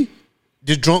maybe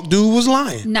the drunk dude was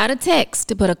lying. Not a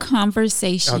text, but a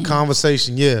conversation. A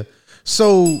conversation, yeah.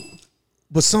 So,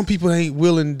 but some people ain't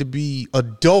willing to be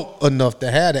adult enough to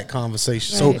have that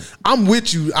conversation. Right. So I'm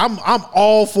with you. I'm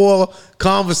all for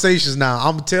conversations now.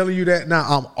 I'm telling you that now.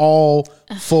 I'm all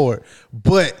for it.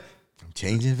 But I'm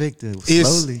changing Victor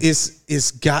slowly.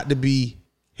 It's got to be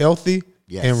healthy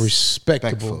and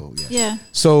respectable. Yes. Yeah.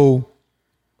 So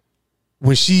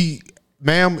when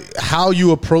ma'am, how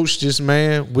you approach this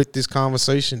man with this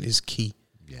conversation is key.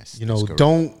 Yes.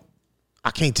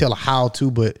 I can't tell her how to,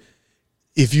 but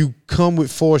if you come with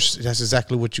force, that's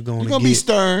exactly what you're going to get. You're going to be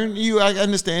stern. I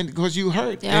understand because you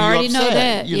hurt. Yeah, I already know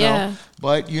that. You know?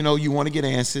 But, you want to get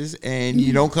answers, and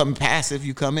you don't come passive.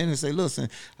 You come in and say, listen,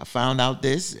 I found out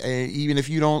this. And even if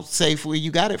you don't say where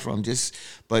you got it from,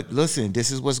 but listen,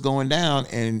 this is what's going down.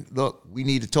 And look, we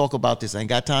need to talk about this. I ain't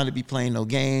got time to be playing no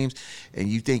games. And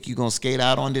you think you're going to skate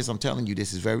out on this. I'm telling you,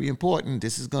 this is very important.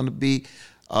 This is going to be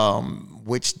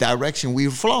which direction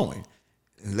we're flowing.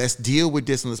 Let's deal with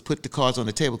this and let's put the cards on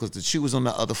the table, because the shoe was on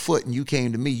the other foot and you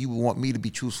came to me. You want me to be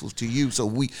truthful to you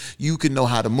so you can know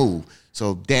how to move.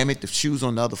 So damn it, the shoe's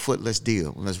on the other foot. Let's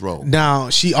deal. Let's roll. Now,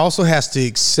 she also has to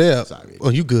accept. Sorry. Oh,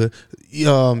 you good.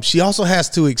 She also has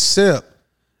to accept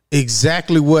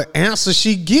exactly what answer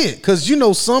she get, because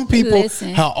some people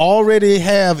already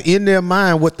have in their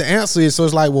mind what the answer is. So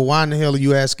it's like, well, why in the hell are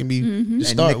you asking me to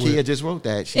start with? And Nakia just wrote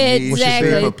that. She needs to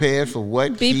be prepared for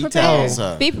what he tells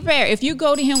her. Be prepared. If you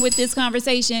go to him with this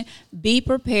conversation, be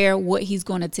prepared what he's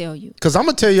going to tell you. Because I'm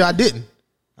going to tell you I didn't.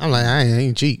 I'm like, I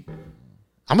ain't cheat.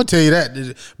 I'm going to tell you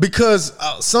that. Because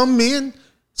some men,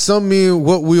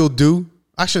 what we'll do,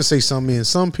 I shouldn't say some men,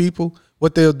 some people,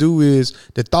 what they'll do is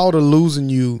the thought of losing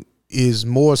you is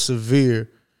more severe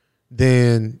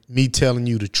than me telling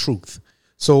you the truth.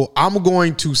 So I'm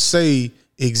going to say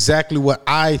exactly what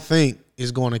I think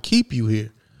is going to keep you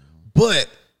here. But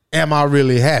am I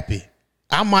really happy?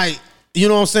 I might, you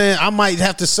know what I'm saying? I might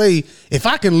have to say, if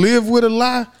I can live with a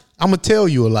lie, I'm going to tell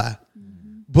you a lie.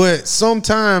 But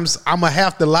sometimes I'm going to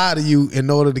have to lie to you in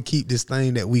order to keep this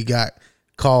thing that we got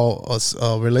called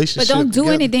a relationship. But don't do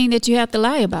together. anything that you have to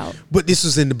lie about. But this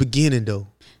was in the beginning, though.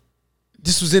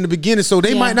 This was in the beginning, so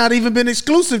they might not even been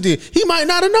exclusive then. He might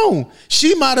not have known.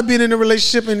 She might have been in a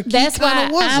relationship and that's he kind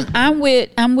of why wasn't.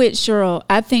 I'm with Cheryl.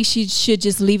 I think she should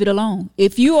just leave it alone.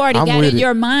 If you already got in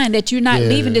your mind that you're not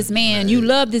leaving this man, you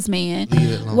love this man,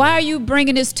 why are you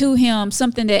bringing this to him,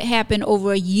 something that happened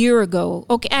over a year ago?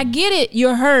 Okay, I get it.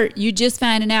 You're hurt. You're just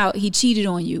finding out he cheated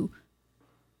on you.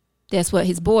 That's what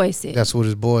his boy said. That's what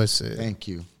his boy said. Thank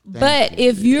you. But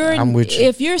if you're I'm with you.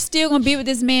 if you're still gonna be with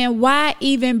this man, why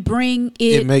even bring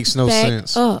it? It makes no back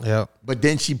sense. up? Yep. But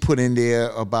then she put in there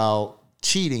about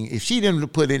cheating. If she didn't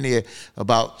put in there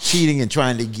about cheating and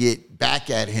trying to get back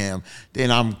at him,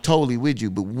 then I'm totally with you.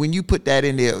 But when you put that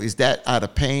in there, is that out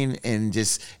of pain and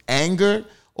just anger?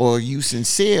 Or are you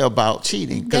sincere about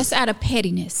cheating? That's out of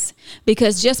pettiness.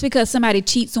 Because just because somebody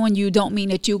cheats on you don't mean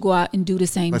that you go out and do the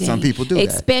same But thing. some people do that.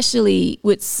 Especially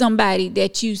with somebody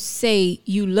that you say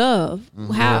you love.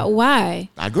 Why?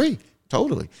 I agree,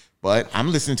 totally. But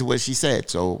I'm listening to what she said,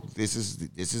 so this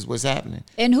is what's happening.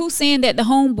 And who's saying that the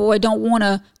homeboy don't want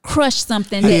to crush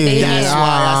something that they That's have? why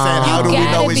I said, how do we know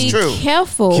Gotta it's be true?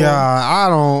 careful. Yeah, I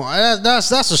don't.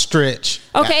 That's a stretch.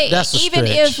 Okay, That's a even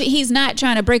stretch. if he's not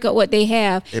trying to break up what they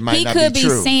have, It might he not could be be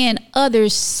true. saying other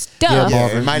stuff.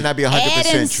 Yeah, it might not be 100%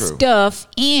 adding true. stuff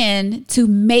in to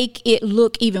make it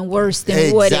look even worse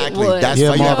than what it Exactly. was. That's Yeah,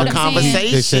 why you have a Marvin.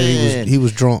 conversation. They said he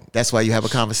was drunk. That's why you have a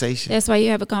conversation. That's why you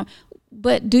have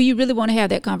but do you really want to have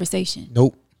that conversation?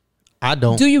 Nope, I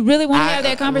don't. Do you really want to have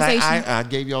that conversation? I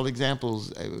gave you all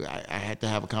examples. I had to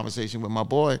have a conversation with my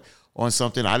boy on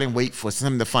something. I didn't wait for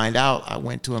him to find out. I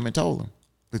went to him and told him.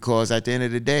 Because at the end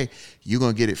of the day, you're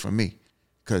going to get it from me.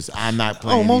 Because I'm not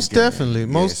playing. Oh, most these games. definitely.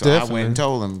 Most so I definitely. went and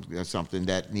told him something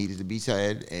that needed to be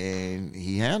said, and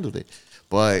he handled it.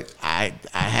 But I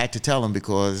had to tell him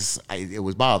because it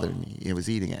was bothering me. It was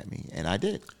eating at me, and I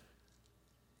did.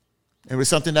 It was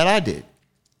something that I did.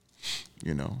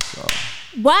 You know, so.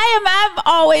 Why am I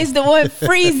always the one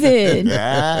freezing?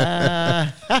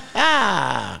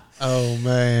 Oh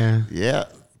man. Yeah.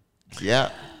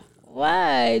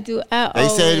 Why do I They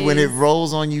said when it always-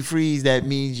 rolls on you freeze, that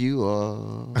means you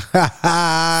are.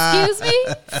 Excuse me?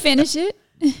 Finish it.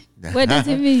 What does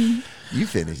it mean? You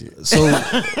finish it.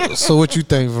 So what you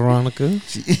think, Veronica?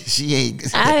 She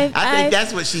ain't. I- I think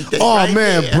that's what she thinks. Oh right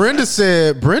man,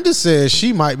 there. Brenda said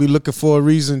she might be looking for a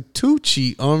reason to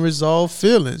cheat, unresolved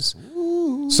feelings.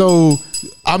 So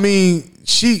I mean,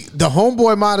 the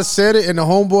homeboy might have said it, and the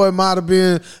homeboy might have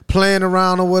been playing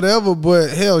around or whatever. But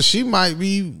hell, she might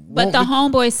be. But the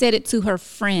homeboy said it to her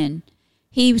friend.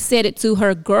 He said it to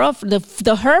her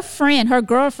girlfriend. Her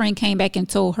girlfriend came back and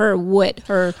told her what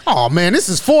her. Oh man, this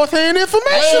is fourth hand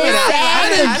information.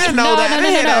 I didn't know that. I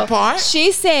didn't hear that part.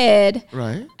 She said,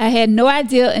 Right. I had no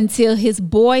idea until his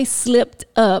boy slipped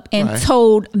up and Right.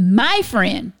 told my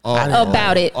friend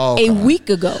about it okay. a week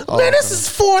ago. Man, this is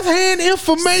fourth hand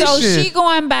information. So she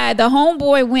going by, the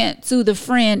homeboy went to the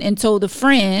friend and told the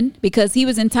friend because he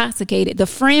was intoxicated. The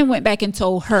friend went back and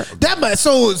told her.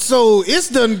 So it's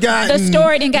done gotten. The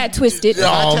story then got twisted. If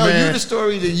I Oh, tell man. you the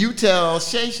story, then you tell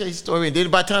Shay's story, and then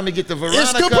by the time we get to Veronica,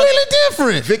 It's completely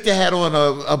different. Victor had on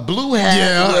a blue hat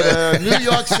Yeah. with a New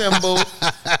York symbol,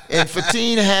 and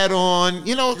Fatine had on,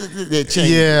 they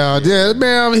changed. Yeah,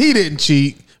 man, he didn't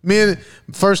cheat. Men,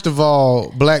 first of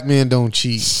all, black men don't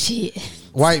cheat. Shit.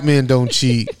 White men don't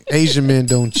cheat. Asian men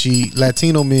don't cheat.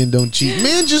 Latino men don't cheat.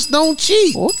 Men just don't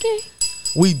cheat. Okay.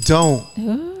 We don't.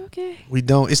 Okay. We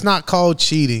don't. It's not called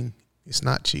cheating. It's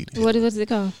not cheating. What is it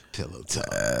called? Pillow talk.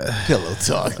 Pillow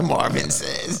talk, Marvin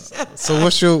says. So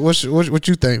what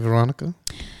you think, Veronica?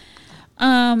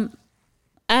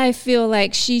 I feel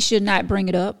like she should not bring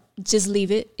it up. Just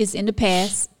leave it. It's in the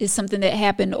past. It's something that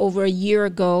happened over a year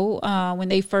ago when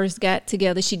they first got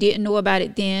together. She didn't know about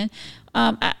it then.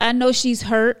 I know she's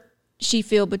hurt. She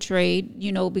feel betrayed,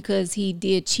 because he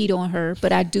did cheat on her.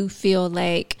 But I do feel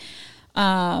like,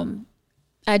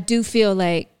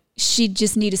 she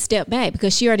just need to step back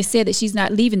because she already said that she's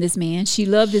not leaving this man. She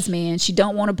loved this man. She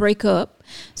don't want to break up.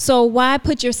 So why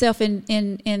put yourself in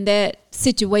that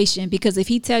situation? Because if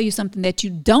he tell you something that you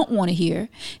don't want to hear,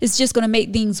 it's just going to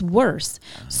make things worse.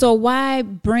 So why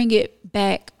bring it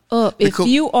back up if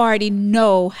you already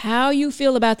know how you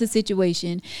feel about the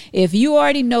situation? If you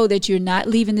already know that you're not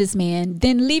leaving this man,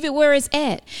 then leave it where it's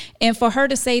at. And for her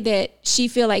to say that she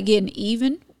feel like getting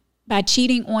even by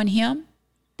cheating on him,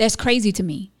 that's crazy to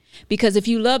me. Because if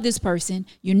you love this person,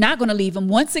 you're not going to leave him.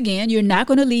 Once again, you're not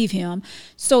going to leave him.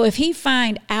 So if he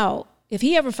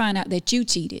ever find out that you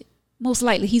cheated, most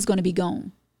likely he's going to be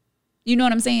gone. You know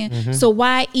what I'm saying? So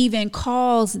why even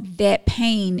cause that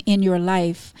pain in your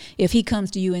life if he comes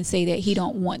to you and say that he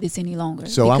don't want this any longer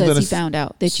because he found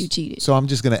out that you cheated? So I'm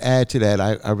just going to add to that.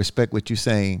 I respect what you're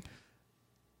saying,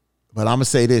 but I'm going to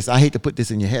say this. I hate to put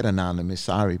this in your head, Anonymous.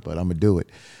 Sorry, but I'm going to do it.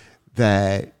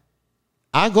 That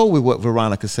I go with what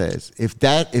Veronica says. If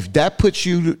that puts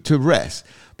you to rest,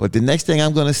 but the next thing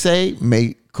I'm going to say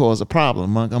may cause a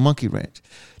problem, a monkey wrench.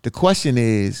 The question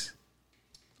is,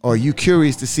 are you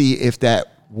curious to see if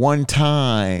that one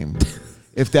time,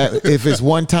 if it's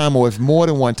one time or if more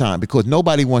than one time? Because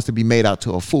nobody wants to be made out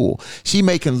to a fool. She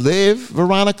may can live,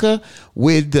 Veronica,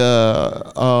 with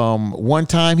one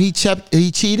time he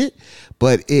cheated,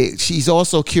 but she's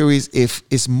also curious if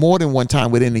it's more than one time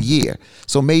within a year.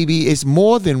 So maybe it's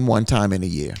more than one time in a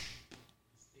year.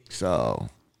 So,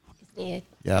 yeah.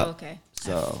 Okay.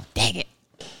 So, dang it.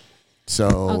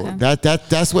 So okay.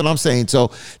 that's what I'm saying.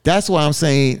 So that's why I'm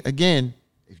saying, again,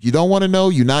 if you don't want to know,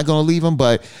 you're not going to leave him.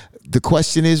 But the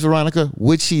question is, Veronica,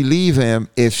 would she leave him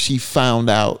if she found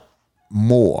out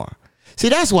more? See,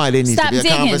 that's why there needs to be a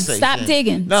conversation. Stop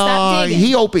digging. No, Stop digging.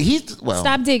 he opened.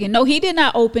 Stop digging. No, he did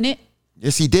not open it.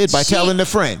 Yes, he did by telling the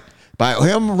friend. By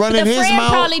him running his mouth. The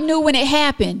friend probably knew when it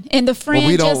happened. And the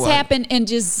friend happened and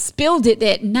just spilled it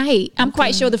that night. I'm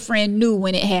quite sure the friend knew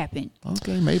when it happened.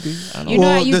 Okay, maybe. I don't know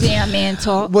how you damn man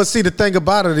talk. Well, see, the thing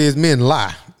about it is men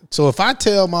lie. So if I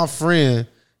tell my friend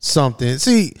something,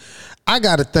 see, I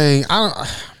got a thing.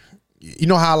 You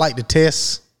know how I like to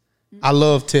test? I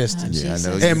love testing. Yeah, I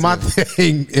know. And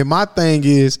my thing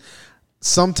is,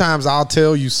 sometimes I'll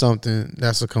tell you something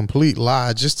that's a complete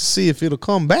lie just to see if it'll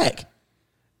come back.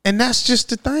 And that's just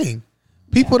the thing.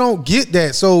 People don't get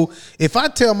that. So if I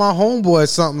tell my homeboy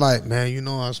something like, man, you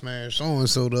know I smashed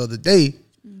so-and-so the other day,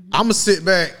 I'm going to sit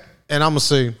back and I'm going to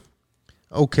say,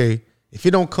 okay, if it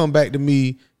don't come back to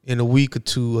me in a week or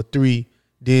 2 or 3,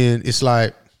 then it's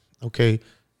like, okay,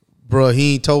 bro,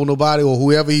 he ain't told nobody or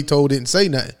whoever he told didn't say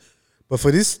nothing. But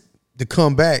for this to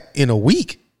come back in a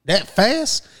week that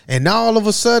fast, and now all of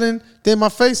a sudden, then my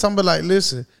face, I'm be like,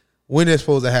 listen, when it's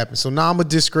supposed to happen. So now I'm going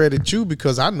to discredit you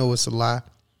because I know it's a lie.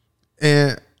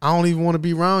 And I don't even want to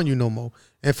be around you no more.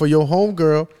 And for your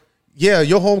homegirl, yeah,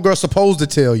 your homegirl's supposed to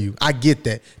tell you. I get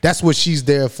that. That's what she's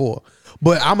there for.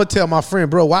 But I'm going to tell my friend,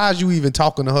 bro, why is you even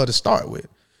talking to her to start with?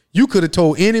 You could have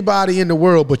told anybody in the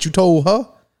world, but you told her?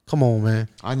 Come on, man.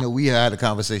 I know we had a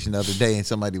conversation the other day and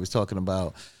somebody was talking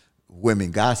about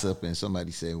women gossip, and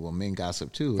somebody said, well, men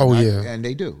gossip too. And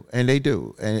they do. And they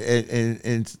do.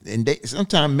 And they,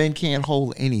 sometimes men can't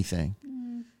hold anything.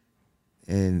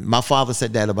 And my father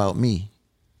said that about me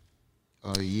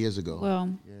years ago.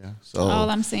 Well, yeah. So all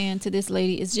I'm saying to this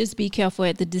lady is just be careful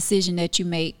at the decision that you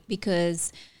make,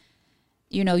 because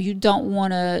you know you don't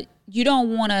want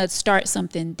to start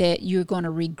something that you're going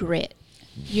to regret.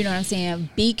 You know what I'm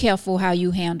saying? Be careful how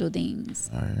you handle things.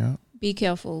 All right, yeah. Be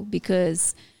careful,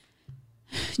 because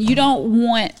you don't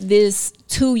want this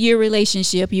 2-year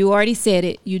relationship. You already said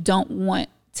it. You don't want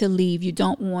to leave. You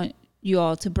don't want you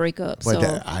all to break up.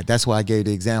 But that's why I gave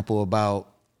the example about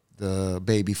the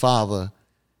baby father,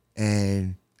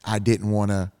 and I didn't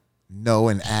want to know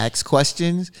and ask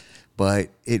questions, but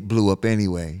it blew up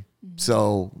anyway.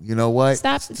 So you know what?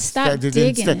 Stop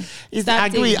digging. I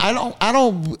agree. I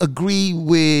don't agree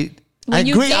with. I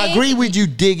agree with you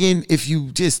digging if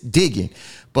you just digging,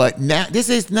 but now this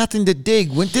is nothing to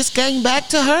dig. When this came back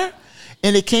to her,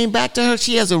 and it came back to her,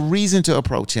 she has a reason to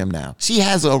approach him now. She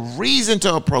has a reason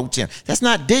to approach him. That's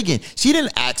not digging. She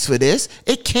didn't ask for this.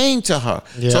 It came to her.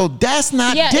 Yeah. So that's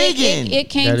not digging. It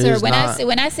came to her.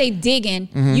 When I say digging,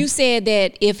 you said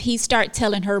that if he start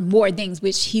telling her more things,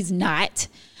 which he's not.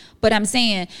 But I'm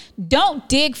saying, don't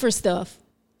dig for stuff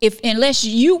unless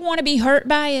you want to be hurt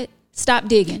by it. Stop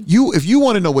digging. If you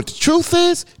want to know what the truth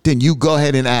is, then you go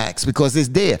ahead and ask, because it's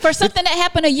there. For something that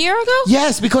happened a year ago?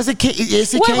 Yes, because it came back. What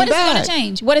is it going to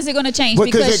change? What is it going to change?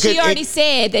 Because she already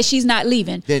said that she's not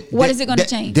leaving. What is it going to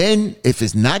change? Then if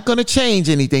it's not going to change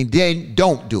anything, then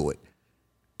don't do it.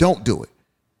 Don't do it.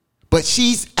 But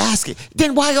she's asking.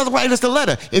 Then why write us the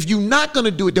letter? If you're not going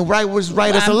to do it, then write us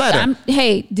a letter.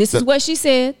 This is what she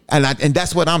said. And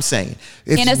that's what I'm saying.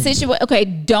 In a situation, okay,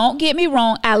 don't get me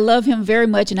wrong. I love him very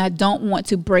much, and I don't want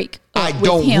to break up with him.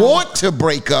 I don't want to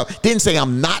break up. Didn't say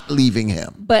I'm not leaving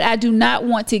him. But I do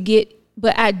want to get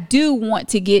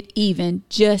even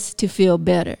just to feel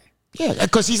better. Yeah,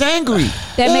 because he's angry.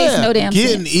 That makes no damn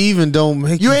sense. Getting even don't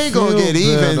make you ain't gonna get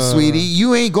even, better. Sweetie.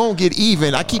 You ain't gonna get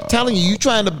even. I keep telling you, you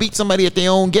trying to beat somebody at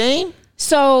their own game.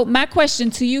 So my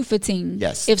question to you, Fatim,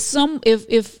 yes, if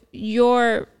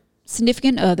your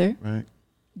significant other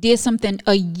did something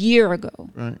a year ago,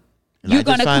 right, and you're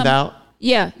gonna find out.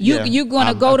 Yeah, you're going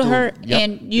to go to her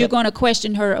and you're going to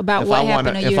question her about what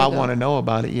happened a year ago. If I want to know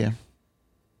about it, yeah.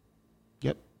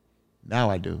 Yep. Now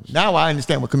I do. Now I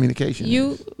understand what communication is.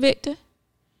 You, Victor?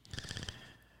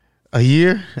 A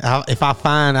year? If I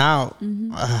find out,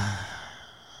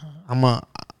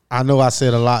 I know I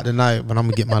said a lot tonight, but I'm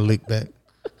going to get my lick back.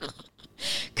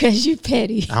 Because you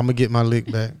petty. I'm going to get my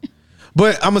lick back.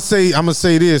 But I'm going to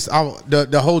say this.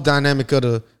 The whole dynamic of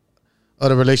the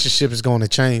relationship is going to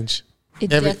change.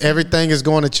 Everything is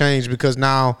going to change because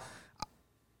now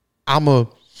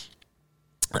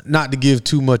not to give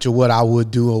too much of what I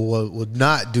would do or what would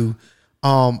not do.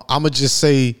 I'm going to just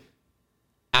say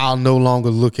I'll no longer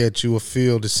look at you or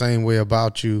feel the same way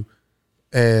about you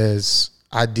as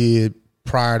I did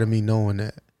prior to me knowing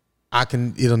that.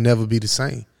 It'll never be the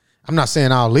same. I'm not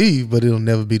saying I'll leave, but it'll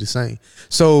never be the same.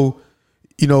 So,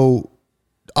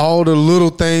 all the little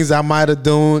things I might have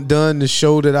done to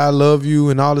show that I love you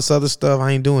and all this other stuff,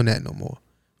 I ain't doing that no more.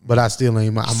 But I still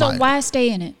ain't. Why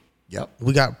stay in it? Yep.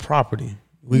 We got property.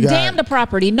 Damn the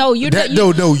property. No, you're saying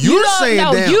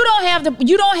damn.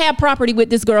 You don't have property with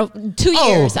this girl 2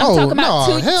 years. I'm talking about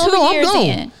two years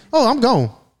in. I'm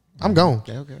gone.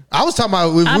 Okay. I was talking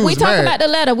about we talking about the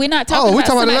letter. We're not talking about we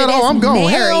talking about the letter. I'm gone. Married.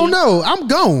 Hell no. I'm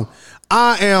gone.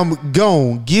 I am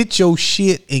gone. Get your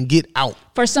shit and get out.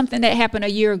 For something that happened a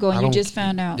year ago and you just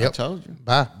found out. Yep. I told you.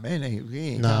 Bye. Man,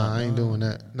 I ain't doing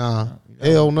that. Nah.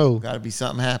 Hell no. Got to be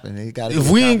something happening.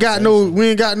 If we ain't got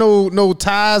no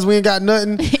ties, we ain't got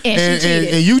nothing,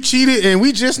 and you cheated, and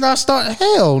we just not starting.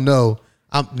 Hell no.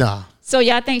 Nah. So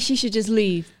y'all think she should just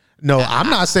leave? No, I'm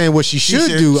not saying what she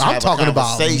should do. I'm talking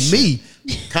about me.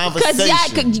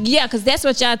 Conversation. Because that's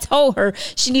what y'all told her.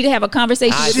 She need to have a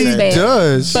conversation with She this man.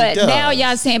 does. But now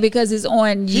y'all saying because it's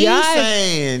on y'all.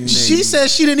 She said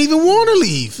she didn't even want to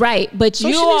leave. Right. But so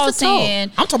you all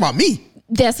saying. I'm talking about me.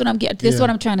 That's what I'm getting. That's what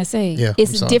I'm trying to say. Yeah,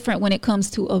 it's different when it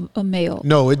comes to a male.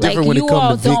 No, it's different when it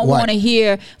comes to Vic White. You all don't want to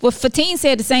hear. Well, Fatine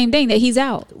said the same thing, that he's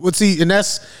out. Well, see, and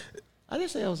that's. I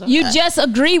didn't say I was out. You just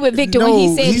agree with Victor when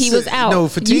he said he was out. No,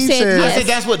 Fatine said. I said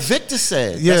that's what Victor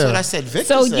said. Yeah. That's what I said.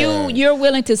 Victor so said. you're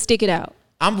willing to stick it out.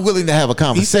 I'm willing to have a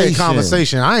conversation. He said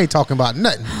conversation. I ain't talking about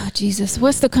nothing. Oh, Jesus.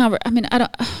 What's the conversation? I mean, I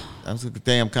don't. That's a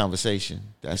damn conversation.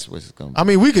 That's what it's going to be. I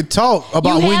mean, we could talk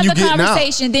about when you getting out. You have the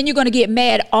conversation, then you're going to get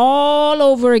mad all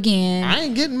over again. I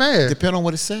ain't getting mad. Depending on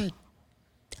what it said.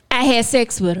 I had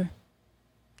sex with her.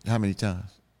 How many times?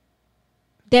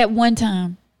 That one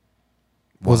time.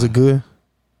 Was it good?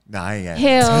 No, I ain't got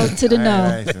hell to the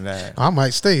no. I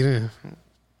might stay then.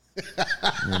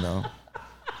 You know.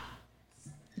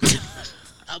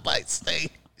 I might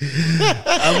stay.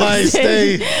 I might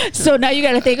stay. So now you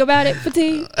got to think about it,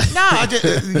 Fatine? No,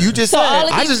 you just so said. All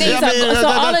of these things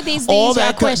all of these things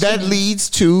are questioning. That leads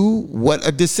to what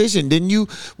a decision. Then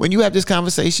when you have this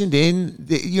conversation, then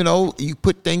you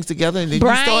put things together and then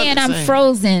Brian, you start. I'm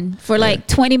frozen for like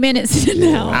 20 minutes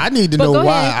now. I need to know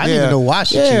why. I need to know why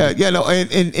she cheated. Yeah, no,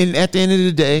 and at the end of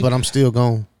the day, but I'm still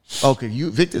gone. Okay,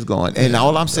 Victor's gone, and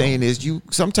all I'm saying is,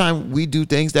 sometimes we do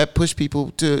things that push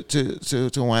people to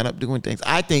wind up doing things.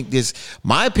 I think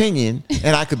my opinion,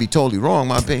 and I could be totally wrong.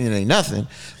 My opinion ain't nothing,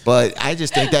 but I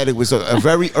just think that it was a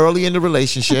very early in the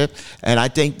relationship, and I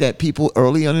think that people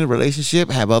early on in the relationship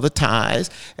have other ties,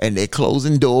 and they're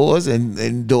closing doors,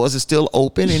 and doors are still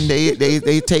open, and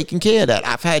they taking care of that.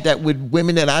 I've had that with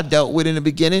women that I dealt with in the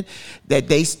beginning, that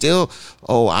they still,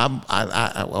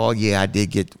 I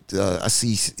did get a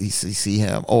see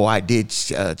him. Oh, I did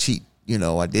cheat.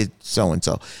 I did so and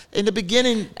so. In the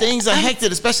beginning, things are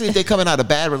hectic, especially if they're coming out of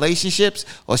bad relationships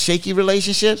or shaky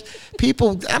relationships.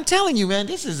 People, I'm telling you, man,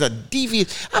 this is a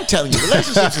devious. I'm telling you,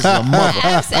 relationships is a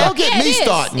mother. Don't get me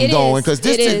starting going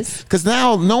because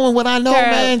now knowing what I know,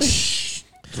 man. Please.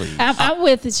 I'm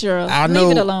with it, Cheryl.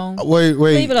 Leave it alone.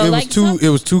 Wait. It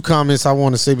was two comments I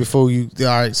want to say before you. All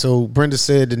right. So Brenda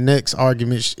said the next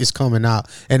argument is coming out,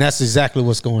 and that's exactly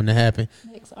what's going to happen.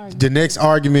 The next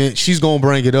argument, she's gonna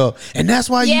bring it up, and that's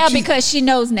why. Because she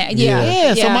knows now.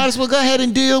 So might as well go ahead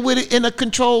and deal with it in a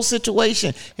controlled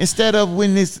situation instead of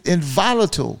when it's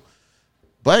volatile.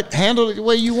 But handle it the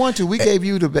way you want to. We gave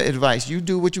you the advice. You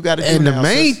do what you got to do. And the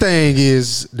main thing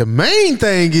is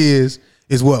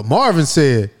what Marvin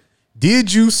said.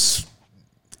 Did you?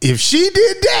 If she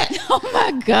did that, oh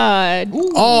my God!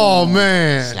 Ooh. Oh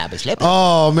man! Slappy.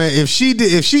 Oh man! If she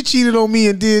cheated on me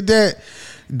and did that,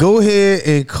 go ahead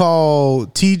and call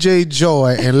TJ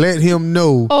Joy and let him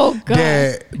know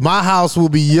that my house will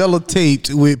be yellow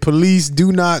taped with police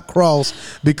do not cross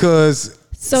because.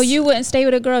 So you wouldn't stay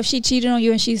with a girl if she cheated on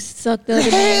you and she sucked the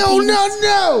other man's Hell penis?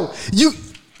 no!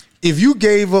 If you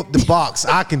gave up the box,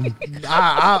 I can.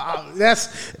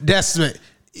 That's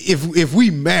if we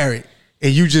married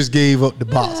and you just gave up the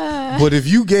box, but if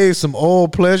you gave some oral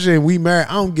pleasure and we married,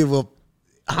 I don't give up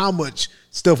how much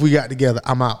stuff we got together.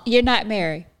 I'm out. You're not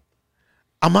married.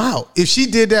 I'm out. If she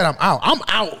did that, I'm out. I'm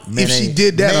out. If she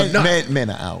did that, I'm not. Men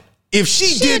are out. If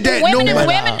she did that, women no and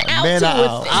matter. women out Men too.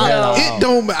 are out. It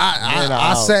don't.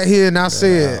 I sat here and I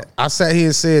said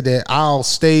that I'll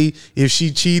stay if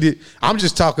she cheated. I'm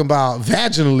just talking about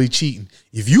vaginally cheating.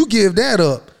 If you give that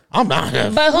up, I'm not.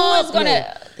 But who is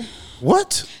gonna?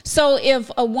 What? So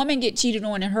if a woman get cheated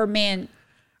on and her man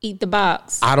eat the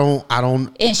box, I don't.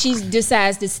 and she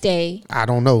decides to stay. I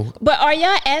don't know. But are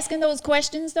y'all asking those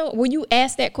questions though? Will you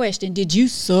ask that question? Did you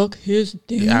suck his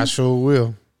dick? Yeah, I sure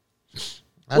will.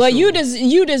 You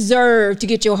deserve to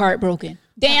get your heart broken.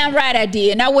 Damn right I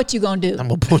did. Now what you gonna do? I'm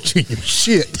gonna punch you in your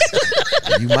shit.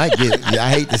 You might get. I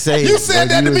hate to say You it, said but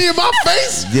that to me in my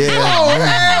face? Yeah. Oh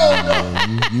hell no.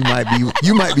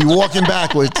 You might be walking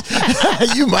backwards.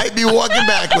 You might be walking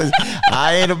backwards.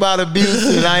 I ain't about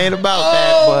abuse and I ain't about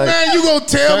that. But Man, you gonna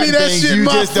tell me that shit in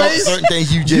my face? Certain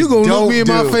things you just You gonna don't look me in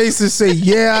my do. face and say,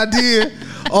 "Yeah, I did."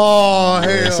 Oh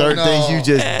hell Certain no. things you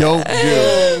just don't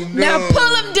do. Now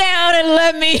pull him down and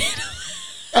let me.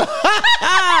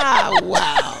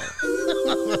 Wow.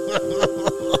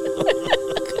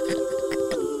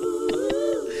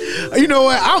 You know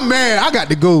what? I'm mad. I got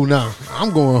to go now.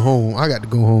 I'm going home. I got to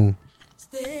go home.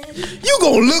 You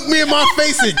gonna look me in my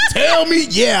face and tell me,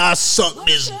 "Yeah, I sucked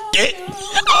this dick."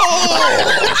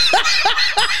 Oh.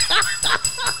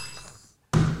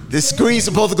 This screen's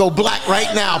supposed to go black right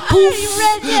now. Poof.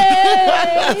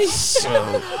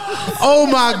 Oh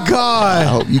my God. I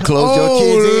hope you close your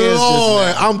kids' ears.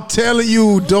 Lord, I'm telling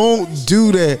you, don't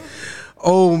do that.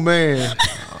 Oh man.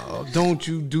 Don't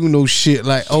you do no shit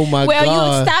like, oh my Well,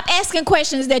 God. you stop asking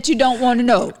questions that you don't want to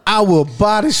know. I will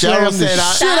body slam the said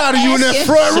shit out of you in that asking.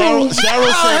 front room.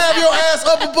 Cheryl I'll said- have your ass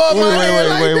up above my head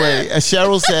like that. Wait.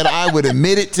 Cheryl said I would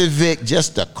admit it to Vic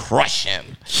just to crush him.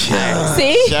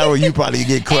 See? Cheryl, you probably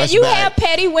get crushed. And you back. have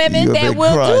petty women You'll that be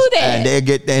will crushed, do that.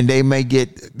 and they may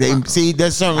get. See,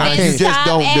 that's something And you just stop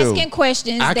don't do. asking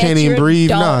questions I that can't even you breathe.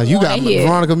 don't Nah, you got wanna hear.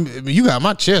 Veronica. You got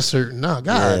my chest hurting. Nah,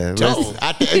 God, Yeah, dog.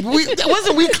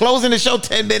 wasn't we closing the show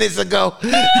 10 minutes ago?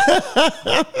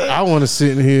 I want to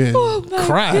sit in here and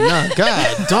cry. Nah,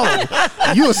 God, don't.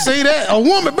 You'll say that a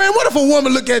woman, man. What if a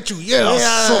woman look at you? Yeah, I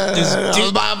suck this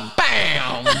dick. Bam,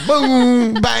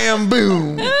 boom, bam,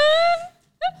 boom.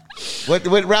 What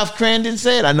Ralph Crandon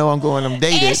said? I know I'm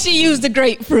dated. And she used the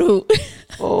grapefruit.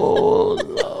 Oh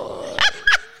Lord.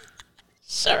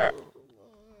 Sure.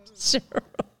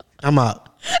 I'm out.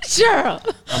 Sure.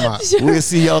 I'm out. Sure. We'll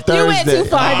see y'all Thursday. You went too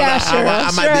far now,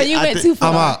 Cheryl. You went too far.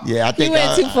 I'm out. Yeah, I think You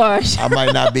went too far. I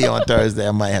might not be on Thursday.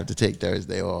 I might have to take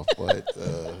Thursday off. But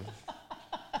all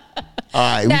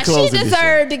right, Now we she closing this.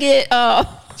 deserved to get.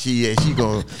 She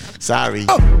going. Sorry.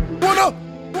 What up?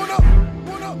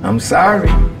 I'm sorry.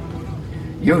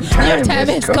 Your time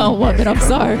has come, woman. I'm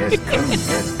sorry. Has come.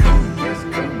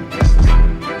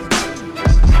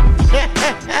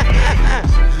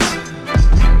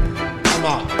 I'm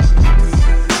out.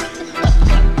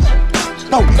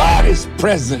 No, God is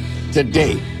present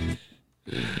today.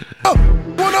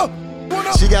 What up?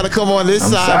 She got to come on this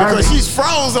I'm side sorry. because she's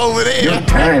froze over there. Your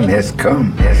time has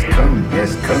come. Yeah,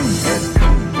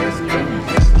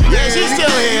 she's still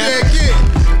here.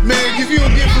 Man, if you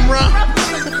don't get from around,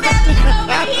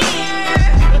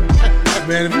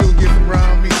 man, if you don't get from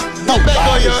around me,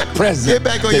 Get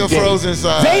back on your today. frozen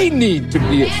side. They need to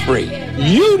be afraid.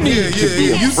 You need to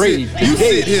be you afraid sit- you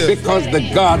today sit here. because the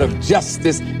God of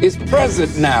justice is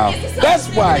present now. That's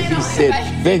why he said,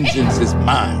 vengeance is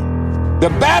mine. The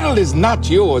battle is not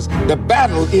yours. The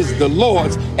battle is the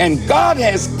Lord's. And God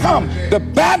has come. The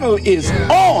battle is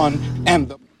on. And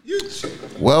the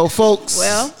Well, folks,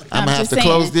 Well, I'm gonna have just to saying,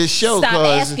 close this show Stop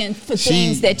because asking for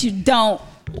things that you don't.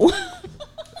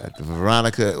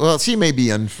 Veronica. Well, she may be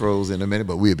unfrozen in a minute,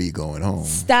 but we'll be going home.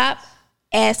 Stop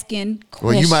asking questions.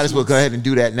 Well, you might as well go ahead and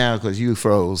do that now because you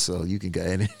froze, so you can go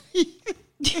ahead and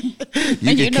you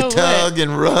know can tug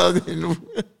and rug and.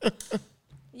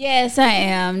 Yes, I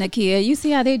am, Nakia. You see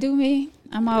how they do me?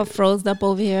 I'm all froze up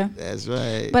over here. That's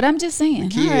right. But I'm just saying.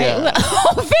 Nakia. All right.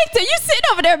 Oh, Victor, you sitting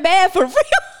over there mad for real.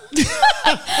 He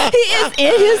is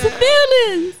in his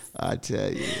feelings. I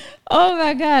tell you. Oh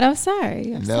my God, I'm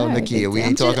sorry. I'm No, sorry, Nakia, we Victor.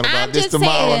 ain't talking about I'm this just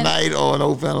tomorrow saying, night on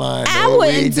Open Line. I No, we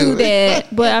wouldn't ain't do doing it.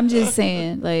 that, but I'm just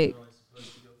saying, like,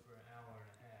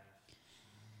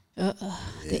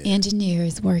 the engineer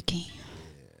is working.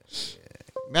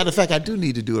 Matter of fact, I do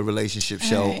need to do a relationship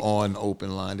show right. on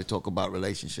Open Line to talk about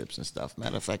relationships and stuff.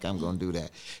 Matter of fact, I'm going to do that.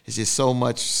 It's just so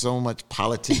much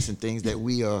politics and things that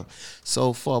we are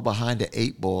so far behind the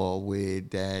 8 ball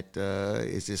with that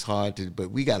it's just hard to. But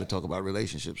we got to talk about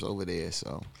relationships over there.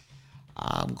 So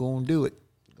I'm going to do it.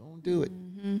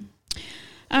 Mm-hmm.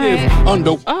 All right.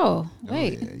 Oh,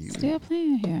 wait. Still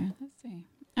playing here. Let's see.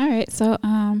 All right. So,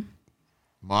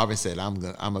 Marvin said, I'm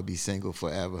gonna be single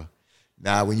forever.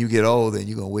 Now, when you get old, then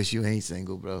you're going to wish you ain't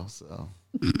single, bro. So,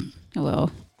 well,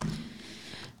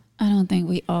 I don't think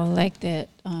we all like that.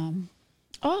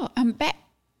 Oh, I'm back.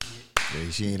 yeah,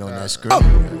 she ain't on that screen.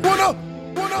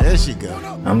 There she go.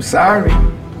 I'm sorry.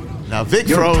 Now, Vic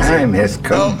Your froze. time has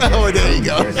come. Oh, there you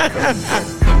go.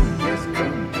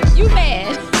 You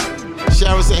mad?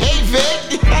 Cheryl said, hey,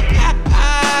 Vic.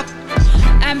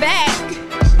 I'm back.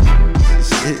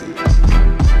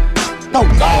 No,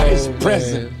 God is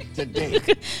present today.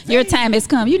 Your time has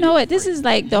come. You know what? This is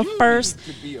like the first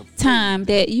time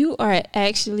that you are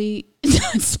actually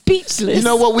speechless. You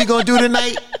know what we're going to do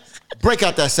tonight? Break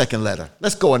out that second letter.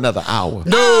 Let's go another hour.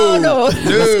 No.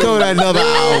 Let's go another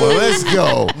hour. Let's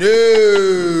go. No.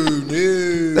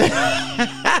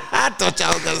 I thought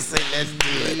y'all was going to say let's do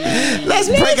it. Let's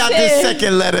break out this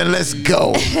second letter and let's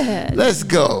go. Let's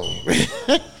go.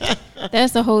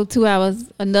 That's a whole 2 hours,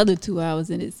 another 2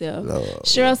 hours in itself. Lord.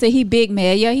 Cheryl said he big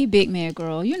mad. Yeah, he big mad,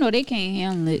 girl. You know they can't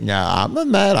handle it. Nah, I'm not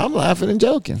mad. I'm laughing and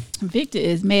joking. Victor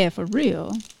is mad for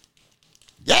real.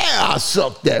 Yeah, I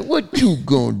suck that. What you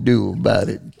gonna do about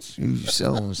it? You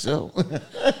so.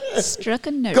 Struck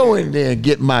a nerve. Go in there and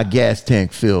get my gas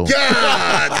tank filled.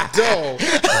 God, dog.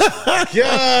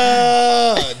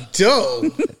 God,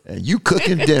 dog. And you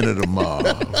cooking dinner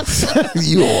tomorrow.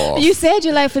 You off. You said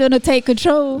you like for them to take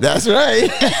control. That's right.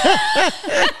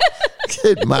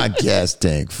 Get my gas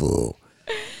tank full.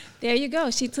 There you go.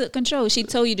 She took control. She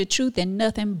told you the truth and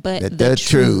nothing but The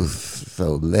truth.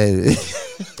 So let it.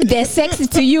 That's sexy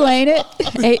to you, ain't it?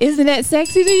 Hey, isn't that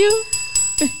sexy to you?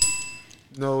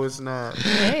 No, it's not.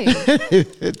 Hey,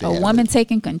 a woman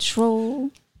taking control,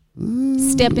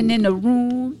 stepping in the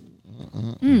room.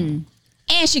 And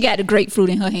she got the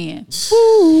grapefruit in her hand.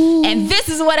 And this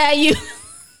is what I use.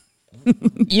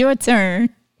 Your turn.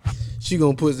 She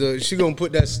gonna put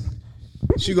that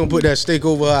steak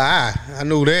over her eye. I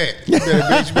know that. You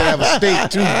better have a steak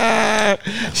too.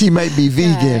 She might be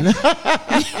vegan.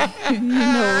 You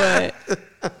know what?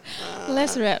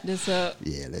 Let's wrap this up.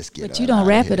 Yeah, let's get But you don't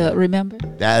wrap it up, remember?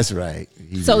 That's right.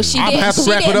 So she I'm didn't. gonna have to she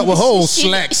wrap it didn't- up with whole she-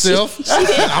 slack she- self. she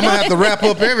didn't- I'm gonna have to wrap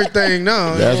up everything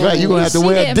now. That's right. You're gonna have to She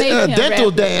wear a didn't make him dental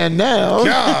wrap it. Dan now.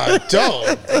 God,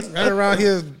 dog. Right around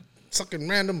here sucking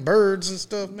random birds and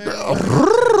stuff, man.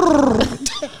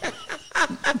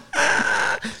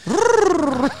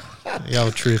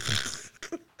 Y'all tripping.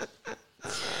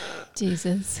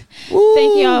 Jesus.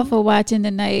 Thank you all for watching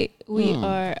tonight. We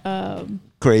are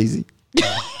Crazy.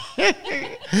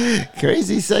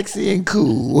 Crazy, sexy, and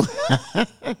cool.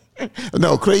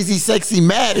 No, crazy, sexy,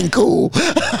 mad, and cool.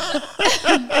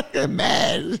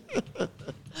 Mad. oh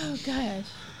gosh.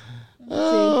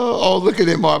 Oh, look at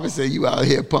him. Marvin said, you out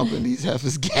here pumping these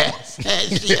heifers gas.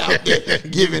 And she out there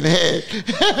giving head.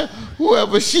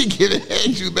 Whoever she giving head,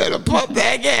 you better pump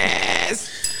that gas.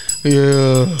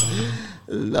 Yeah.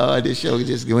 Lord, this show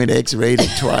just went X-rated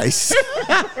twice.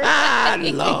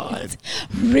 Lord.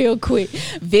 Real quick.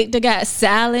 Victor got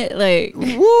silent. Like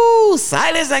Woo,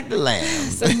 silence like the lamb.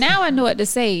 so now I know what to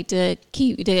say to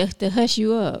keep to hush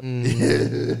you up.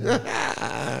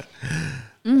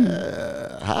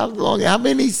 How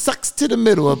many sucks to the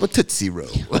middle of a Tootsie Roll?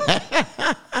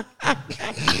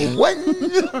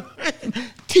 1,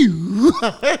 2.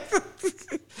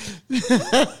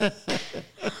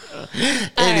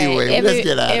 Anyway, All right, let's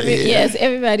get out of here. Yes,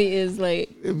 everybody is like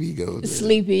There we go.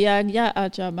 sleepy. Y'all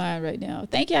out your mind right now.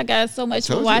 Thank y'all guys so much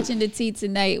for Told you. watching the tea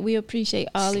tonight. We appreciate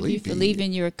all of you for Sleepy.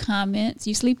 leaving your comments.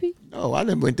 You sleepy? No, I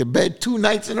done went to bed 2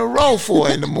 nights in a row, 4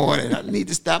 in the morning. I need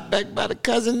to stop back by the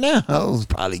cousin now. I'll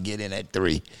probably get in at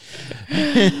 3.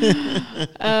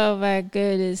 Oh my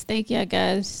goodness. Thank y'all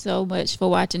guys so much for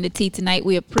watching the tea tonight.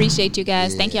 We appreciate you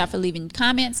guys. Thank y'all for leaving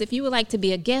comments. If you would like to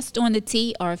be a guest on the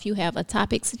tea or if you have a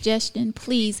topic suggestion,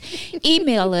 please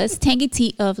email us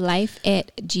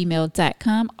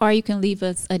tangyteaoflife@gmail.com or you can leave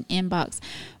us an inbox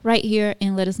right here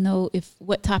and let us know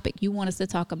what topic you want us to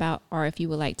talk about or if you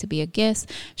would like to be a guest.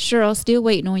 Cheryl, still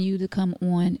waiting on you to come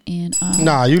on and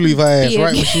Nah, you leave her ass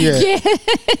right where she at.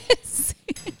 Yes.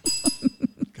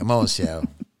 Come on, Shell.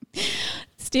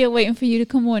 Still waiting for you to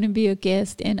come on and be a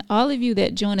guest. And all of you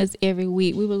that join us every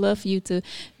week, we would love for you to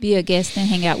be a guest and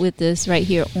hang out with us right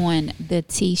here on the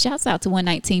T. Shouts out to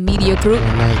 119 Media Group.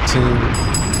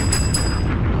 19.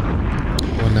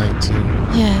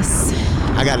 2019. Yes.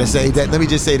 I gotta say that. Let me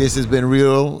just say this has been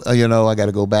real. I got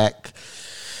to go back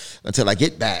until I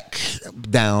get back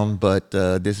down. But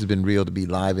this has been real to be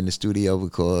live in the studio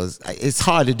because it's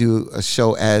hard to do a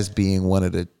show as being one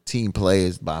of the team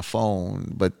players by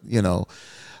phone. But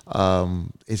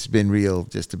it's been real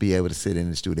just to be able to sit in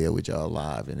the studio with y'all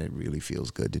live, and it really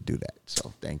feels good to do that.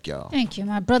 So thank y'all. Thank you,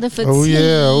 my brother, for Oh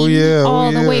yeah.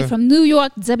 all the way from New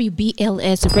York,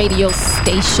 WBLS radio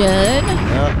station.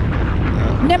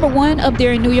 Number one up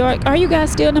there in New York. Are you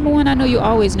guys still number one? I know you're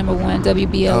always number one,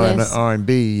 WBLS.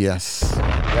 R&B, yes.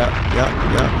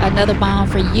 Yep. Another bomb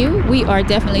for you. We are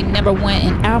definitely number one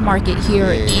in our market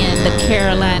here in the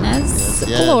Carolinas.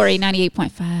 Yes. Glory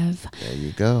 98.5. There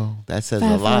you go. That says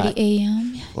a lot. 5:40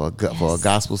 a.m. For a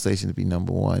gospel station to be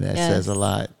number one, that says a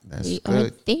lot. That's we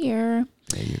good. are there.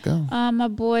 There you go. My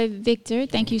boy Victor,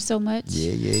 thank you so much.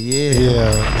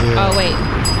 Yeah. Oh wait,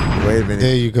 Wait a minute.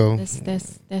 There you go.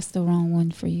 that's the wrong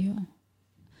one for you.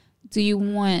 Do you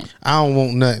want? I don't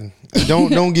want nothing.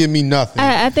 Don't give me nothing.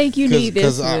 I think you need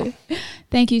this. 'cause one.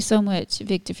 Thank you so much,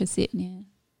 Victor, for sitting in.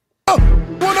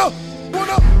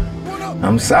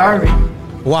 I'm sorry.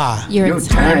 Why? Your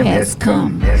time has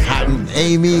come.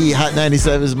 Amy, Hot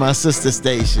 97 is my sister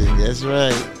station. That's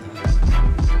right.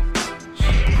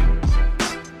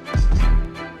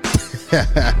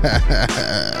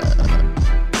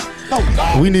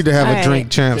 We need to have All a Drink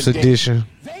right. Champs edition.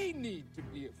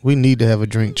 We need to have a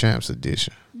Drink Champs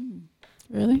edition.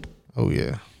 Really? Oh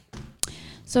yeah.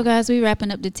 So guys, we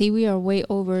wrapping up the tea. We are way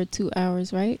over 2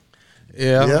 hours, right?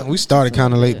 Yeah. Yep. We started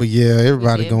kind of late, but yeah,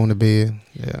 everybody did. going to bed.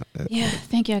 Yeah. Yeah.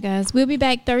 Thank y'all guys. We'll be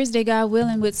back Thursday, God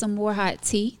willing, with some more hot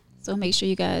tea. So make sure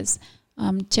you guys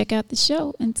check out the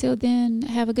show. Until then,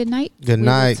 have a good night. Good We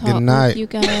will night, talk good with night. you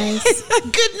guys.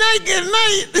 Good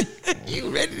night. You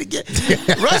ready to get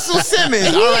Russell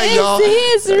Simmons? All right, y'all. He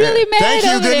is really mad Thank you.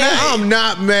 over Good there. night. I'm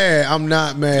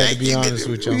not mad. To be honest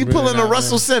with you, I'm You really pulling not a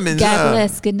Russell mad. Simmons? God huh?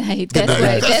 bless. Good night.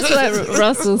 That's what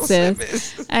Russell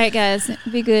says. All right, guys.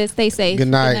 Be good. Stay safe. Good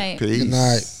night. Peace. Good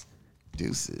night.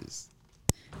 Deuces.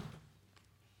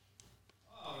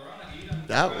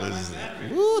 That was.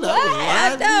 Ooh, that was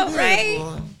I know, lively, right?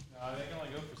 boy.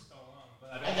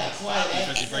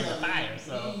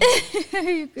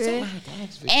 You good?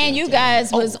 And you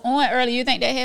guys was on earlier. You think that